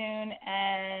you soon,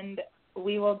 and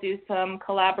we will do some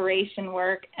collaboration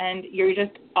work, and you're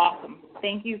just awesome.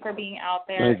 Thank you for being out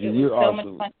there. Thank you. It was You're so awesome.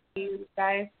 much fun to see you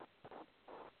guys.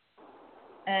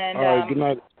 And all right, good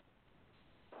night.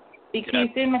 Speak to you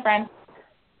soon, my friend.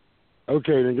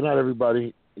 Okay, then good night,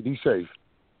 everybody. Be safe.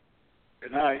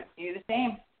 Good night. You the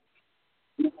same.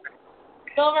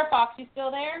 Silver Fox, you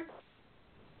still there?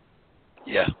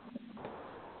 Yeah.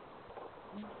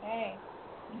 Okay.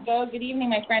 Joe, good evening,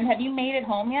 my friend. Have you made it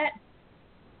home yet?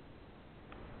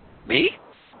 Me?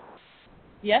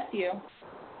 Yes, you.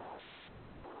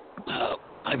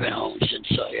 I've been home since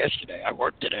yesterday. I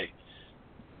worked today.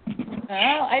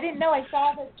 Oh, I didn't know. I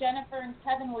saw that Jennifer and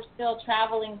Kevin were still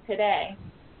traveling today.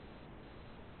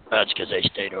 That's because they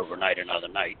stayed overnight another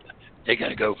night. They got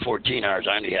to go 14 hours.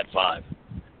 I only had 5.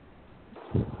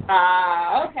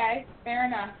 Okay. Fair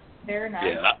enough.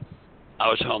 Yeah, I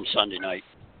was home Sunday night.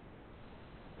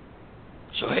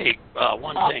 So, hey,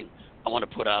 one thing I want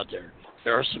to put out there.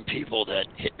 There are some people that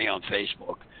hit me on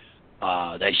Facebook.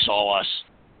 They saw us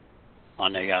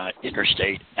on the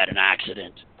interstate at an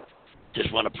accident.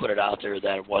 Just want to put it out there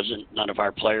that it wasn't none of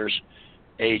our players.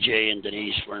 AJ and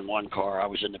Denise were in one car. I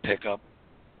was in the pickup.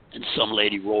 And some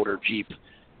lady rolled her Jeep.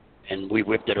 And we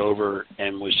whipped it over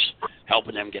and was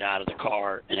helping them get out of the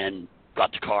car and then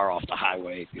got the car off the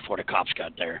highway before the cops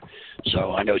got there.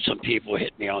 So I know some people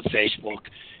hit me on Facebook.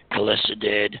 Calissa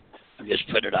did. I'm just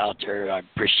putting it out there. I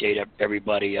appreciate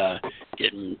everybody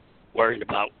getting worried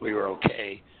about we were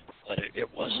okay. But it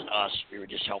wasn't us. We were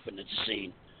just helping at the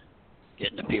scene,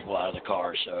 getting the people out of the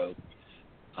car. So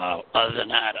other than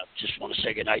that, I just want to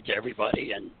say goodnight to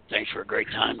everybody, and thanks for a great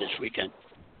time this weekend.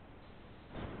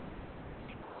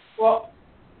 Well,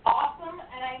 awesome,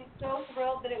 and I'm so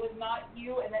thrilled that it was not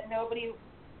you and that nobody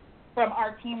from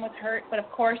our team was hurt. But, of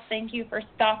course, thank you for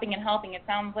stopping and helping. It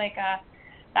sounds like that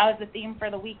was the theme for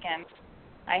the weekend.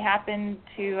 I happened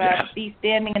to be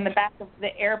standing in the back of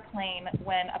the airplane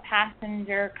when a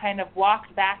passenger kind of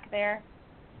walked back there,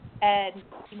 and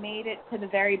he made it to the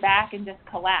very back and just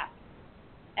collapsed.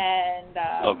 And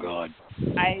oh, God.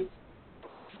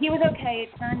 He was okay.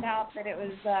 It turned out that it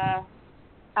was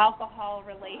alcohol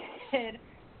related,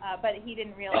 but he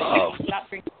didn't realize he stopped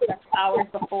drinking 6 hours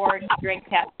before, and he drank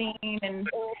caffeine, and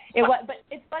it was. But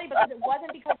it's funny because it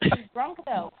wasn't because he was drunk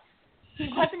though. He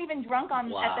wasn't even drunk at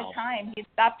the time. He had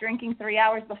stopped drinking 3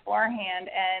 hours beforehand,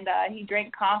 and he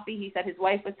drank coffee. He said his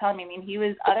wife was telling me. I mean, he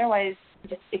was otherwise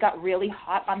just. It got really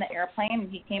hot on the airplane,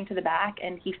 and he came to the back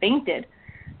and he fainted,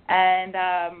 and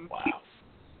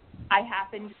I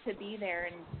happened to be there,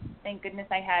 and thank goodness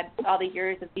I had all the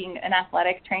years of being an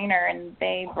athletic trainer, and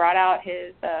they brought out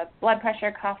his blood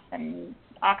pressure cuff and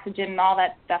oxygen and all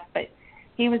that stuff, but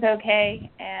he was okay,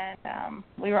 and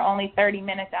we were only 30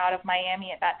 minutes out of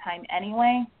Miami at that time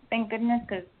anyway, thank goodness,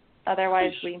 because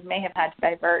otherwise we may have had to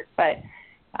divert, but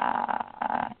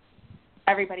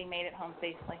everybody made it home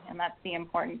safely, and that's the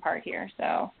important part here.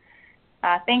 So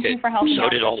thank you for helping So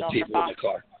out. did all the people in the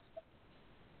car.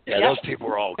 Yeah, Yep. those people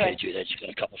were all okay, Good. too. They just got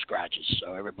a couple scratches,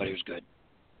 so everybody was good.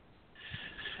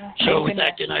 Thank So with goodness.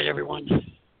 that, good night, everyone.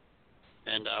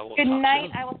 And we'll Good talk night.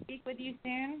 soon. I will speak with you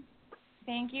soon.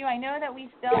 Thank you. I know that we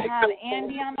still have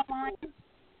Andy on the line,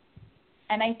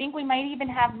 and I think we might even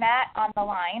have Matt on the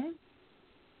line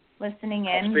listening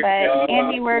in. But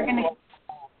Andy, we're gonna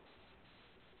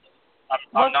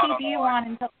we'll keep you on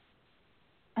until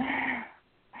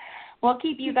we'll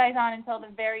keep you guys on until the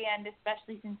very end,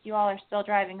 especially since you all are still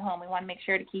driving home. We want to make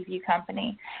sure to keep you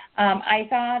company. I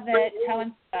saw that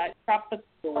Helen dropped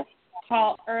the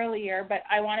call earlier, but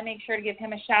I want to make sure to give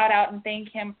him a shout out and thank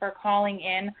him for calling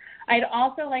in. I'd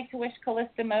also like to wish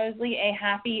Callista Mosley a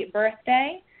happy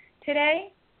birthday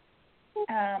today.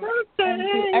 And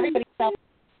to everybody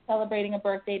celebrating a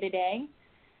birthday today.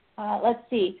 Let's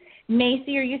see.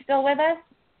 Macy, are you still with us?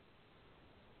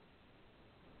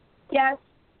 Yes.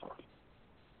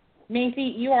 Macy,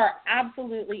 you are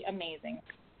absolutely amazing.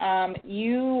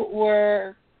 You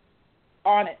were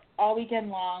on it all weekend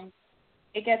long.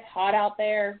 It gets hot out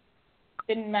there.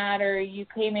 Didn't matter. You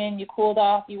came in, you cooled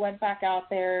off, you went back out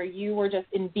there. You were just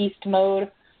in beast mode.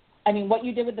 I mean, what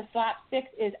you did with the slapsticks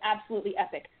is absolutely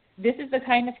epic. This is the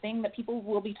kind of thing that people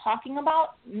will be talking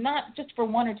about, not just for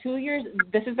 1 or 2 years.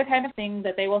 This is the kind of thing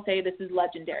that they will say this is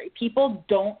legendary. People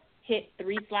don't hit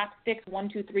 3 slapsticks, 1,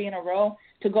 2, 3 in a row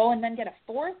to go and then get a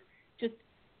 4th. Just,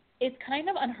 it's kind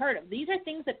of unheard of. These are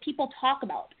things that people talk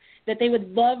about, that they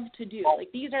would love to do.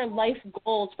 Like, these are life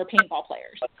goals for paintball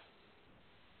players.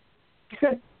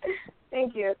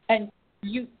 Thank you. And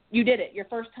you did it. Your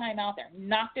first time out there.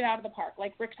 Knocked it out of the park.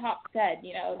 Like Rick Top said,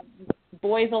 you know,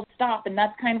 boys will stop, and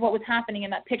that's kind of what was happening in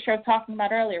that picture I was talking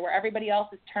about earlier, where everybody else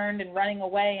is turned and running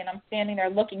away, and I'm standing there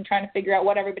looking, trying to figure out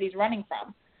what everybody's running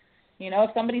from. You know,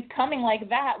 if somebody's coming like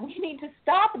that, we need to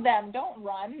stop them. Don't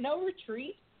run. No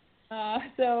retreat.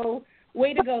 So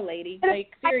way to go, lady. Like,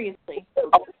 seriously.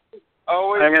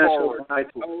 Always forward.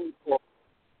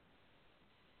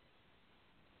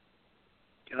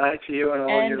 Good night to you and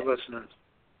all your listeners.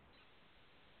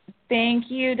 Thank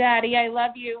you, Daddy. I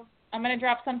love you. I'm going to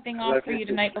drop something off for you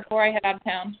tonight before I head out of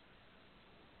town.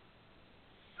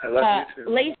 I love you too.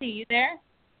 Lacey, you there?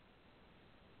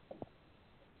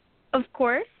 Of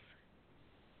course.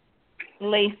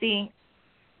 Lacey,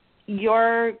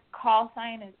 your call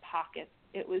sign is Pockets.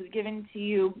 It was given to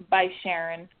you by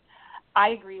Sharon. I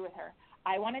agree with her.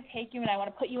 I want to take you and I want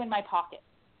to put you in my pocket,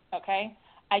 okay?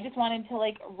 I just wanted to,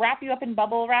 like, wrap you up in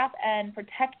bubble wrap and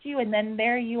protect you, and then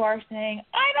there you are saying,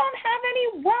 I don't have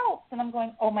any wealth. And I'm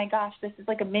going, oh, my gosh, this is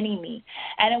like a mini-me.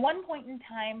 And at one point in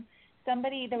time, there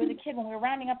was a kid, when we were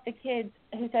rounding up the kids,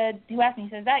 who asked me, he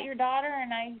said, is that your daughter?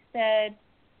 And I said,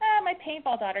 my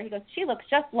paintball daughter. He goes, she looks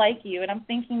just like you. And I'm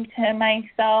thinking to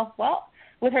myself, well,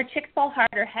 with her Chicks Ball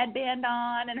Harder headband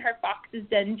on and her Fox's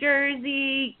Den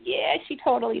jersey, yeah, she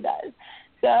totally does.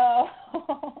 So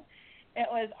it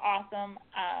was awesome.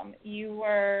 You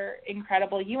were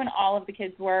incredible. You and all of the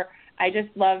kids were. I just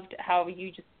loved how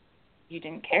you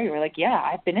didn't care. You were like, yeah,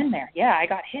 I've been in there. Yeah, I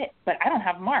got hit, but I don't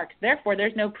have marks. Therefore,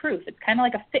 there's no proof. It's kind of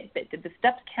like a Fitbit. Did the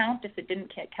steps count if it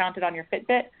didn't count it on your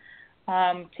Fitbit?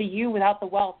 To you, without the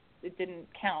wealth, it didn't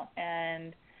count.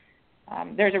 And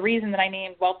there's a reason that I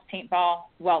named Welts Paintball,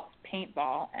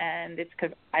 and it's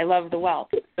because I love the wealth.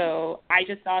 So I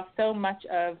just saw so much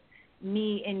of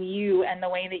me and you, and the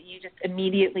way that you just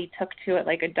immediately took to it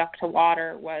like a duck to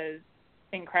water was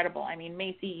incredible. I mean,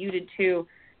 Macy, you did too.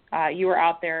 You were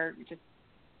out there just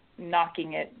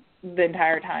knocking it the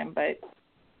entire time. But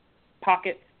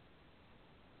Pockets,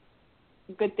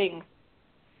 good things.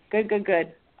 Good.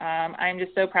 I'm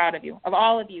just so proud of you, of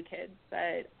all of you kids.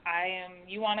 But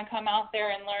you want to come out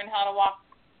there and learn how to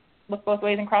look both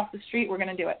ways and cross the street, we're going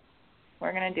to do it.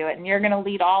 We're going to do it. And you're going to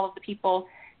lead all of the people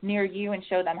near you and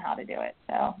show them how to do it.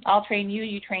 So I'll train you,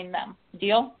 you train them.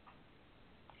 Deal?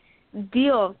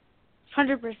 Deal.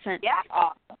 100%. Yeah.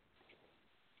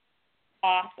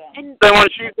 Awesome. And Then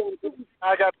once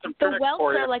I got some the tricks welts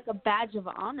for you. are like a badge of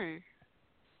honor.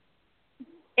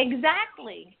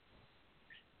 Exactly.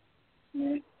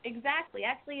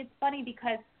 Actually, it's funny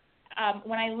because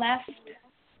when I left,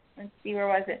 let's see, where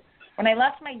was it? When I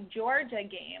left my Georgia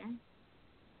game,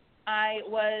 I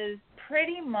was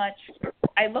pretty much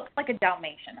I looked like a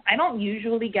Dalmatian. I don't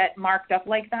usually get marked up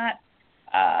like that.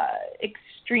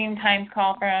 Extreme times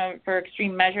call for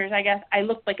extreme measures, I guess. I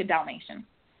looked like a Dalmatian.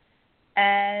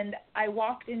 And I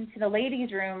walked into the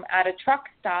ladies' room at a truck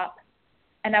stop,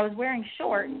 and I was wearing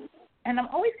shorts. And I'm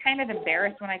always kind of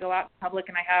embarrassed when I go out in public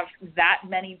and I have that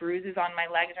many bruises on my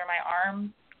legs or my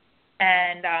arms.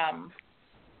 And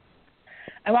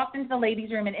I walked into the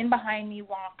ladies' room, and in behind me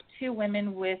walked two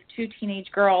women with two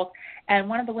teenage girls. And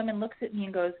one of the women looks at me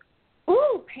and goes,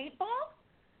 "Ooh, paintball?"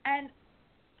 And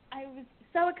I was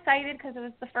so excited because it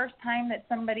was the first time that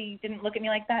somebody didn't look at me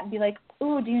like that and be like,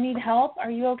 "Ooh, do you need help? Are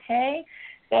you okay?"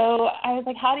 So I was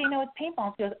like, "How do you know it's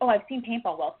paintball?" She goes, "Oh, I've seen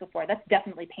paintball wells before. That's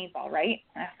definitely paintball, right?"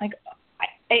 And I was like,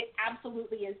 "It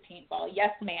absolutely is paintball.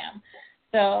 Yes, ma'am."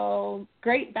 So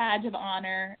great badge of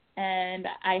honor, and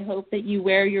I hope that you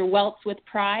wear your welts with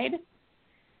pride.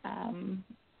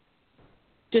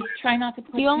 Just try not to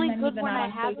put the only too many good of them one out I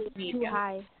on have social is media. too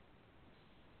high.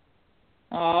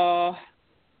 Oh,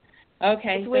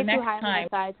 okay. It's so way next too high time. on the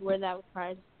sides. Wear that with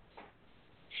pride.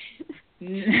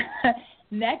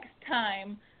 Next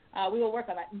time, we will work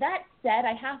on that. That said,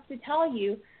 I have to tell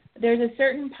you, there's a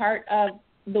certain part of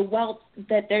the welts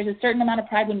that there's a certain amount of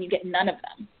pride when you get none of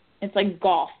them. It's like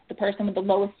golf. The person with the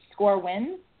lowest score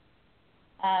wins.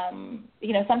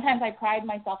 Sometimes I pride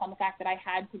myself on the fact that I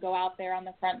had to go out there on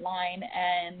the front line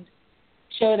and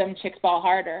show them chicks ball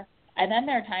harder. And then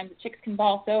there are times that chicks can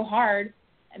ball so hard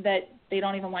that they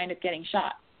don't even wind up getting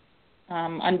shot.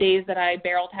 On days that I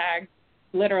barrel tag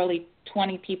literally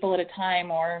 20 people at a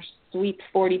time or sweep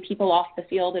 40 people off the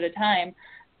field at a time,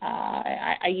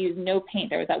 I use no paint.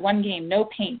 There was that one game, no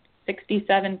paint,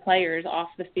 67 players off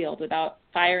the field without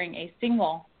firing a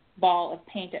single ball of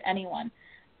paint at anyone.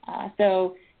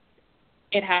 So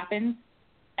it happens,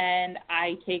 and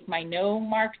I take my no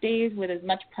mark days with as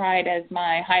much pride as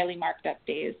my highly marked up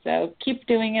days. So keep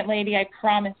doing it, lady. I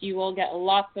promise you will get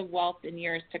lots of wealth in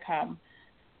years to come.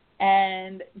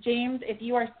 And James, if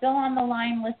you are still on the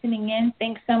line listening in,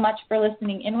 thanks so much for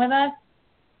listening in with us.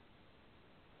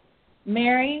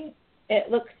 Mary,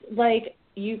 it looks like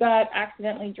you got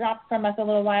accidentally dropped from us a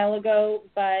little while ago,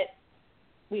 but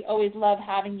we always love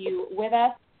having you with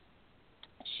us.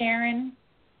 Sharon,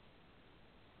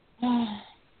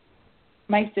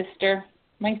 my sister,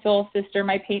 my soul sister,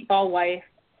 my paintball wife,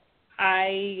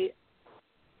 I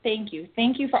thank you.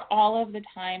 Thank you for all of the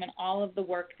time and all of the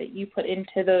work that you put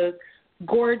into those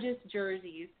gorgeous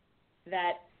jerseys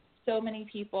that so many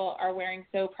people are wearing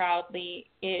so proudly.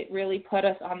 It really put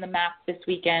us on the map this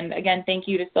weekend. Again, thank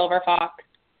you to Silver Fox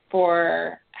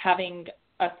for having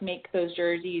us make those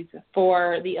jerseys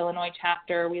for the Illinois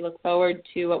chapter. We look forward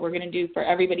to what we're going to do for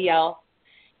everybody else.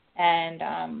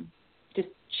 And just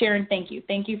Sharon, thank you.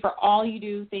 Thank you for all you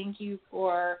do. Thank you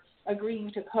for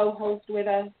agreeing to co-host with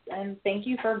us, and thank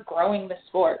you for growing the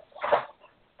sport.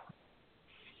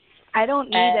 I don't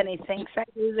need any thanks. I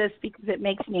do this because it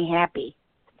makes me happy.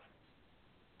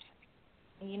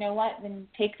 You know what? Then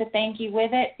take the thank you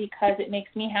with it, because it makes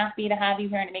me happy to have you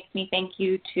here, and it makes me thank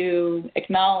you to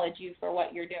acknowledge you for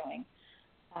what you're doing,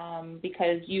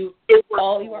 because you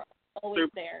are always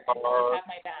there and always have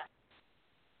my back.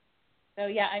 So,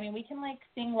 yeah, I mean, we can,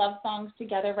 sing love songs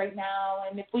together right now,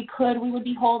 and if we could, we would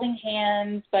be holding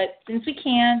hands, but since we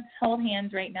can't hold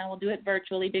hands right now, we'll do it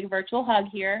virtually. Big virtual hug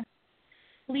here.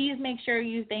 Please make sure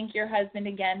you thank your husband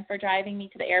again for driving me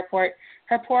to the airport.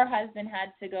 Her poor husband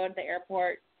had to go to the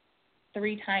airport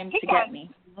 3 times to get me.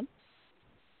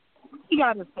 He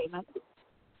got his payment.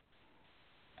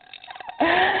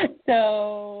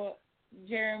 So,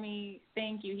 Jeremy,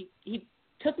 thank you. He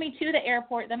took me to the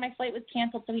airport. Then my flight was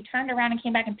canceled, so he turned around and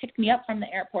came back and picked me up from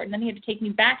the airport. And then he had to take me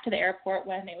back to the airport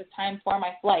when it was time for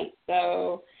my flight.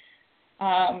 So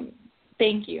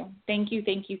thank you. Thank you,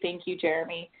 thank you, thank you,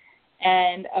 Jeremy.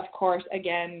 And, of course,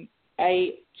 again,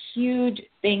 a huge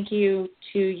thank you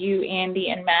to you, Andy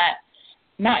and Matt,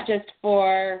 not just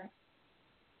for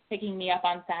picking me up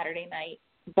on Saturday night,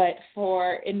 but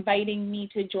for inviting me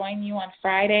to join you on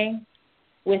Friday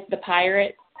with the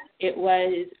Pirates. It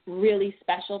was really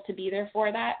special to be there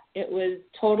for that. It was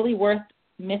totally worth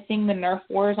missing the Nerf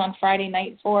Wars on Friday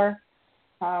night for.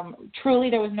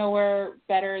 Truly, there was nowhere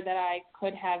better that I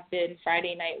could have been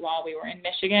Friday night while we were in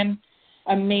Michigan.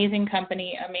 Amazing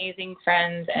company, amazing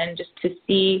friends, and just to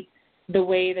see the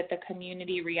way that the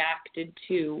community reacted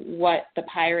to what the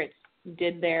Pirates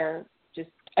did there. Just,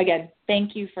 again,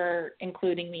 thank you for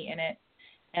including me in it.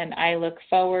 And I look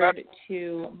forward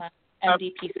to my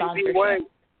MVP sponsorship.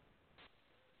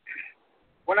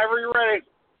 Whenever you're ready.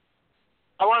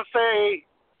 I want to say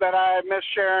that I miss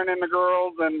Sharon and the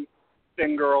girls,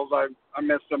 and girls, I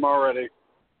miss them already.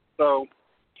 So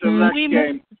till next we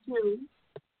game. miss you too.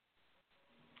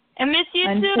 And miss you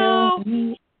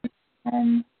too.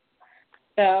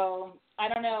 So, I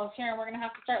don't know, Sharon, we're going to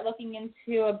have to start looking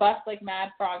into a bus like Mad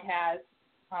Frog has.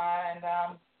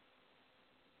 And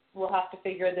we'll have to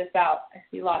figure this out. I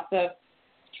see lots of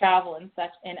travel and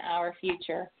such in our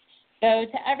future. So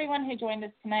to everyone who joined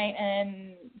us tonight,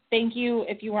 and thank you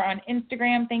if you were on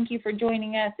Instagram, thank you for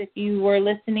joining us. If you were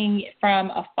listening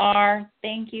from afar,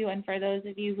 thank you. And for those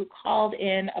of you who called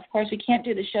in, of course, we can't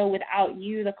do the show without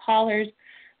you, the callers.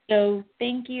 So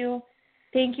thank you.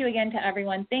 Thank you again to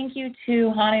everyone. Thank you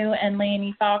to Hanu and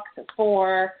Leonie Fox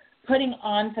for putting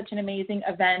on such an amazing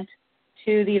event,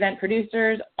 to the event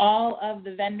producers, all of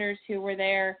the vendors who were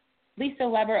there, Lisa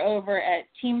Weber over at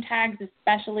Team Tags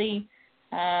especially.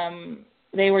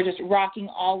 They were just rocking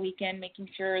all weekend, making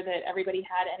sure that everybody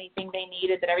had anything they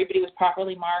needed, that everybody was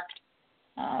properly marked.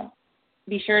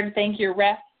 Be sure to thank your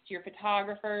refs, your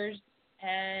photographers,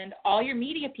 and all your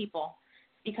media people,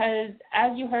 because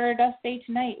as you heard us say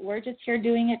tonight, we're just here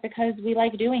doing it because we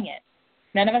like doing it.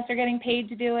 None of us are getting paid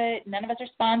to do it. None of us are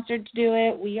sponsored to do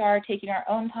it. We are taking our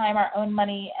own time, our own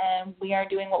money, and we are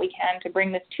doing what we can to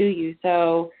bring this to you.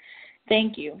 So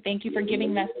thank you. Thank you for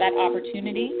giving us that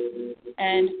opportunity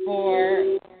and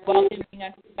for welcoming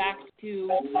us back to.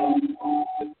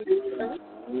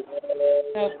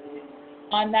 So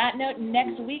on that note,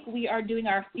 next week we are doing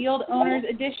our Field Owners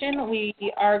Edition. We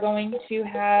are going to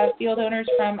have field owners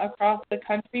from across the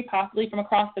country, possibly from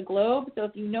across the globe. So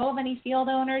if you know of any field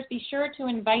owners, be sure to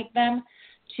invite them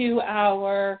to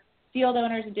our Field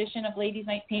Owners Edition of Ladies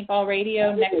Night Paintball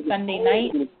Radio next Sunday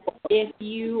night. If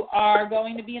you are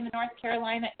going to be in the North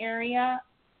Carolina area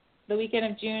the weekend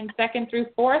of June 2nd through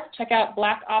 4th, check out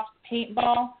Black Ops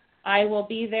Paintball. I will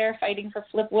be there fighting for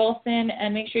Flip Wilson,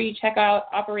 and make sure you check out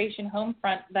Operation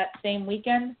Homefront that same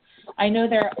weekend. I know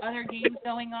there are other games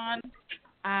going on.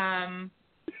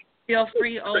 Feel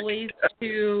free always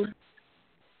to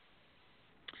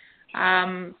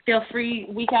feel free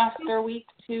week after week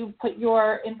to put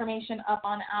your information up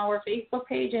on our Facebook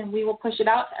page, and we will push it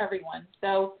out to everyone.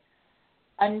 So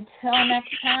until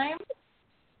next time,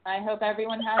 I hope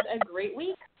everyone has a great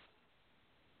week.